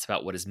has doubts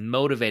about what is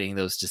motivating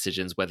those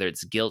decisions, whether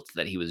it's guilt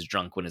that he was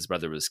drunk when his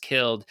brother was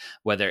killed,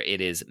 whether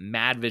it is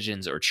mad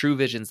visions or true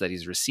visions that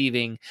he's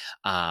receiving,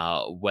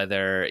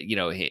 whether,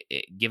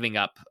 giving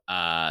up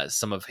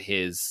some of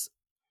the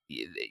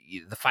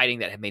fighting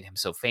that had made him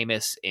so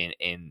famous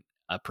in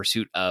a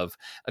pursuit of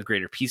a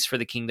greater peace for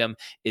the kingdom.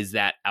 Is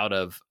that out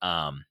of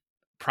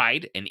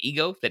pride and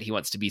ego that he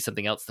wants to be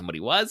something else than what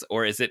he was,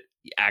 or is it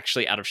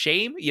actually out of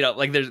shame?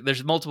 Like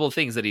there's multiple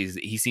things that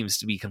he seems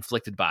to be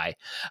conflicted by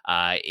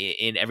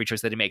in every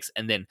choice that he makes.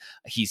 And then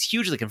he's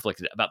hugely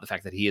conflicted about the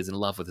fact that he is in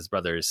love with his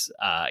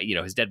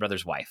his dead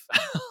brother's wife.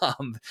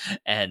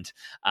 And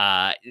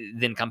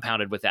then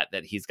compounded with that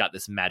he's got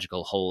this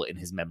magical hole in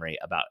his memory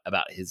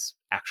about his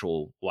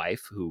actual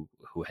wife who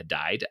had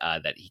died,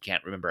 that he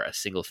can't remember a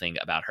single thing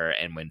about her.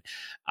 And when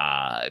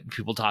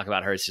people talk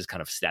about her, it's just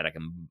kind of static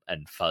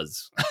and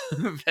fuzz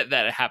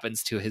that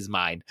happens to his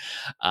mind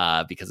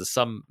because of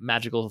some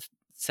magical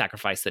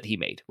sacrifice that he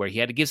made, where he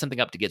had to give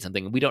something up to get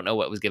something. We don't know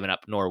what was given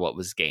up nor what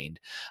was gained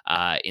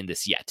in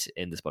this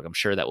book. I'm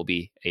sure that will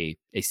be a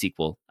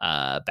sequel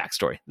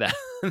backstory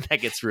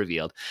that gets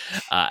revealed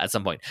at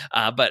some point.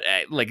 But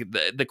like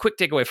the quick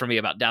takeaway for me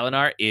about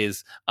Dalinar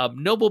is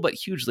noble but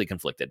hugely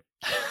conflicted.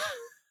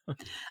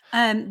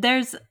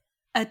 There's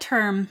a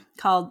term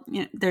called,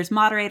 there's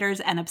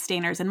moderators and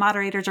abstainers, and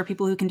moderators are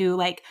people who can do,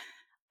 like,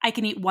 I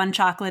can eat one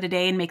chocolate a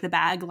day and make the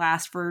bag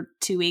last for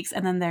 2 weeks.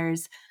 And then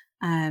there's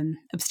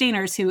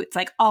abstainers who it's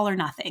like all or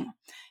nothing.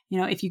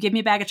 If you give me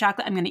a bag of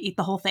chocolate, I'm going to eat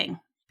the whole thing,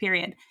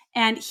 period.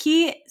 And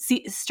he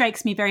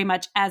strikes me very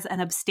much as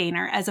an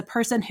abstainer, as a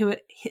person who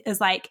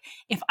is like,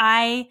 if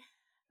I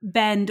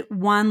bend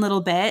one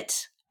little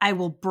bit, I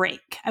will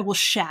break, I will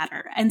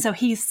shatter. And so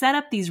he set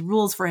up these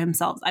rules for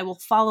himself. I will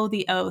follow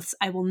the oaths.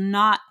 I will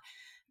not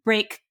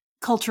break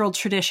cultural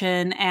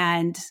tradition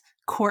and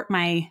court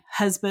my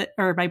husband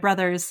or my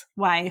brother's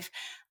wife.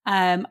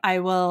 I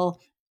will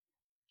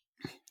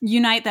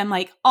unite them,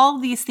 like all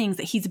these things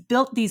that he's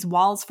built these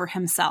walls for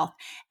himself.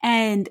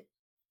 And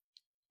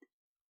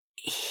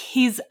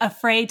he's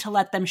afraid to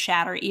let them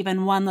shatter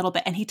even one little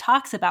bit. And he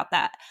talks about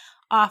that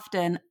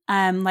often.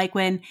 Like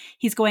when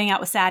he's going out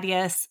with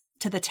Sadeas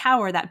to the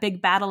tower, that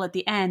big battle at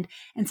the end.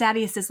 And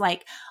Sadeas is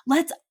like,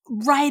 let's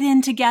ride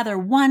in together,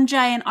 one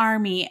giant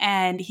army.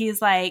 And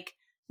he's like,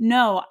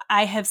 no,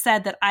 I have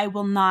said that I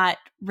will not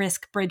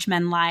risk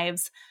bridgemen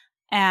lives.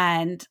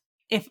 And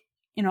if,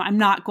 I'm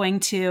not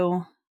going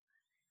to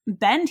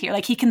bend here.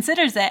 Like, he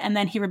considers it, and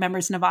then he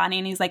remembers Navani,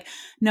 and he's like,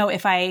 no,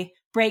 if I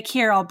break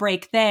here, I'll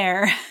break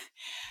there.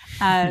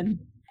 And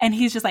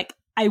he's just like,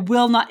 I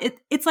will not.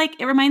 It's like,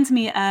 it reminds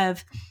me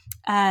of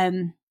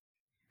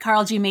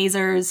Carl G.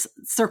 Mazur's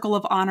Circle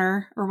of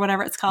Honor, or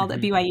whatever it's called, at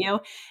BYU,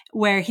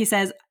 where he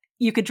says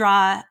you could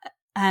draw,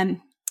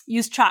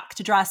 use chalk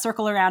to draw a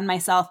circle around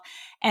myself.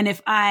 And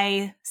if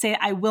I say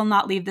I will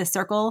not leave this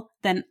circle,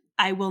 then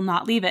I will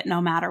not leave it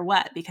no matter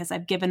what, because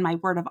I've given my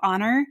word of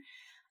honor.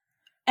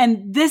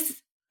 And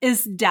this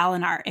is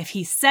Dalinar. If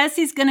he says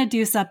he's going to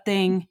do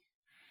something,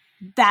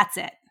 that's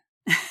it.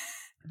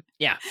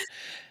 Yeah.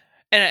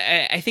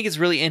 And I think it's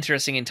really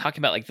interesting in talking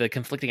about like the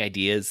conflicting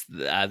ideas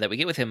that we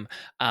get with him.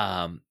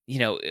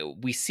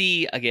 We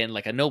see, again,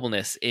 like a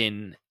nobleness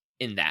in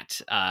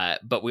that.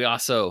 But we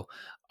also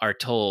are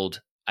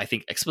told, I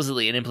think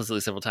explicitly and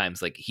implicitly several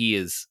times, like he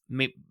is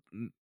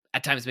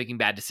at times making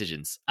bad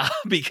decisions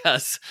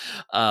because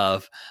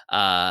of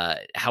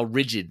how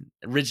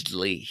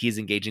rigidly he's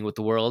engaging with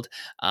the world.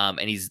 And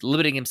he's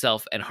limiting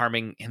himself and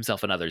harming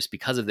himself and others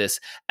because of this.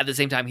 At the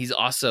same time, he's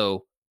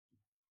also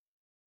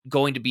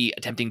going to be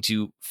attempting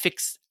to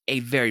fix a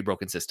very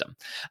broken system.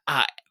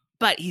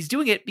 But he's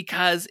doing it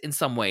because in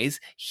some ways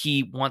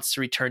he wants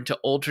to return to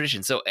old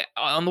tradition. So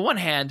on the one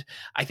hand,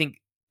 I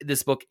think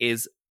this book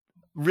is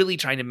really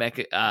trying to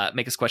make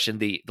us question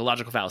the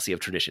logical fallacy of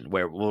tradition,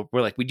 where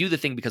we're like, we do the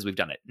thing because we've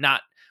done it,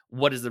 not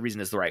what is the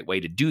reason is the right way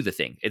to do the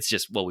thing. It's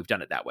just, well, we've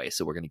done it that way,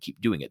 so we're going to keep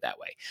doing it that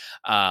way.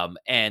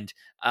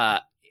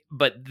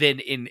 But then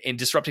in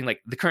disrupting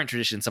like the current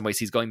tradition, in some ways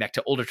he's going back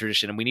to older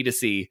tradition, and we need to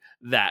see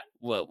that.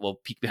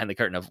 We'll peek behind the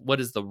curtain of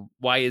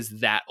why is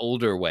that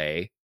older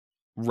way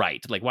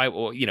right? Like, why,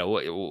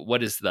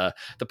 what is the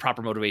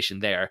proper motivation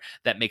there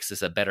that makes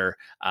this a better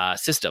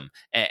system?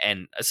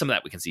 And some of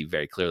that we can see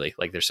very clearly.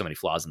 Like, there's so many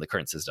flaws in the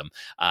current system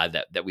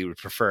that we would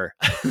prefer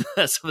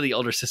some of the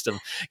older system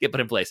get put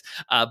in place.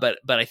 But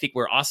I think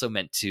we're also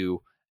meant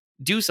to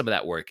do some of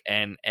that work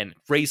and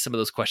raise some of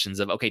those questions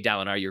of, okay,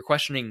 Dalinar, you're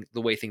questioning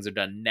the way things are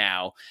done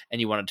now,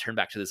 and you want to turn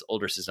back to this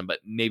older system, but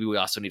maybe we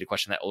also need to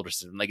question that older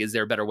system. Like, is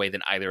there a better way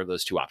than either of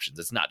those two options?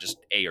 It's not just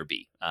A or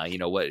B.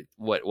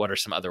 What are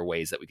some other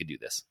ways that we could do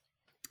this?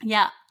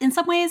 Yeah. In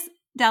some ways,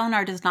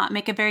 Dalinar does not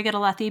make a very good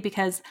Alethi,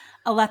 because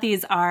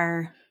Alethis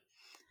are,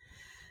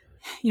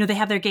 they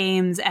have their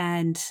games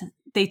and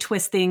they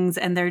twist things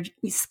and they're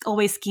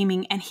always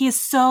scheming. And he is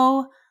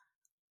so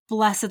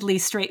blessedly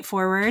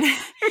straightforward.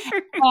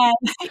 And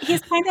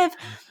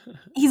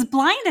he's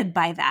blinded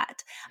by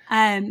that.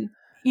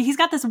 He's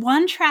got this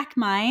one track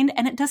mind,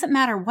 and it doesn't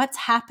matter what's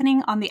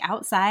happening on the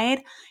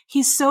outside.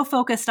 He's so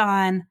focused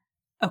on,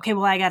 okay,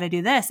 well, I got to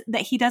do this,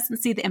 that he doesn't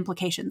see the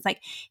implications. Like,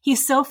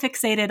 he's so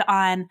fixated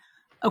on,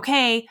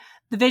 okay,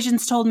 the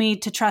visions told me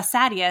to trust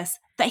Sadeas,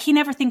 that he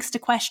never thinks to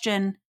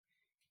question,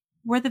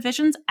 were the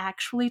visions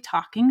actually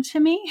talking to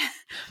me?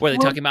 Were they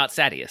talking about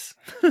Sadeas?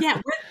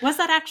 Yeah. Was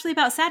that actually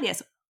about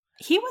Sadeas?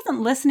 He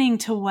wasn't listening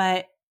to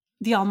what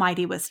the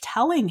Almighty was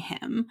telling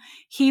him.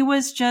 He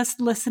was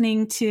just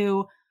listening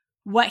to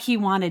what he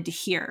wanted to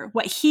hear,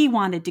 what he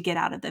wanted to get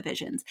out of the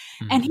visions.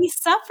 Mm-hmm. And he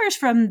suffers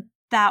from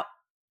that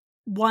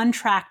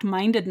one-tracked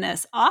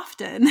mindedness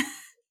often.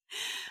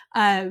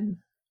 And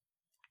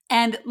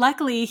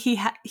luckily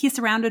he's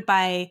surrounded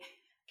by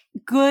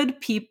good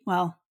people.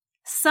 Well,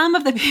 some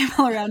of the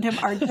people around him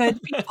are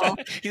good people.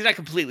 He's not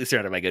completely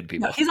surrounded by good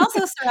people. No, he's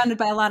also surrounded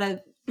by a lot of,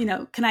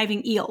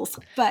 conniving eels.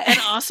 And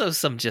also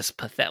some just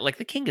pathetic, like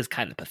the king is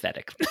kind of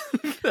pathetic.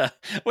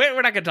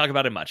 We're not going to talk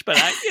about him much, but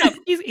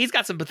he's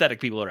got some pathetic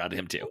people around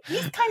him too.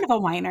 He's kind of a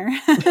whiner.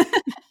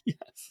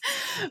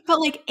 Yes. But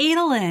like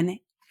Adolin,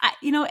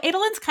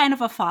 Adolin's kind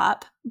of a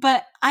fop,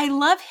 but I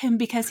love him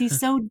because he's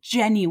so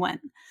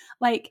genuine.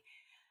 Like,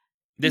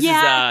 this is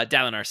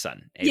Dalinar's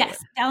son. Adolin.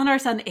 Yes,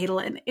 Dalinar's son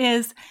Adolin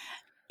is,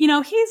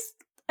 he's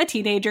a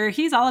teenager.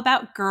 He's all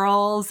about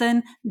girls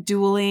and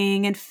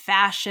dueling and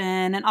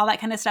fashion and all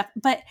that kind of stuff.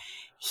 But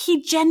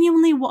he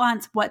genuinely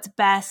wants what's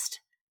best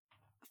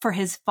for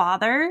his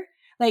father.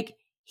 Like,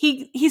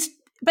 he's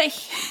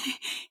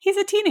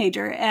a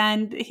teenager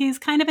and he's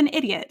kind of an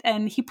idiot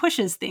and he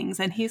pushes things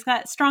and he's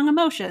got strong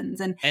emotions.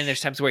 And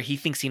there's times where he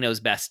thinks he knows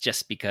best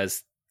just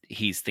because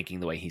he's thinking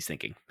the way he's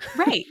thinking.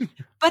 Right.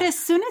 But as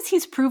soon as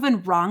he's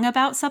proven wrong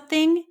about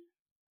something,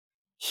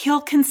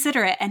 he'll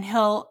consider it and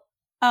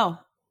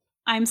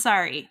I'm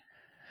sorry.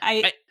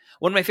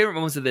 One of my favorite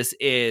moments of this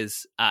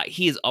is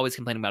he is always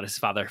complaining about his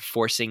father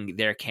forcing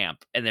their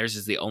camp, and theirs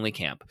is the only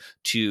camp,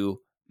 to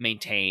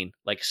maintain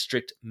like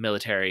strict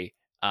military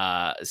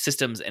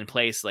systems in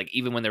place. Like,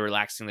 even when they're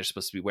relaxing, they're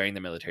supposed to be wearing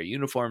their military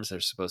uniforms.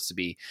 They're supposed to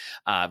be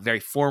very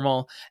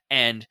formal.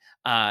 And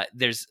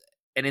there's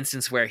an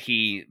instance where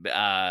he,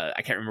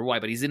 I can't remember why,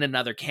 but he's in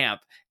another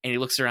camp and he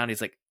looks around.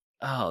 He's like,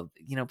 oh,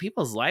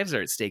 people's lives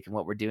are at stake in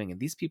what we're doing. And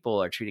these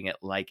people are treating it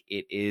like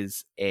it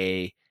is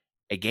a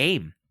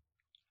game.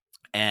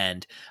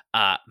 And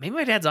maybe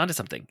my dad's onto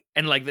something.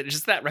 And like,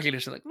 just that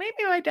recognition, like, maybe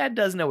my dad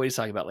does know what he's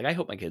talking about. Like, I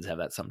hope my kids have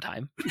that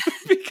sometime.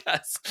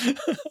 Because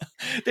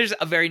there's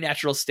a very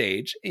natural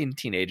stage in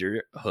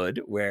teenagerhood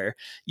where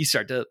you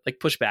start to like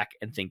push back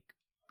and think,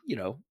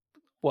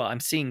 well,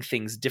 I'm seeing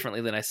things differently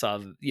than I saw,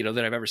 than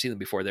I've ever seen them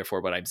before.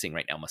 Therefore, what I'm seeing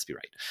right now must be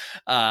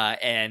right.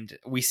 And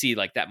we see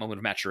like that moment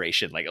of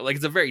maturation, like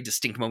it's a very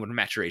distinct moment of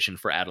maturation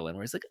for Adolin,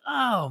 where he's like,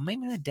 oh,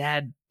 maybe the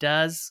dad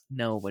does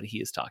know what he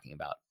is talking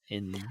about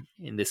in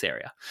this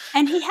area.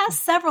 And he has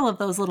several of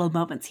those little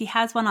moments. He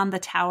has one on the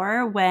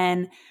tower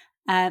when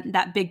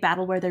that big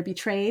battle where they're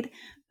betrayed,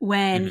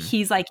 when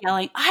he's like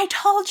yelling, I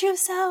told you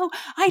so.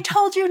 I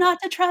told you not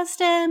to trust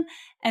him.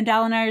 And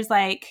Dalinar's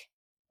like,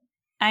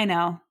 I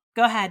know.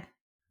 Go ahead.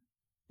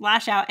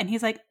 Lash out. And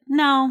he's like,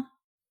 no,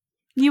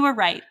 you were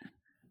right.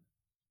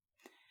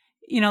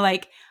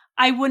 Like,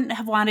 I wouldn't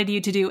have wanted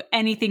you to do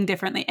anything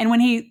differently. And when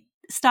he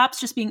stops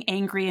just being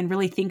angry and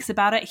really thinks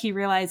about it, he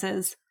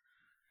realizes,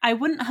 I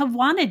wouldn't have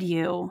wanted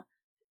you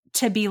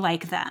to be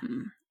like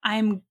them.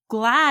 I'm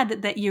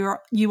glad that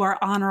you are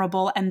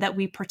honorable and that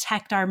we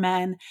protect our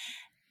men.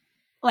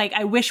 Like,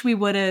 I wish we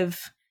would have.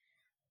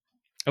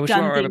 I wish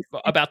we were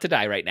about to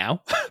die right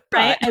now.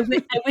 Right. I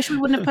wish we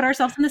wouldn't have put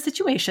ourselves in this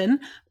situation.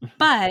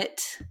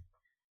 But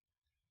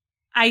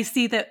I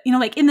see that,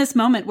 like in this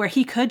moment where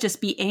he could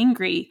just be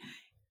angry,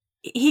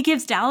 he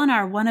gives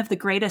Dalinar one of the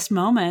greatest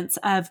moments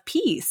of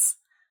peace.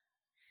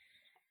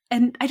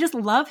 And I just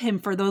love him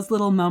for those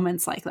little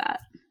moments like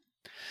that.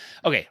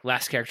 Okay,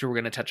 last character we're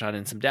going to touch on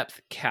in some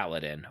depth,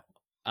 Kaladin.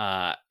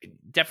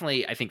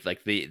 Definitely, I think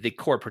like the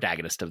core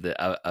protagonist of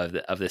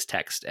this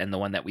text, and the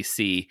one that we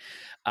see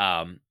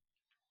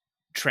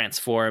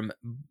transform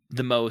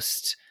the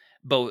most.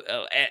 Both,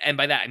 and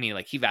by that I mean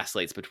like he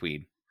vacillates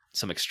between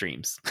some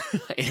extremes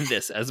in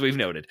this, as we've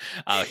noted.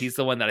 He's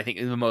the one that I think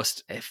the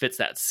most fits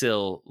that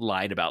Syl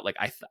line about like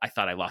I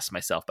thought I lost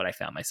myself, but I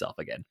found myself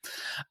again.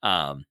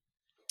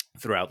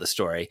 Throughout the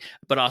story,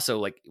 but also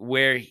like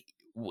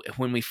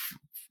when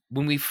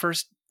we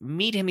first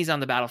meet him, he's on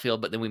the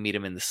battlefield, but then we meet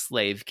him in the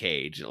slave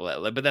cage.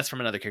 But that's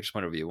from another character's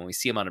point of view. When we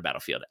see him on a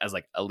battlefield as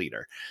like a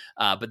leader,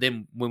 but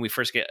then when we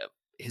first get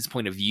his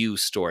point of view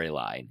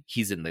storyline,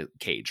 he's in the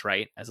cage,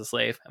 right, as a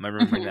slave. Am I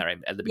remembering that right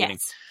at the beginning?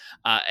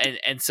 Yes.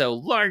 And so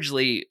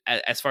largely,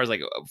 as far as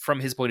like from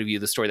his point of view,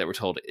 the story that we're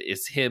told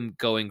is him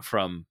going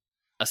from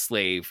a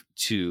slave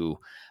to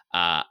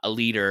a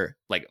leader,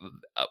 like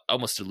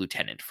almost a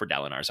lieutenant for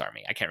Dalinar's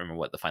army. I can't remember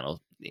what the final,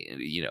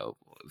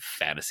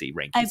 fantasy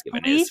rank he's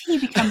given is. I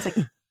believe he becomes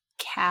a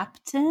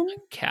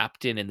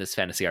captain in this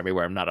fantasy army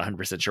where I'm not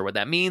 100% sure what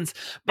that means,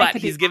 but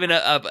he's given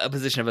a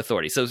position of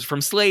authority. So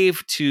from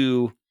slave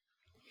to,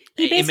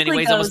 in many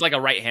ways, almost like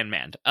a right-hand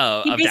man he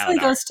of basically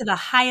Dalinar. goes to the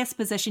highest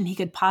position he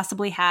could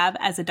possibly have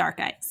as a Dark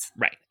Eyes.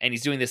 Right. And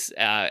he's doing this,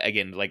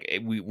 again, like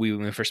we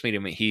when we first meet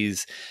him,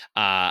 he's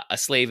a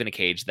slave in a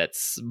cage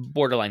that's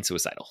borderline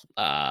suicidal.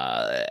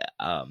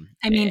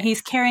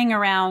 He's carrying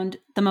around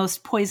the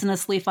most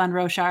poisonous leaf on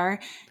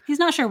Roshar. He's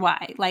not sure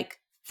why. Like,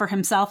 for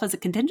himself as a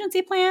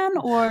contingency plan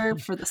or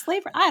for the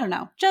slave? I don't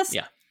know. Just,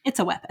 it's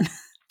a weapon.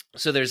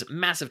 So there's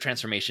massive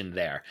transformation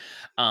there.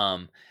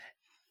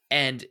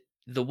 And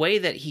the way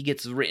that he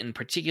gets written,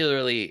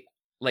 particularly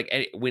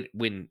like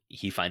when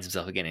he finds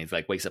himself again, and he's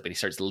like wakes up and he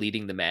starts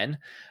leading the men.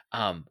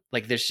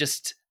 Like there's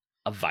just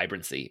a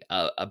vibrancy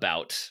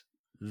about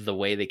the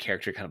way the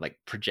character kind of like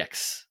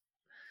projects.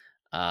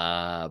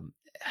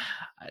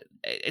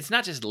 It's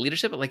not just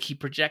leadership, but like he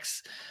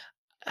projects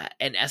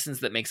an essence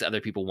that makes other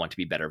people want to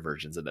be better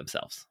versions of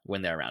themselves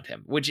when they're around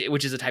him, which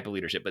is a type of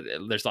leadership, but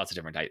there's lots of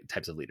different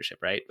types of leadership,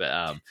 right?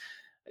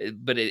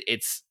 But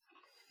it's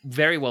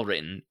very well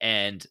written,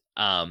 and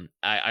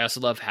I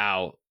also love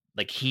how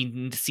like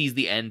he sees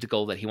the end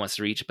goal that he wants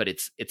to reach, but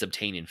it's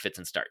obtained in fits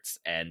and starts,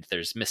 and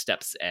there's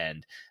missteps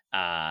and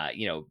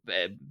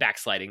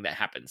backsliding that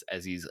happens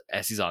as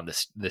he's on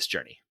this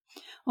journey.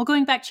 Well,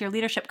 going back to your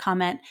leadership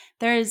comment,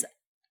 there's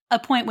a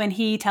point when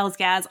he tells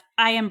Gaz,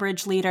 "I am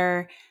bridge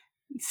leader.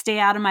 Stay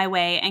out of my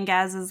way." And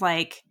Gaz is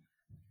like,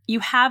 "You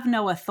have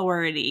no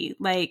authority.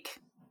 Like,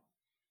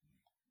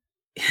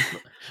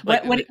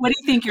 what do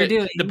you think you're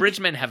doing?" The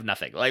bridgemen have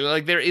nothing.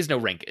 Like there is no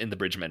rank in the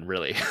bridgemen,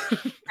 really.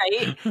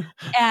 Right?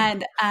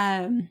 And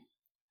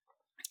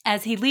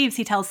as he leaves,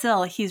 he tells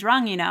Syl, he's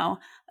wrong,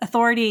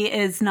 authority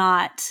is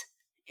not,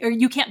 or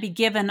you can't be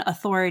given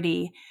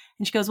authority.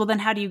 And she goes, "Well, then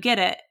how do you get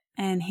it?"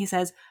 And he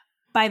says,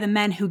 "By the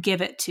men who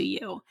give it to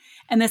you."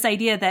 And this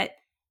idea that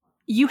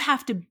you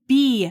have to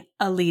be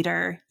a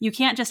leader. You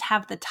can't just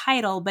have the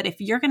title, but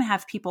if you're going to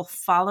have people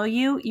follow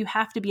you, you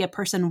have to be a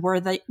person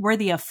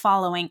worthy of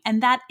following.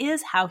 And that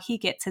is how he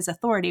gets his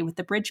authority with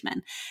the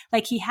bridgemen.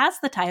 Like, he has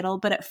the title,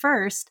 but at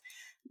first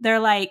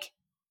they're like,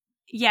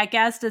 "Yeah,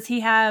 Gaz, does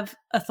he have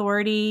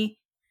authority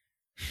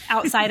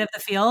outside of the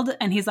field?"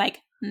 And he's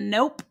like,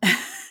 "Nope,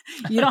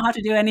 you don't have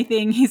to do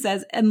anything," he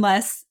says,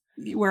 "unless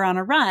we're on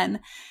a run."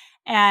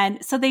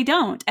 And so they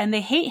don't, and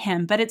they hate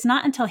him. But it's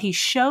not until he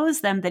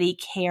shows them that he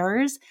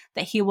cares,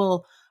 that he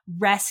will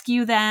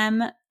rescue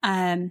them.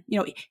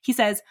 He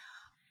says,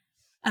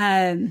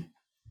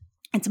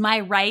 "It's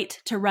my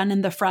right to run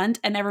in the front."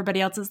 And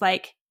everybody else is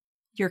like,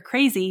 "You're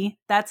crazy.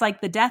 That's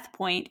like the death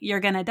point. You're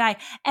going to die."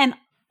 And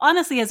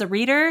honestly, as a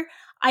reader,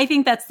 I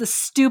think that's the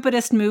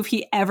stupidest move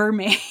he ever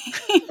made.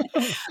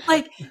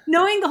 Like,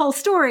 knowing the whole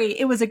story,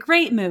 it was a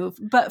great move.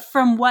 But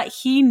from what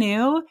he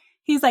knew,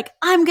 he's like,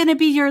 "I'm going to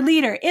be your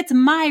leader. It's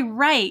my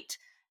right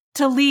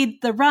to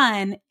lead the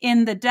run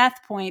in the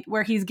death point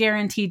where he's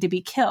guaranteed to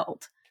be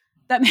killed."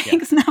 That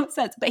makes no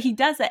sense. But he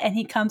does it, and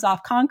he comes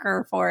off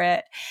conqueror for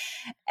it.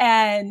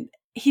 And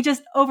he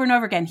just, over and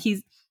over again,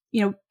 he's,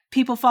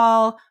 people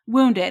fall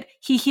wounded.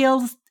 He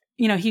heals,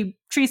 he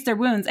treats their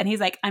wounds, and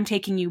he's like, "I'm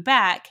taking you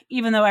back."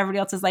 Even though everybody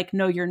else is like,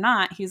 "No, you're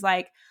not." He's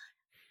like,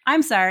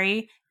 "I'm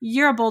sorry.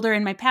 You're a boulder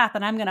in my path,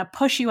 and I'm going to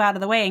push you out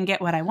of the way and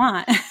get what I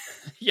want."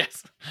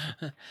 Yes.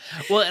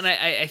 Well, and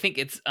I think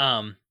it's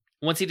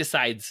once he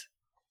decides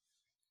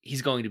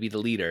he's going to be the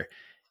leader,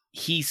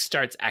 he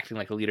starts acting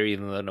like a leader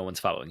even though no one's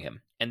following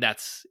him. And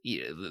that's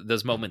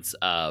those moments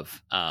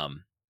of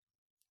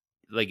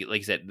like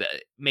you said,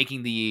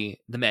 making the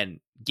men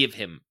give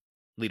him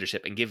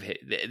leadership and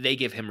they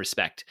give him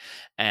respect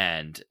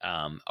and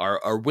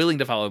are willing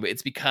to follow him.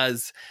 It's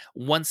because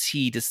once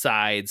he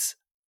decides,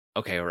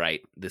 okay, all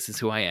right, this is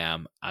who I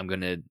am, I'm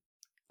going to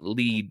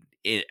lead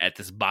at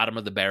this bottom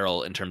of the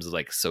barrel in terms of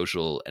like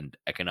social and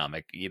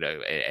economic,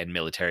 and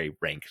military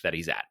rank that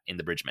he's at in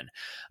the bridgemen,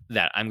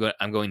 that I'm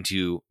going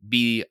to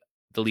be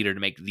the leader to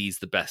make these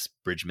the best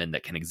bridgemen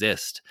that can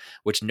exist,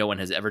 which no one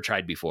has ever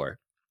tried before.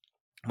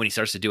 When he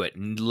starts to do it,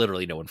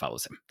 literally no one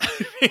follows him.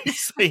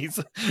 he's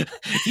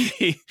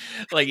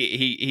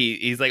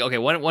like, okay,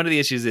 one of the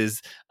issues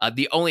is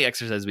the only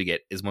exercise we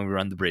get is when we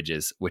run the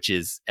bridges, which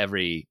is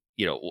every,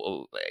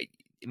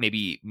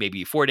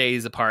 maybe 4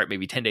 days apart,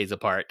 maybe 10 days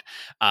apart.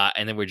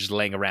 And then we're just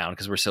laying around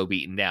because we're so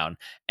beaten down,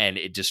 and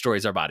it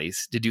destroys our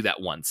bodies to do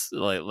that once.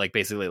 Like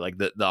basically like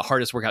the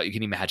hardest workout you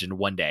can imagine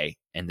one day,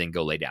 and then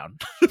go lay down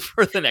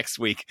for the next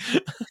week.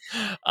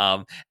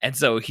 And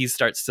so he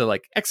starts to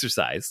like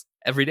exercise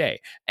every day.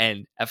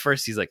 And at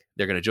first he's like,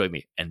 "They're going to join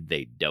me." And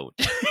they don't.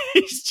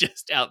 He's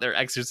just out there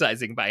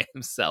exercising by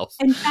himself.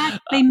 In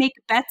fact, they make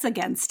bets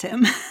against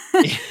him.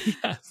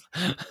 Yes.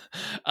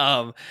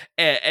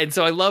 And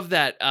so I love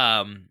that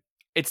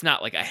it's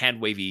not like a hand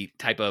wavy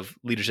type of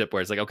leadership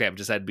where it's like, okay, I've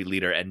decided to be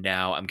leader and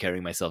now I'm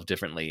carrying myself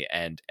differently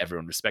and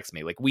everyone respects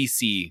me. Like we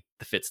see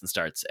the fits and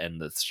starts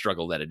and the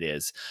struggle that it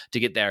is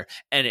to get there.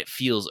 And it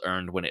feels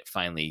earned when it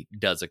finally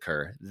does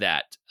occur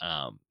that,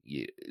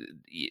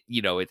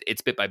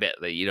 it's bit by bit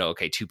that,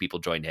 okay, 2 people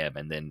joined him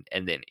and then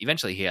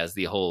eventually he has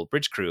the whole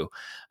bridge crew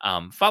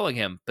following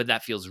him, but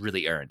that feels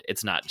really earned.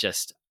 It's not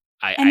just,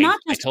 I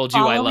told you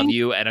I love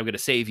you and I'm going to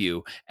save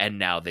you. And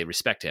now they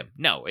respect him.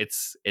 No,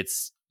 it's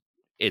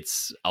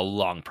a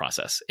long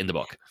process in the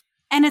book.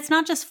 And it's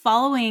not just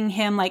following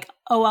him like,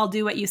 oh, I'll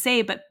do what you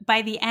say. But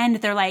by the end,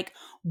 they're like,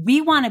 we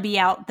want to be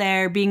out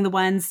there being the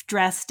ones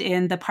dressed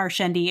in the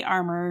Parshendi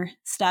armor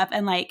stuff.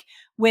 And like,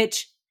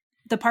 which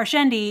the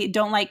Parshendi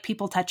don't like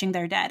people touching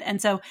their dead.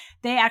 And so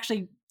they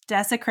actually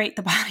desecrate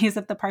the bodies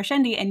of the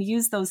Parshendi and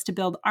use those to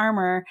build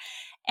armor.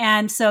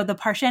 And so the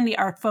Parshendi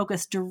are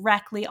focused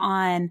directly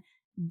on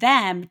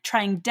them,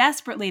 trying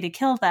desperately to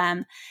kill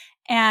them.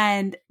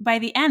 And by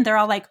the end, they're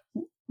all like,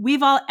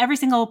 every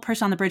single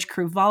person on the bridge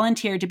crew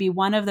volunteered to be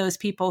one of those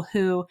people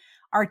who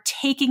are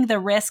taking the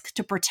risk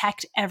to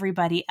protect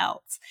everybody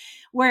else.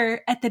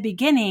 Where at the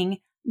beginning,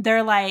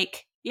 they're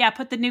like, yeah,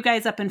 put the new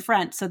guys up in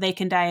front so they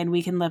can die and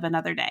we can live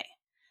another day.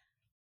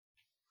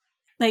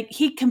 Like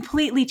he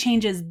completely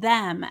changes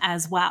them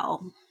as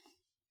well.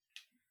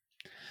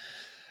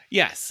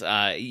 Yes.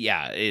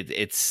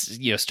 It's,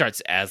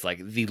 starts as like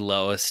the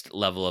lowest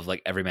level of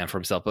like every man for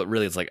himself, but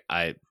really it's like,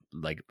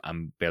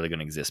 I'm barely going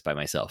to exist by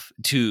myself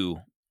to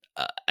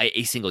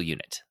a single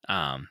unit.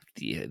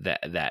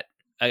 That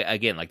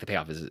again, like the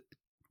payoff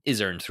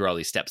is earned through all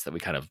these steps that we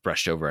kind of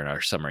brushed over in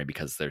our summary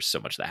because there's so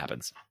much that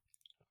happens.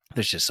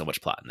 There's just so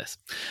much plot in this.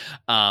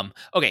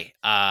 Okay.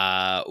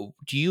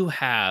 Do you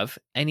have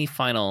any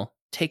final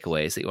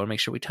takeaways that you want to make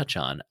sure we touch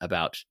on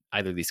about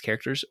either these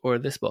characters or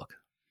this book?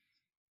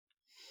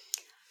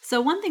 So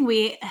one thing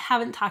we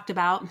haven't talked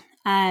about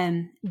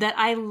that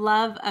I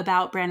love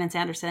about Brandon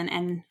Sanderson,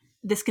 and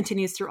this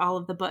continues through all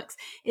of the books,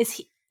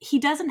 is he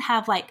doesn't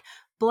have like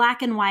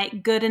black and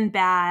white, good and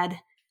bad.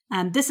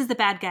 This is the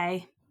bad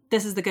guy.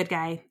 This is the good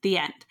guy, the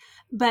end.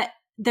 But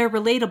they're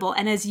relatable.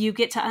 And as you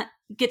get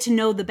to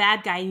know the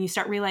bad guy and you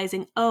start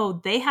realizing,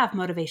 oh, they have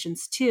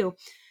motivations too.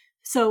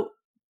 So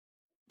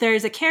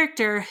there's a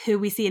character who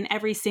we see in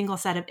every single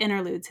set of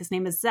interludes. His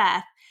name is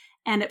Szeth.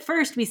 And at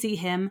first we see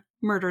him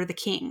murder the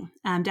king,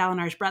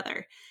 Dalinar's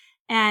brother.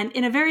 And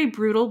in a very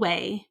brutal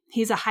way,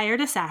 he's a hired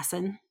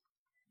assassin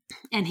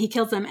and he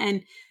kills him.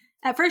 And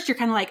at first you're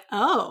kind of like,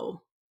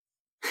 oh,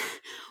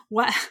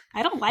 what?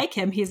 I don't like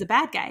him. He's a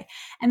bad guy.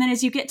 And then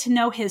as you get to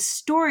know his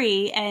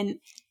story, and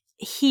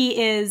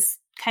he is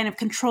kind of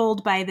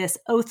controlled by this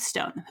oath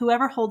stone.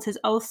 Whoever holds his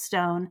oath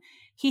stone,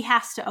 he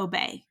has to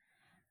obey.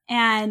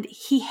 And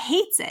he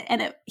hates it.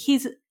 And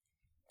he's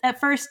at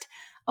first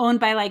owned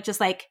by like just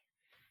like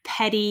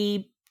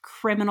petty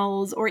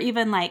criminals or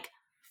even like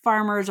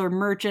farmers or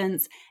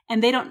merchants.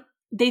 And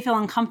they feel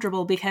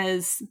uncomfortable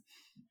because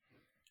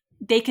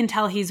they can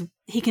tell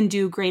he can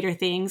do greater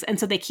things. And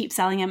so they keep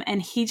selling him.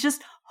 And he's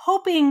just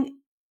hoping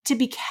to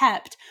be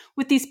kept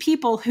with these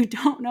people who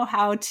don't know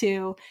how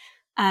to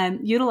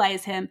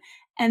utilize him.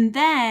 And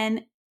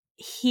then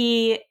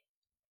his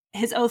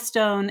oath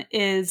stone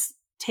is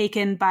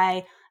taken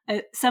by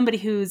somebody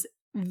who's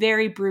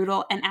very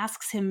brutal and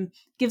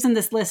gives him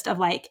this list of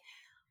like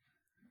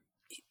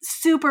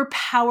super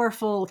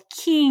powerful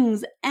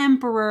kings,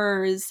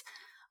 emperors,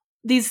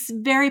 these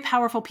very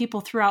powerful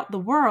people throughout the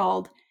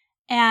world.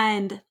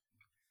 And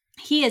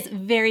he is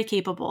very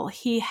capable.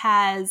 He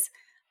has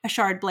a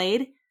shard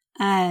blade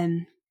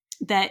and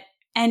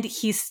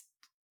he's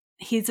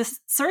a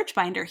surge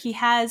binder. He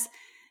has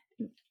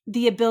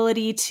the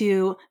ability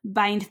to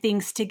bind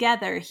things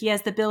together. He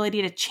has the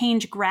ability to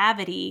change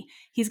gravity.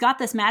 He's got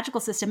this magical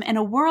system in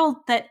a world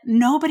that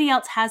nobody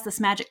else has this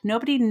magic.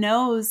 Nobody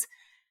knows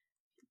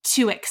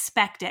to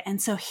expect it.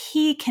 And so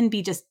he can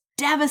be just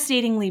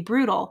devastatingly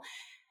brutal.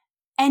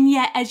 And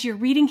yet, as you're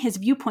reading his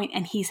viewpoint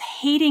and he's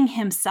hating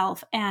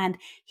himself and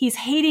he's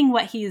hating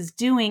what he is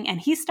doing, and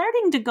he's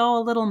starting to go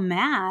a little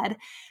mad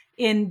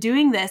in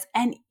doing this,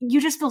 and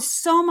you just feel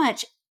so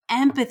much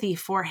empathy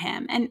for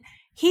him. And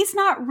he's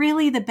not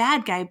really the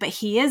bad guy, but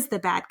he is the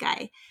bad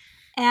guy.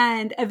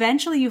 And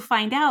eventually you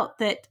find out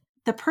that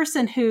the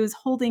person who's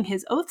holding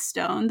his oath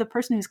stone, the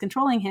person who's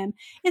controlling him,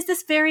 is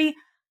this very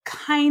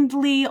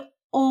kindly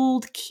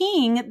old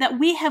king that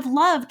we have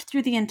loved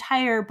through the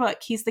entire book.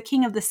 He's the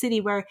king of the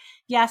city where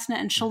Yasna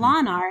and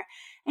Shallan are.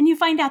 And you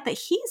find out that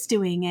he's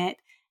doing it.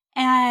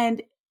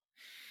 And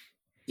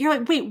you're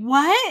like, wait,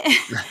 what?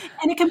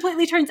 And it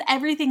completely turns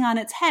everything on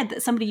its head,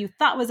 that somebody you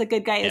thought was a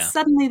good guy is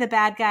suddenly the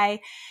bad guy.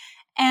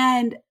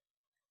 And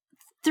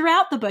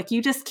throughout the book,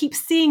 you just keep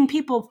seeing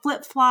people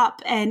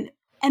flip-flop and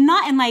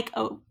not in like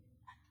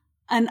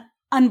an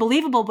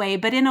unbelievable way,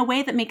 but in a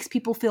way that makes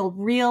people feel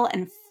real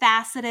and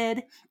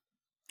faceted.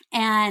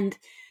 And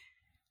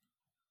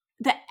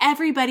that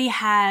everybody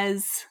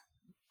has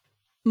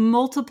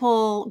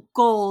multiple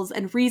goals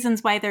and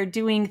reasons why they're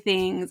doing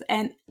things.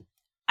 And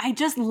I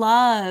just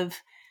love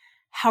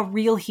how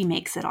real he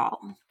makes it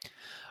all.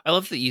 I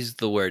love that you use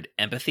the word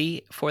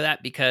empathy for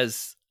that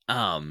because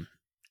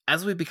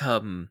as we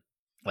become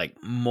like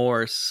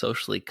more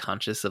socially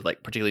conscious of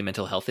like particularly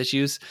mental health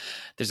issues,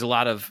 there's a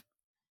lot of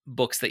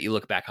books that you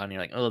look back on and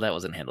you're like, oh, that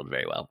wasn't handled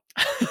very well.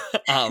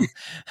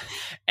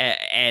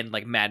 And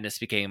like madness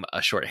became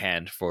a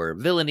shorthand for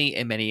villainy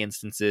in many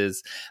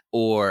instances,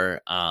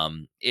 or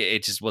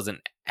it just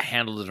wasn't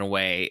handled in a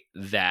way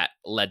that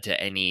led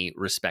to any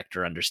respect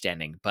or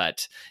understanding.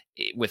 But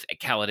with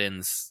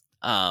Kaladin's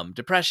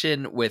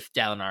depression, with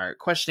Dalinar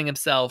questioning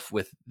himself,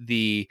 with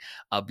the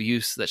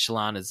abuse that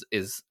Shallan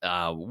is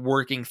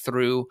working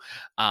through,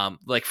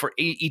 like for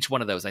each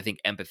one of those, I think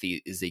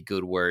empathy is a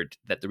good word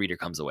that the reader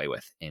comes away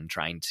with in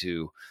trying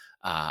to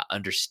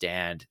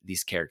understand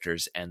these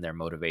characters and their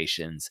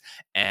motivations,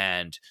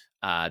 and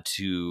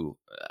to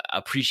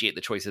appreciate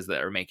the choices that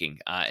they're making,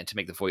 and to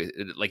make the voice,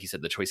 like you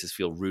said, the choices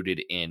feel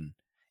rooted in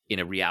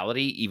a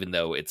reality, even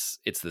though it's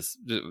this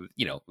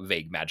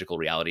vague magical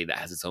reality that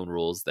has its own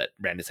rules that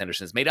Brandon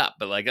Sanderson has made up.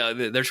 But like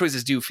their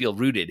choices do feel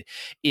rooted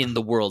in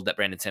the world that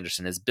Brandon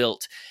Sanderson has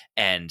built,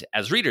 and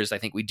as readers, I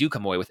think we do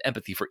come away with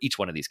empathy for each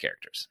one of these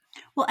characters.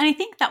 Well, and I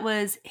think that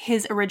was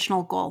his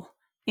original goal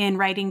in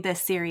writing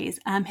this series.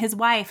 His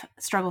wife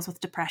struggles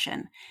with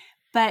depression,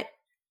 but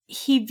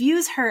he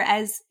views her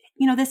as,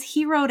 this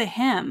hero to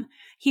him.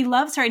 He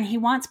loves her and he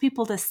wants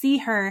people to see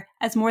her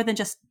as more than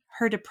just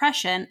her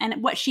depression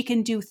and what she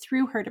can do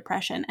through her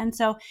depression. And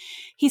so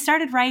he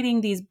started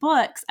writing these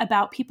books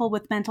about people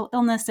with mental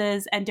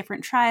illnesses and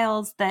different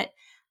trials that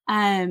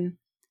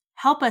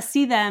help us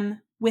see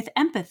them with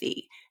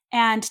empathy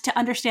and to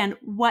understand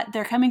what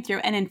they're coming through.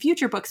 And in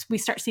future books, we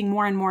start seeing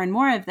more and more and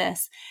more of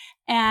this.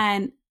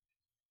 And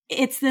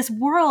it's this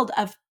world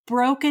of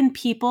broken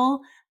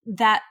people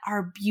that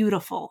are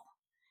beautiful.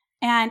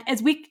 And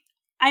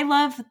I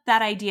love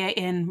that idea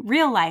in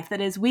real life.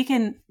 That is, we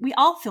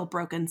all feel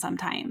broken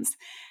sometimes.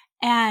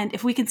 And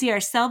if we can see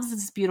ourselves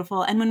as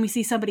beautiful, and when we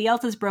see somebody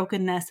else's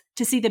brokenness,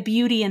 to see the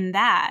beauty in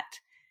that,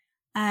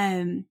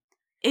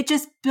 it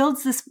just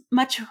builds this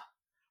much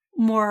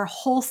more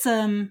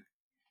wholesome,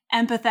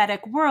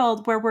 empathetic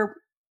world where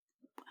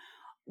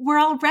we're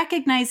all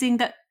recognizing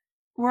that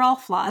we're all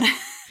flawed.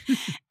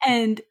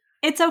 And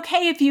it's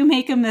okay if you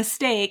make a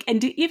mistake.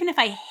 And even if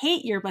I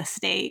hate your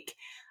mistake,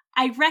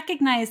 I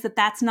recognize that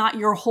that's not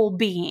your whole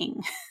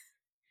being.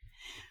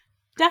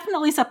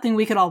 Definitely something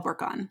we could all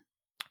work on.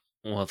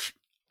 Well,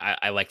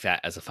 I like that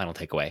as a final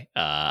takeaway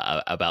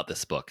about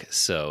this book.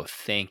 So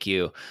thank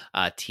you,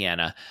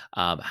 Tiana.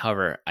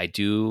 However, I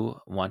do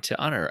want to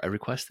honor a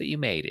request that you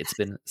made. It's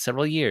been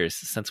several years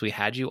since we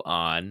had you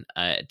on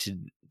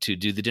to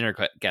do the dinner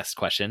guest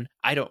question.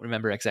 I don't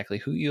remember exactly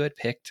who you had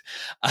picked,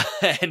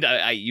 and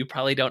you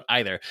probably don't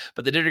either.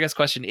 But the dinner guest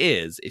question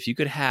is, if you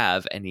could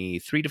have any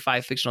 3 to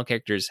 5 fictional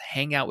characters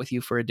hang out with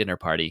you for a dinner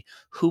party,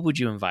 who would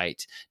you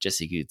invite just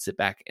so you could sit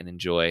back and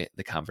enjoy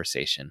the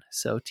conversation?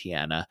 So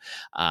Tiana,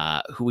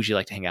 who would you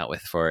like to hang out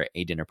with for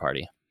a dinner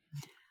party?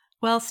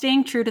 Well,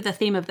 staying true to the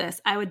theme of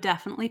this, I would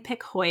definitely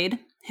pick Hoyd,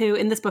 who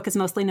in this book is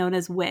mostly known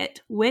as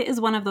Wit. Wit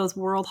is one of those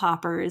world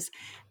hoppers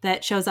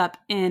that shows up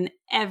in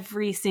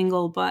every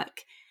single book.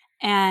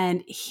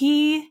 And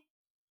you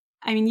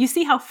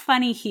see how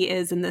funny he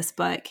is in this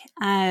book.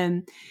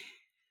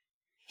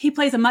 He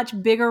plays a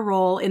much bigger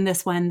role in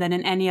this one than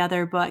in any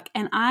other book.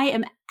 And I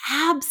am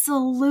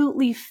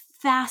absolutely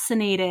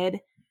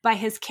fascinated by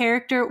his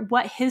character,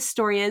 what his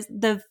story is.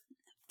 The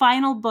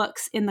final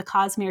books in the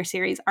Cosmere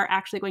series are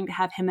actually going to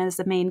have him as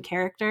the main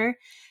character.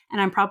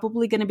 And I'm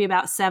probably going to be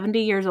about 70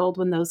 years old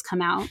when those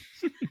come out.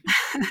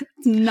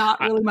 It's not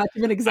really much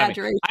of an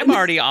exaggeration. I'm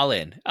already all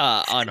in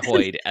on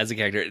Hoyd as a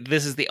character.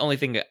 This is the only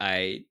thing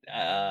I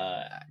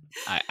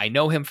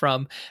know him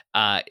from.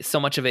 So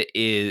much of it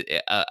is,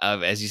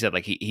 as you said,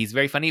 like he's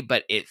very funny,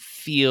 but it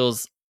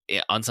feels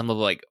on some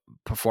level like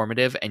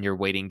performative, and you're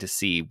waiting to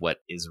see what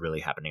is really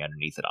happening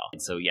underneath it all.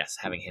 And so yes,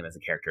 having him as a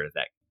character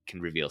that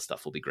can reveal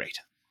stuff will be great.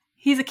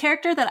 He's a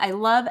character that I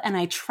love and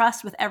I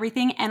trust with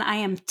everything, and I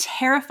am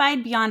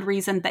terrified beyond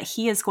reason that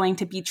he is going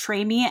to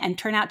betray me and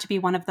turn out to be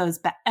one of those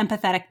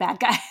empathetic bad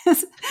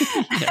guys.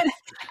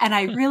 And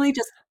I really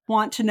just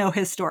want to know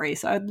his story,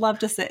 so I'd love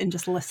to sit and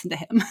just listen to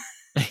him.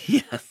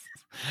 Yes.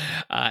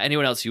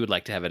 Anyone else you would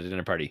like to have at a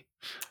dinner party?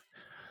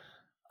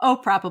 Oh,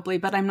 probably,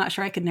 but I'm not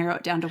sure I could narrow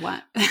it down to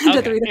one.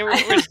 Okay. We're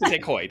just going to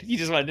take Hoyd. You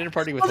just want a dinner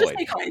party with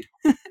Hoyd.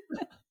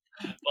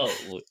 Well,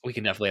 we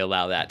can definitely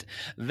allow that.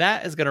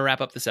 That is going to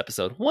wrap up this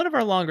episode. One of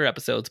our longer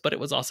episodes, but it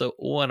was also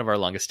one of our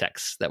longest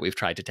texts that we've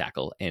tried to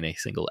tackle in a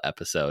single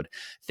episode.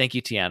 Thank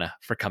you, Tiana,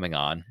 for coming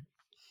on.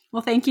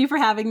 Well, thank you for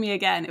having me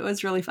again. It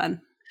was really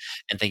fun.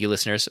 And thank you,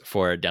 listeners,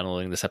 for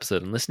downloading this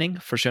episode and listening.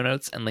 For show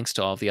notes and links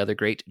to all the other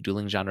great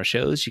dueling genre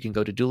shows, you can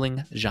go to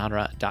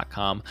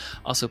duelinggenre.com.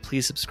 Also,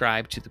 please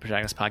subscribe to the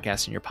Protagonist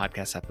Podcast in your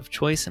podcast app of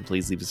choice, and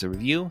please leave us a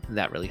review.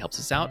 That really helps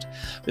us out.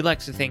 We'd like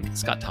to thank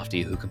Scott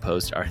Tofty, who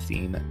composed our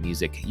theme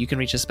music. You can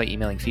reach us by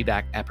emailing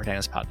feedback at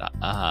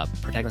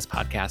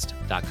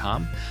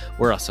protagonistpodcast.com.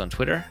 We're also on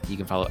Twitter. You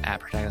can follow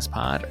at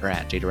protagonistpod or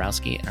at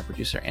jadorowski. And our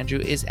producer, Andrew,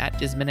 is at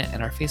Disminute,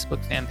 and our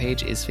Facebook fan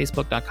page is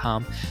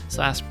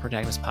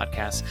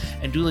facebook.com/protagonistpodcast.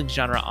 And Dueling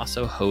Genre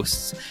also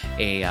hosts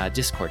a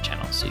Discord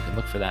channel, so you can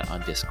look for that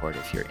on Discord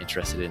if you're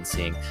interested in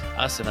seeing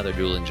us and other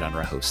Dueling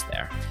Genre hosts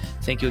there.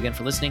 Thank you again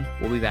for listening.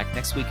 We'll be back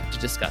next week to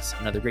discuss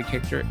another great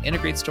character in a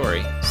great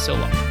story. So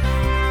long.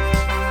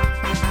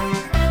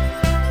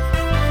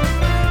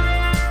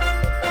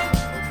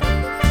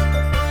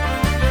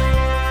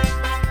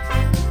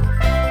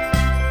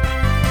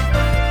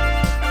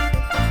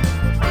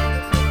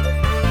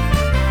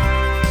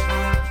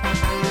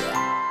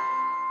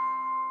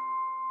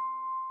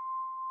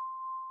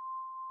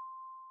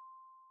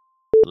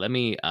 Let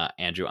me,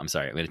 Andrew, I'm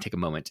sorry. I'm going to take a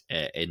moment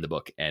in the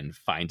book and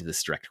find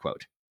this direct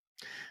quote.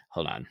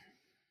 Hold on.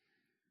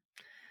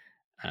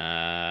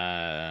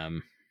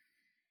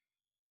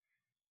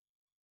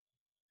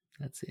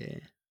 Let's see.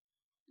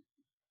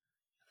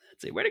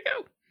 Where'd it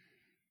go?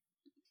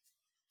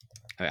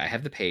 All right, I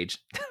have the page.